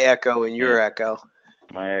 Yeah. My Echo and your Echo.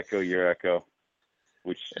 My Echo, your Echo.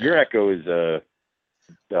 Which your Echo is a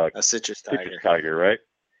citrus tiger. Citrus tiger, right?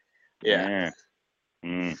 Yeah.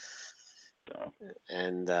 So.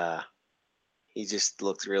 And he just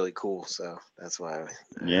looked really cool, so that's why.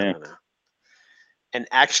 I don't know. And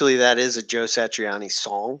actually, that is a Joe Satriani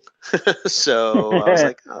song. So I was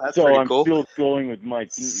like, oh, that's pretty cool. So I'm still going with my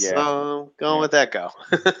team. Yeah. So going with Echo.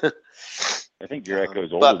 I think your Echo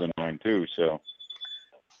is older than mine too. So.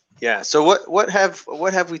 Yeah. So what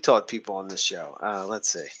have we taught people on this show? Let's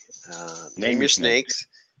see. Name your snakes.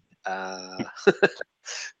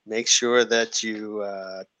 Make sure that you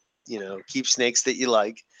keep snakes that you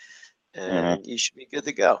like, and you should be good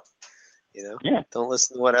to go. Don't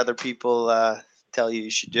listen to what other people tell you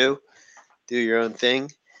should do. Do your own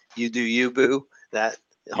thing. You do you, boo. That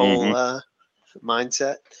whole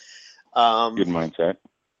mindset. Good mindset.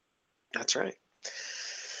 That's right.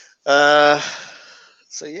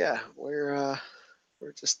 So yeah, we're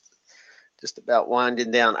just about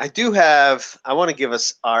winding down. I want to give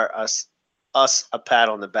us a pat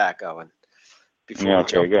on the back, Owen. Go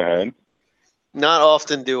ahead. Not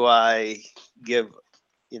often do I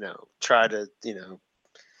try to,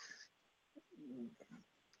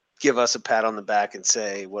 give us a pat on the back and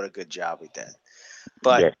say what a good job we did.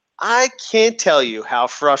 But I can't tell you how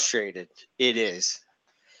frustrated it is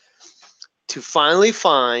to finally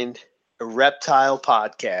find a reptile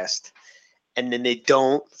podcast and then they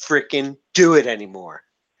don't freaking do it anymore.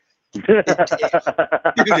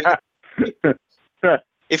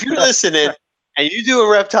 If you're listening and you do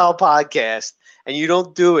a reptile podcast and you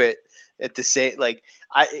don't do it at the same, like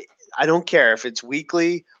I don't care if it's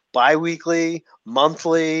weekly, bi-weekly,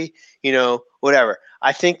 monthly, whatever.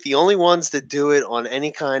 I think the only ones that do it on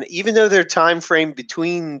any kind, even though their time frame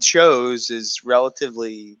between shows is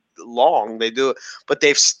relatively long, they do it, but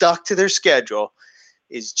they've stuck to their schedule,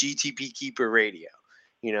 is GTP Keeper Radio.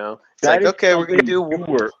 It's that like, okay, we're going to do. You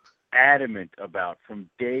were adamant about from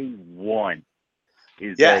day one.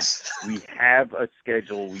 Is that we have a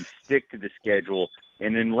schedule, we stick to the schedule,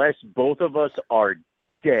 and unless both of us are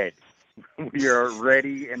dead, we are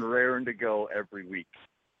ready and raring to go every week.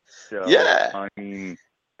 So, I mean,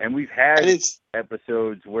 and we've had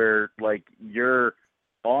episodes where, like, you're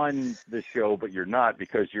on the show, but you're not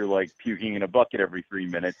because you're, like, puking in a bucket every 3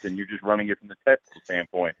 minutes and you're just running it from the technical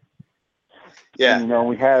standpoint. Yeah. And,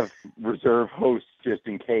 we have reserve hosts just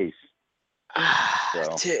in case.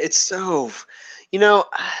 So. It's so,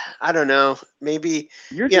 I don't know. Maybe,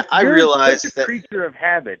 I realize such a creature of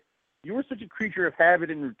habit. You were such a creature of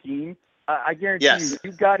habit and routine. I guarantee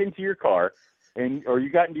you got into your car or you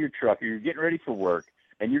got into your truck or you're getting ready for work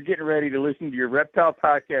and you're getting ready to listen to your reptile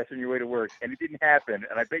podcast on your way to work and it didn't happen.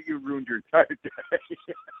 And I bet you ruined your entire day.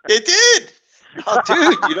 It did. Oh,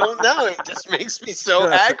 dude, you don't know. It just makes me so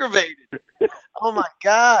aggravated. Oh my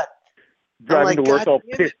God. Driving to work God all damn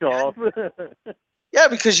it, pissed man. off. Yeah,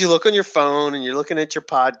 because you look on your phone and you're looking at your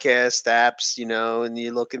podcast apps, and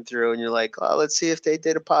you're looking through and you're like, oh, let's see if they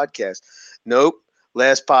did a podcast. Nope.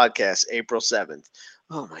 Last podcast, April 7th.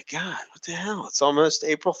 Oh my God, what the hell? It's almost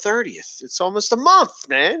April 30th. It's almost a month,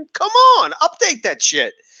 man. Come on, update that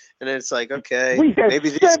shit. And then it's like, okay, We had maybe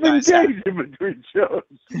these 7 guys have days in between shows.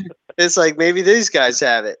 It's like maybe these guys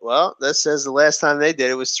have it. Well, that says the last time they did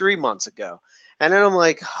it was 3 months ago. And then I'm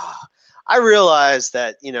like, I realize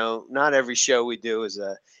that not every show we do is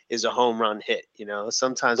a home run hit.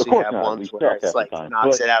 Sometimes Of we course have not. ones We where suck it's half the like time,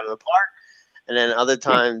 knocks but- it out of the park, and then other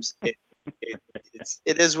times it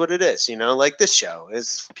is what it is. Like this show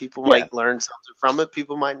is. People might learn something from it.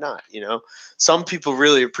 People might not. Some people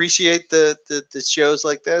really appreciate the shows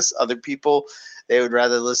like this. Other people, they would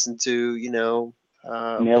rather listen to nails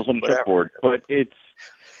on a chessboard. But it's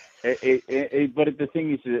but the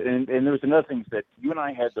thing is, and there was another thing, is that you and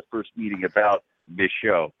I had the first meeting about this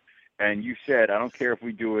show, and you said, I don't care if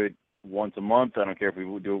we do it once a month, I don't care if we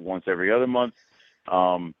do it once every other month,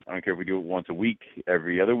 I don't care if we do it once a week,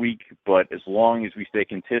 every other week, but as long as we stay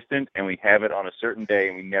consistent and we have it on a certain day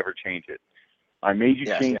and we never change it. I made you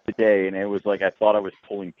change the day, and it was like I thought I was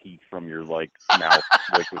pulling teeth from your mouth,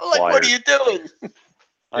 with what are you doing?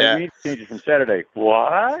 We need to change it from Saturday.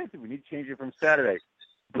 What? We need to change it from Saturday.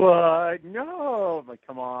 But no, I'm like,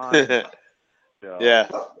 come on. So. Yeah.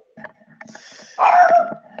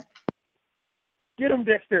 Get him,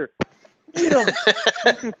 Dexter. Get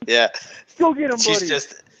him. Yeah. Go get him, buddy.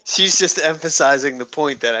 She's just emphasizing the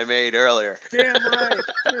point that I made earlier. Damn right.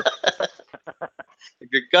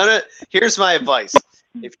 Here's my advice.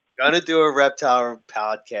 If you're gonna do a reptile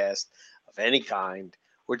podcast of any kind,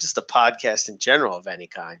 or just a podcast in general of any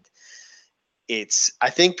kind, I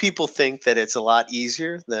think people think that it's a lot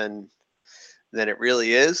easier than it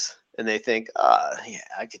really is, and they think, yeah,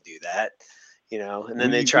 I could do that, and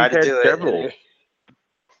then they try to do it.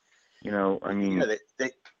 I mean,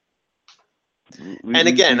 and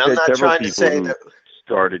again, I'm not trying to say that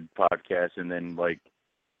started podcasts and then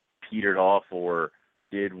petered off, or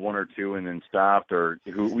did one or two and then stopped, or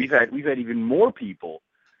we've had even more people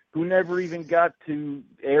who never even got to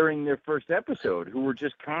airing their first episode, who were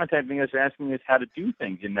just contacting us, asking us how to do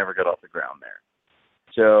things, and never got off the ground there.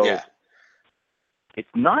 So it's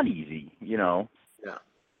not easy, No,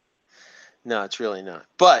 it's really not.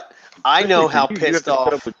 But I know how pissed off.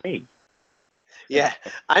 Put up with me. Yeah,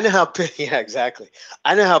 I know how. Yeah, exactly.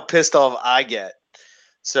 I know how pissed off I get.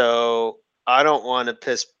 So I don't want to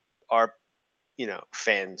piss our,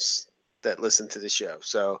 fans that listen to the show.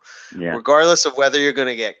 So regardless of whether you're going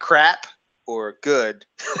to get crap or good,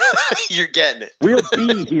 you're getting it. We'll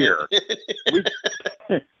be here.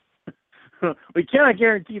 We cannot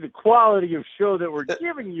guarantee the quality of show that we're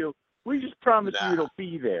giving you. We just promise you it'll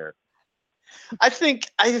be there. I think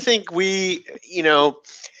we,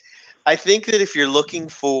 I think that if you're looking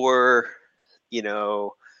for,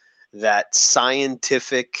 that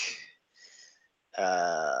scientific,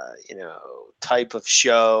 type of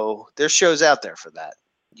show, there's shows out there for that.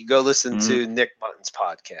 You go listen to Nick Button's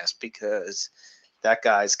podcast, because that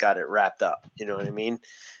guy's got it wrapped up. You know what I mean?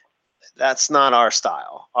 That's not our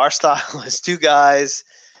style. Our style is two guys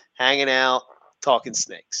hanging out, talking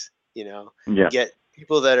snakes, Get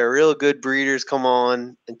people that are real good breeders come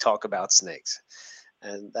on and talk about snakes.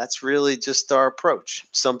 And that's really just our approach.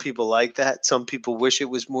 Some people like that. Some people wish it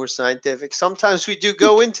was more scientific. Sometimes we do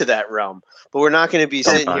go into that realm, but we're not going to be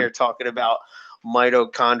sitting here talking about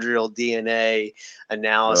mitochondrial DNA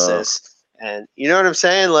analysis. And you know what I'm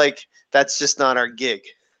saying? That's just not our gig,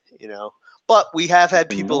 But we have had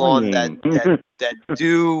people on that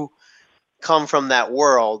do come from that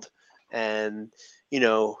world, and,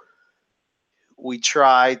 we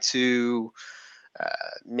try to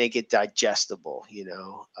make it digestible,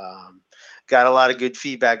 got a lot of good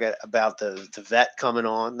feedback about the vet coming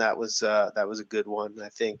on. That was a good one. I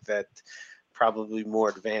think that probably more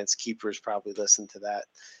advanced keepers probably listen to that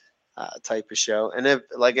type of show. And if,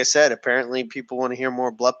 like I said, apparently people want to hear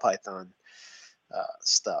more blood python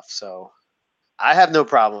stuff. So I have no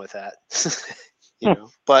problem with that,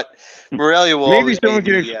 but Morelia will maybe someone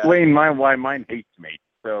can explain why mine hates me.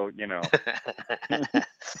 So,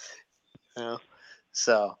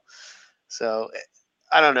 So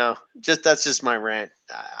I don't know. That's just my rant.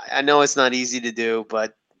 I know it's not easy to do,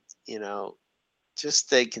 but just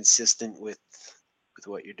stay consistent with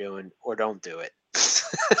what you're doing, or don't do it,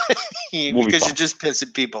 because you're just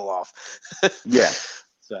pissing people off. Yeah.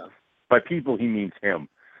 So by people he means him.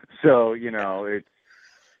 So it's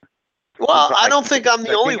Well, I don't think I'm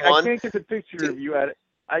the only I one. can't get the picture of you at it.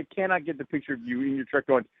 I cannot get the picture of you in your truck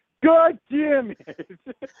going, God damn it!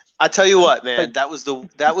 I tell you what, man, that was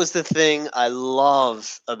the thing I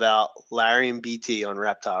love about Larry and BT on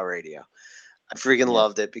Reptile Radio. I freaking Yeah.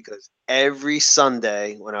 loved it because every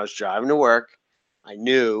Sunday when I was driving to work, I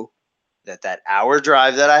knew that hour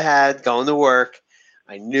drive that I had going to work,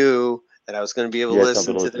 I knew that I was going to be able to Yeah, listen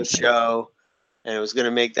something to to the listen to. show, and it was going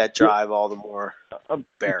to make that drive all the more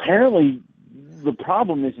bearable. Apparently, the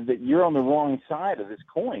problem is that you're on the wrong side of this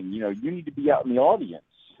coin. You know, you need to be out in the audience.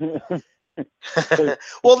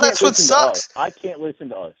 Well, that's what sucks. I can't listen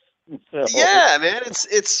to us. So. Yeah, man,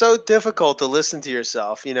 it's so difficult to listen to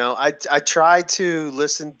yourself. You know, I try to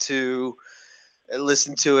listen to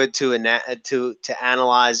it to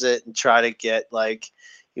analyze it and try to get like,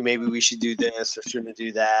 maybe we should do this or shouldn't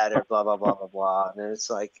do that or blah blah blah blah blah. And then it's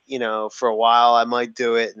like, for a while I might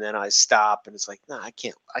do it and then I stop and it's like, no, I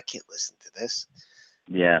can't listen to this.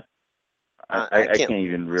 Yeah, I can't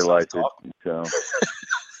even realize it. So.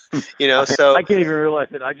 So I can't even realize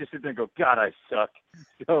it. I just sit there and go, God, I suck.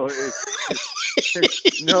 So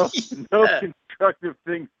there's no constructive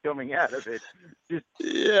things coming out of it. Just,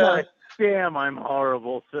 God damn, I'm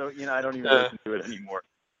horrible. So, I don't even listen to it anymore.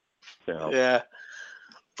 So. Yeah.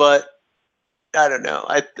 But I don't know.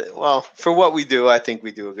 Well, for what we do, I think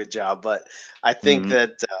we do a good job. But I think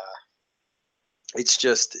that it's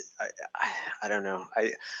just, I don't know.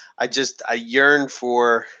 I yearn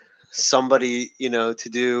for somebody, to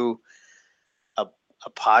do a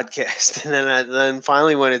podcast, and then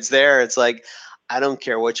finally when it's there, it's like, I don't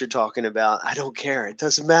care what you're talking about. I don't care. It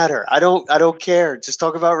doesn't matter. I don't care. Just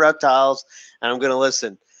talk about reptiles, and I'm gonna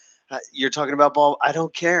listen. You're talking about ball. I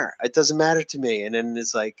don't care. It doesn't matter to me. And then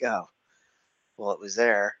it's like, oh, well, it was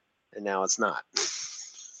there, and now it's not.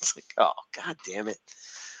 It's like, oh, God damn it.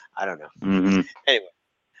 I don't know. Mm-hmm. Anyway,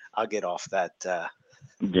 I'll get off that.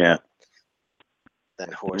 Yeah.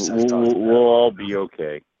 That horse. We'll all be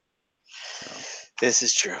okay. This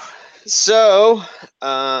is true. So,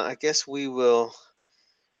 I guess we will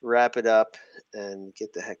wrap it up and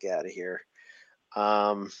get the heck out of here.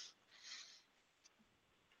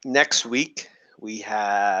 Next week, we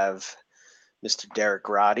have Mr. Derek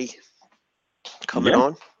Roddy coming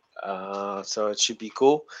on. So it should be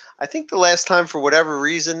cool. I think the last time, for whatever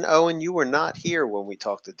reason, Owen, you were not here when we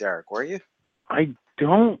talked to Derek, were you? I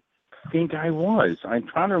don't think I was. I'm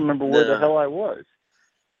trying to remember where the hell I was.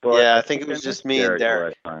 But yeah, I think it was just me and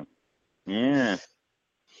Derek. Last time. Yeah.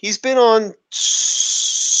 He's been on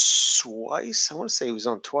twice. I want to say he was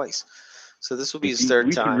on twice. So this will be his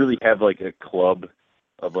third time. We should really have like a club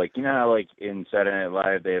of like, how like in Saturday Night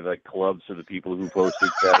Live they have like clubs for the people who posted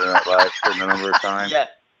Saturday Night Live for a number of times. Yeah.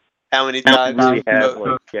 How many times? We really have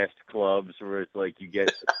like guest clubs where it's like you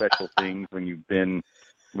get special things when you've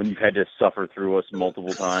had to suffer through us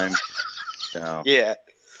multiple times. So. Yeah.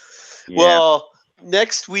 Well,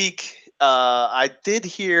 next week, I did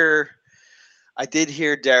hear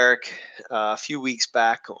Derek a few weeks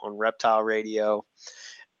back on Reptile Radio,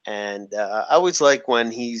 and I always like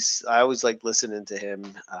listening to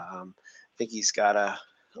him. I think he's got a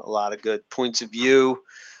lot of good points of view.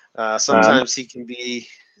 Sometimes he can be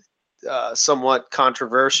somewhat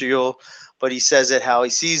controversial, but he says it how he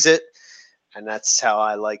sees it, and that's how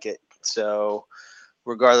I like it. So,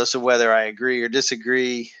 regardless of whether I agree or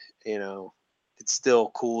disagree, it's still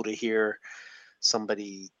cool to hear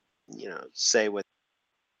somebody, say what.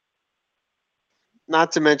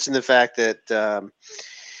 Not to mention the fact that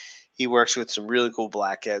he works with some really cool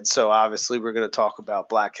blackheads. So obviously we're going to talk about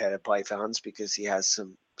black-headed pythons because he has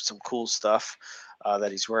some cool stuff that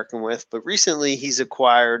he's working with. But recently he's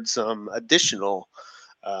acquired some additional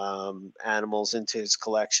animals into his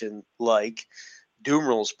collection, like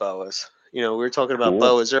Dumeril's boas. We were talking about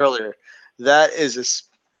boas earlier. That is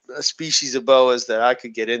a species of boas that I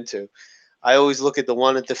could get into. I always look at the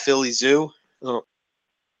one at the Philly Zoo. Oh.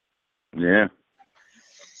 Yeah.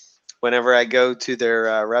 Whenever I go to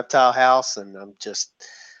their reptile house, and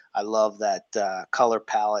I love that color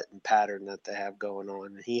palette and pattern that they have going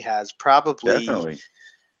on. He has probably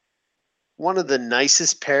one of the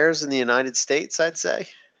nicest pairs in the United States, I'd say.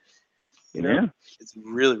 It's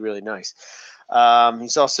really, really nice.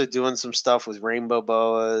 He's also doing some stuff with rainbow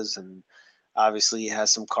boas, and obviously he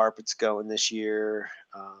has some carpets going this year.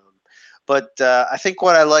 But I think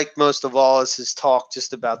what I like most of all is his talk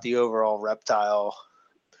just about the overall reptile,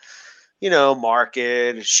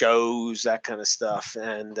 market, shows, that kind of stuff.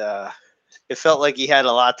 And it felt like he had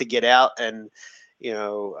a lot to get out. And,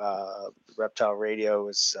 Reptile Radio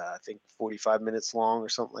was, I think, 45 minutes long or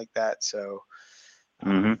something like that. So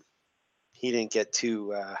he didn't get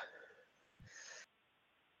too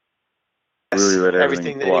really let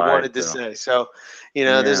everything that he fly, wanted to say. So,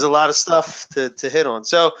 there's a lot of stuff to hit on.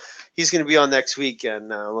 So he's going to be on next week, and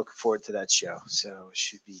looking forward to that show. So it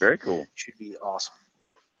should be very cool. Should be awesome.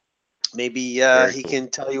 Maybe he cool. can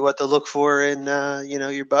tell you what to look for in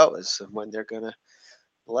your boas and when they're going to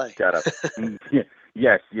play. Shut up.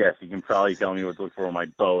 Yes. You can probably tell me what to look for in my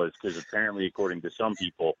boas, because apparently, according to some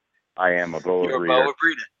people, I am a boa You're breeder. a boa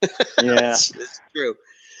breeder. Yeah, it's true.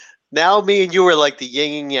 Now me and you are like the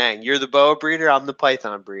yin and yang. You're the boa breeder. I'm the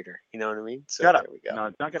python breeder. You know what I mean? So shut up. There we go. No,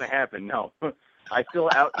 it's not going to happen. No, I still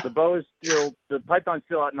the pythons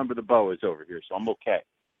still outnumber the boas over here, so I'm okay.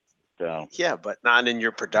 So yeah, but not in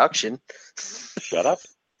your production. Shut up.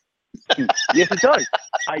 Yes, it does.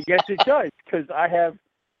 I guess it does, because I have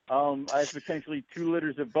potentially 2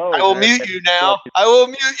 litters of boas. I will mute you now. I will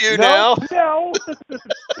mute you now. No.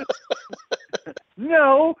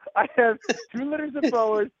 No, I have 2 litters of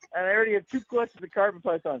boas, and I already have 2 clutches of carpet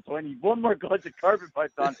python. So I need 1 more clutch of carpet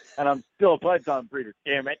python, and I'm still a python breeder.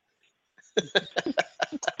 Damn it.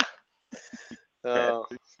 Oh.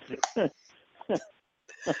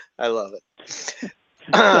 I love it.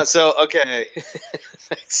 So, okay.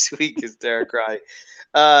 Next week is Derek Rye.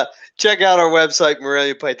 Check out our website,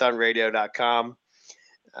 MoreliaPythonRadio.com.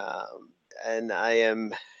 And I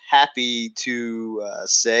am happy to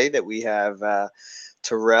say that we have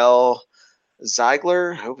Terrell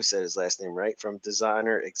Ziegler, I hope I said his last name right, from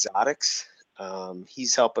Designer Exotics.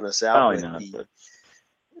 He's helping us out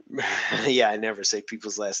yeah, I never say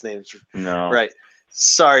people's last names. No. Right.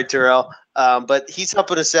 Sorry, Terrell. But he's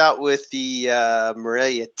helping us out with the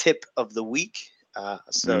Morelia tip of the week.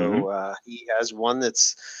 He has one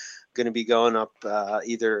that's going to be going up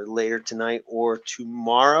either later tonight or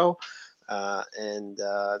tomorrow.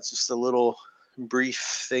 It's just a little brief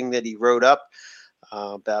thing that he wrote up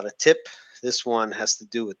about a tip. This one has to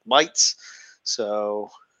do with mites. So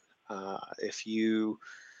if you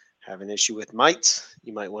have an issue with mites,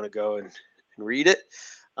 you might want to go and read it.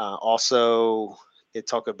 Also, they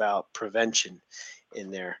talk about prevention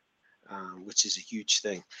in there, which is a huge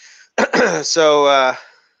thing. So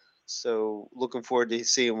looking forward to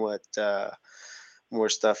seeing what more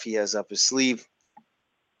stuff he has up his sleeve.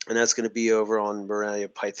 And that's going to be over on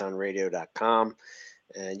MoreliaPythonRadio.com.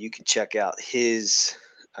 And you can check out his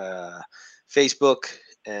Facebook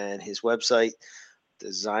and his website,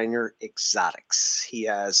 Designer Exotics. He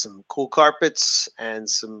has some cool carpets and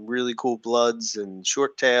some really cool bloods and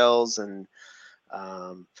short tails. And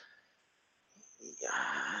I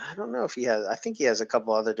don't know if he has, I think he has a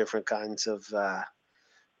couple other different kinds of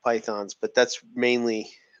pythons, but that's mainly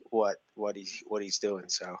what he's doing.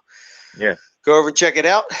 So yeah, go over and check it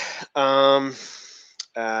out.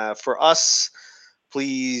 For us,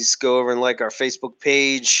 please go over and like our Facebook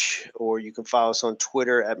page, or you can follow us on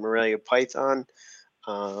Twitter at Morelia Python.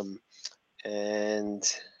 And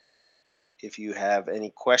if you have any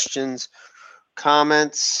questions,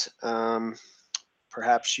 comments,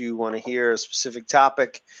 perhaps you want to hear a specific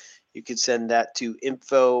topic, you can send that to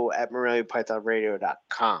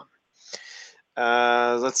info@MoreliaPythonRadio.com.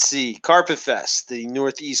 Let's see. Carpet Fest. The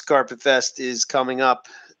Northeast Carpet Fest is coming up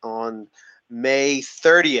on May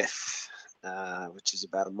 30th, which is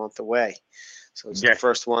about a month away. So it's the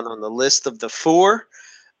first one on the list of the 4.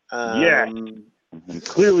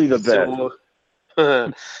 Clearly the best.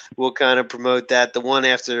 So we'll kind of promote that. The one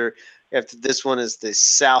after this one is the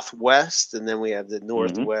Southwest, and then we have the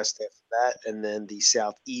Northwest after that, and then the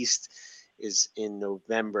Southeast is in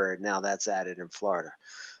November. Now that's added in Florida.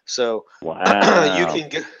 So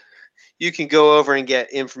you can go over and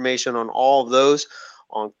get information on all of those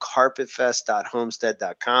on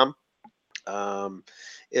carpetfest.homestead.com.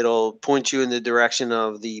 It'll point you in the direction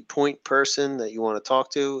of the point person that you want to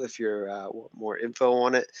talk to. If you're want more info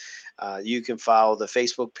on it, you can follow the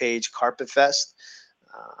Facebook page Carpet Fest.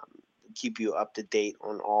 Keep you up to date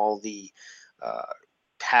on all the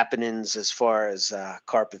happenings as far as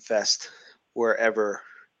Carpet Fest, wherever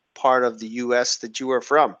part of the U.S. that you are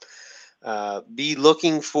from. Be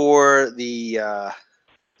looking for the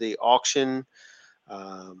auction.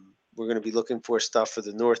 We're going to be looking for stuff for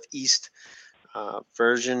the Northeast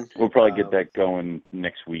version. We'll probably get that going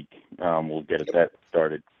next week. We'll get that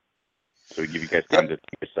started, so we give you guys time to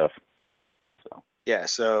think of stuff. Yeah,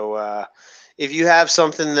 so if you have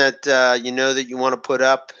something that that you want to put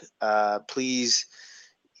up, please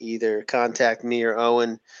either contact me or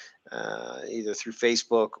Owen, either through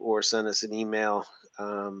Facebook or send us an email.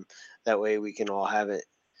 That way we can all have it.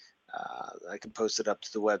 I can post it up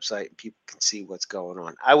to the website and people can see what's going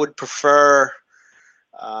on. I would prefer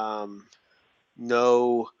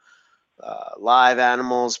no live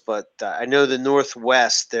animals, but I know the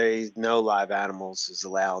Northwest, no live animals is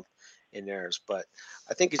allowed in theirs. But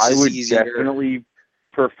I think it's I just would easier. definitely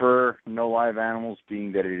prefer no live animals,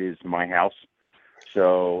 being that it is my house.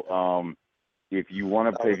 So if you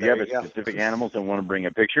want to, if you have a specific animals and want to bring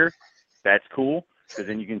a picture, that's cool, because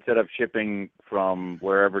then you can set up shipping from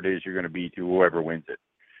wherever it is you're going to be to whoever wins it.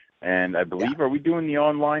 And I believe, are we doing the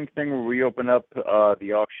online thing where we open up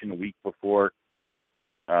the auction a week before?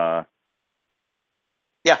 Carpet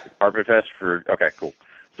Fest for, okay, cool.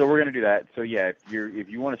 So we're going to do that. So yeah, if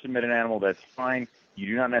you want to submit an animal, that's fine. You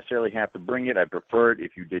do not necessarily have to bring it. I prefer it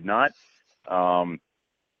if you did not,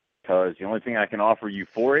 because the only thing I can offer you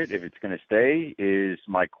for it, if it's going to stay, is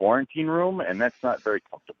my quarantine room, and that's not very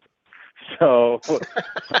comfortable. So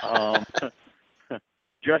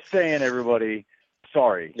just saying, everybody,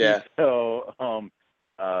 sorry. Yeah. So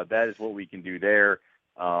that is what we can do there.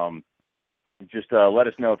 Just let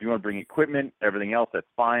us know if you want to bring equipment. Everything else, that's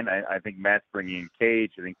fine. I think Matt's bringing a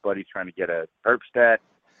cage. I think Buddy's trying to get a herp stat.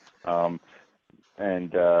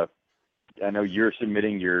 And I know you're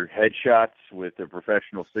submitting your headshots with a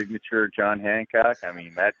professional signature, John Hancock. I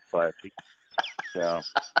mean, that's classy. So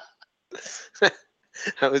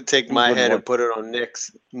I would take my head and put it on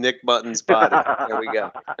Nick Button's body. There we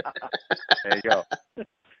go. There you go.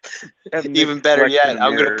 Even better yet,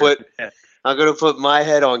 I'm gonna put my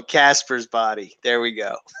head on Casper's body. There we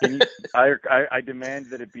go. I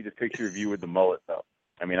demand that it be the picture of you with the mullet, though.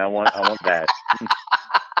 I mean, I want that.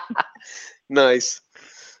 Nice.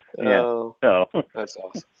 Yeah. Oh, that's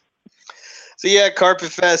awesome. So yeah,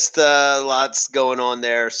 Carpet Fest, lots going on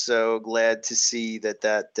there. So glad to see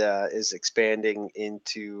that is expanding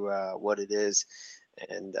into what it is.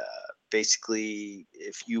 And basically,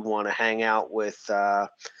 if you want to hang out with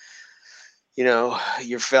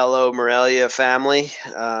your fellow Morelia family,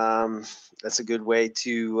 that's a good way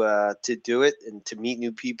to do it and to meet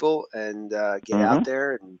new people and get out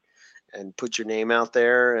there and put your name out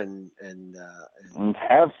there and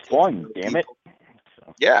have fun. Damn it!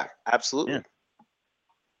 Yeah, absolutely.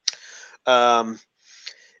 Yeah.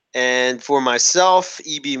 And for myself,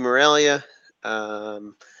 EB Morelia,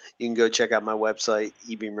 you can go check out my website,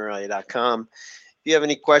 ebmorelia.com. If you have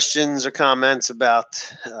any questions or comments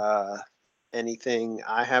about anything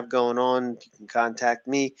I have going on, you can contact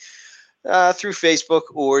me through Facebook,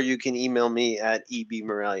 or you can email me at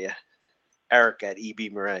ebmorelia,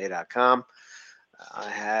 eric@ebmorelia.com. I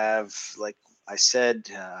have, like I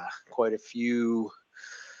said, quite a few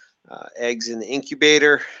eggs in the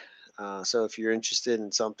incubator. So if you're interested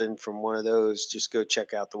in something from one of those, just go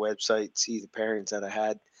check out the website, see the pairings that I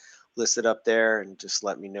had listed up there, and just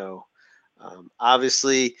let me know.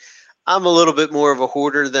 Obviously, I'm a little bit more of a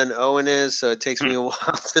hoarder than Owen is, so it takes me a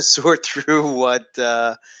while to sort through what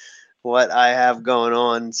I have going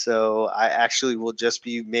on. So I actually will just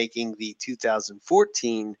be making the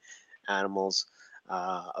 2014 animals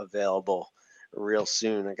available real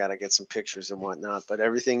soon. I got to get some pictures and whatnot, but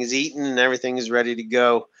everything is eaten and everything is ready to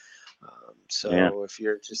go. If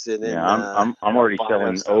you're interested in, I'm already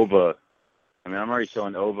selling OVA. I mean, I'm already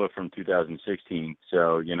selling OVA from 2016.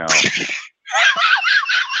 So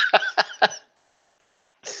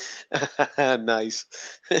Nice.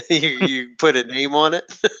 you put a name on it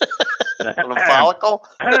on a follicle.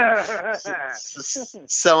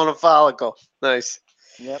 Selling a follicle. Nice.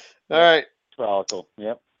 Yep. All right. Follicle.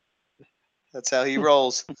 Yep. That's how he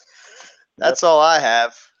rolls. That's all I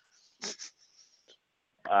have.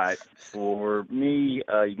 All right. For me,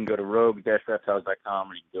 you can go to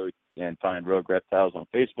rogue-reptiles.com, or you can go and find Rogue Reptiles on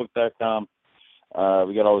Facebook.com.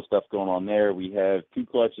 We got all the stuff going on there. We have 2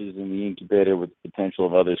 clutches in the incubator with the potential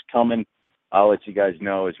of others coming. I'll let you guys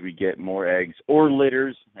know as we get more eggs or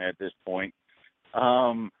litters at this point.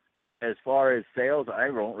 As far as sales, I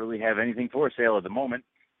don't really have anything for sale at the moment.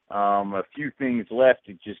 A few things left.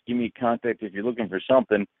 Just give me contact if you're looking for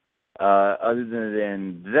something. Other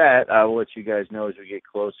than that, I will let you guys know as we get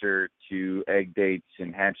closer to egg dates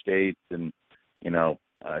and hatch dates and,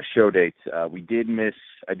 show dates. I did miss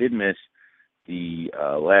the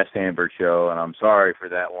last Amber show, and I'm sorry for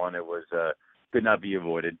that one. It was could not be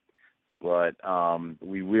avoided, but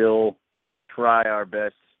we will try our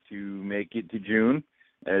best to make it to June,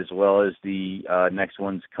 as well as the next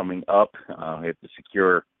one's coming up. We have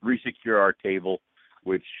to resecure our table,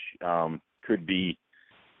 which could be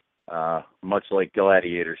much like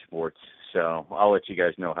gladiator sports. So I'll let you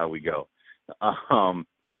guys know how we go.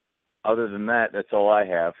 Other than that, that's all I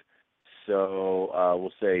have. So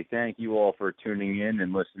we'll say thank you all for tuning in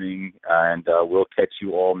and listening, and we'll catch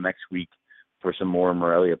you all next week for some more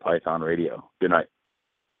Morelia Python Radio. Good night.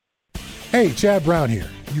 Hey, Chad Brown here.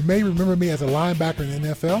 You may remember me as a linebacker in the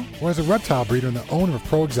NFL or as a reptile breeder and the owner of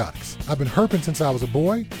Pro Exotics. I've been herping since I was a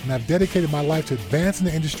boy, and I've dedicated my life to advancing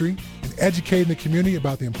the industry and educating the community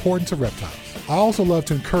about the importance of reptiles. I also love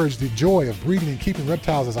to encourage the joy of breeding and keeping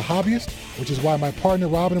reptiles as a hobbyist, which is why my partner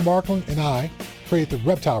Robin Markland and I created the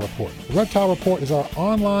Reptile Report. The Reptile Report is our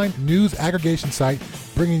online news aggregation site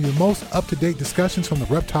bringing you the most up-to-date discussions from the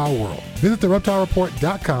reptile world. Visit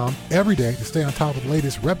thereptilereport.com every day to stay on top of the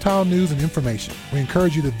latest reptile news and information. We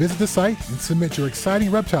encourage you to visit the site and submit your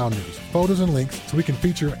exciting reptile news, photos, and links so we can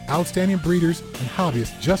feature outstanding breeders and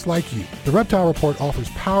hobbyists just like you. The Reptile Report offers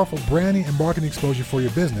powerful branding and marketing exposure for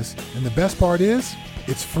your business, and the best part is,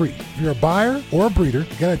 it's free. If you're a buyer or a breeder,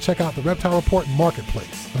 you gotta check out the Reptile Report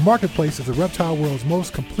Marketplace. The Marketplace is the reptile world's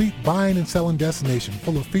most complete buying and selling destination,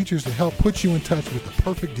 full of features to help put you in touch with the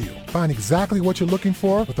perfect deal. Find exactly what you're looking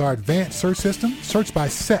for with our advanced search system. Search by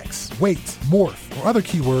sex, weight, morph, or other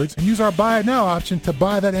keywords, and use our Buy It Now option to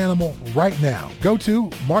buy that animal right now. Go to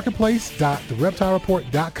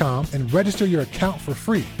marketplace.thereptilereport.com and register your account for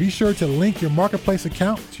free. Be sure to link your Marketplace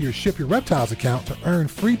account to your Ship Your Reptiles account to earn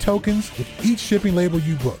free tokens with each shipping label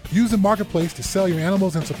you book. Use the Marketplace to sell your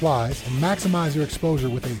animals and supplies and maximize your exposure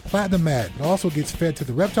with a platinum ad. It also gets fed to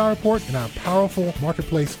the Reptile Report and our powerful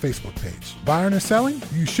Marketplace Facebook page. Buying or selling?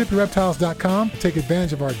 Use ShipYourReptiles.com to take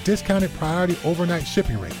advantage of our discounted priority overnight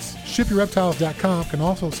shipping rates. ShipYourReptiles.com can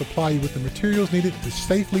also supply you with the materials needed to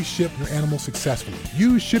safely ship your animals successfully.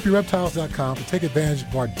 Use ShipYourReptiles.com to take advantage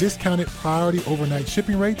of our discounted priority overnight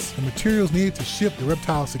shipping rates, the materials needed to ship your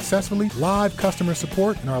reptiles successfully, live customer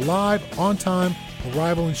support, and our live, on-time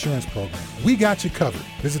arrival insurance program. We got you covered.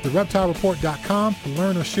 Visit thereptilereport.com to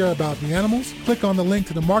learn or share about the animals. Click on the link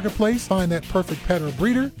to the Marketplace, find that perfect pet or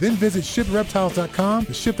breeder, then visit shipyourreptiles.com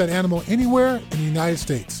to ship that animal anywhere in the United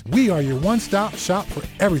States. We are your one-stop shop for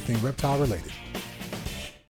everything reptile related.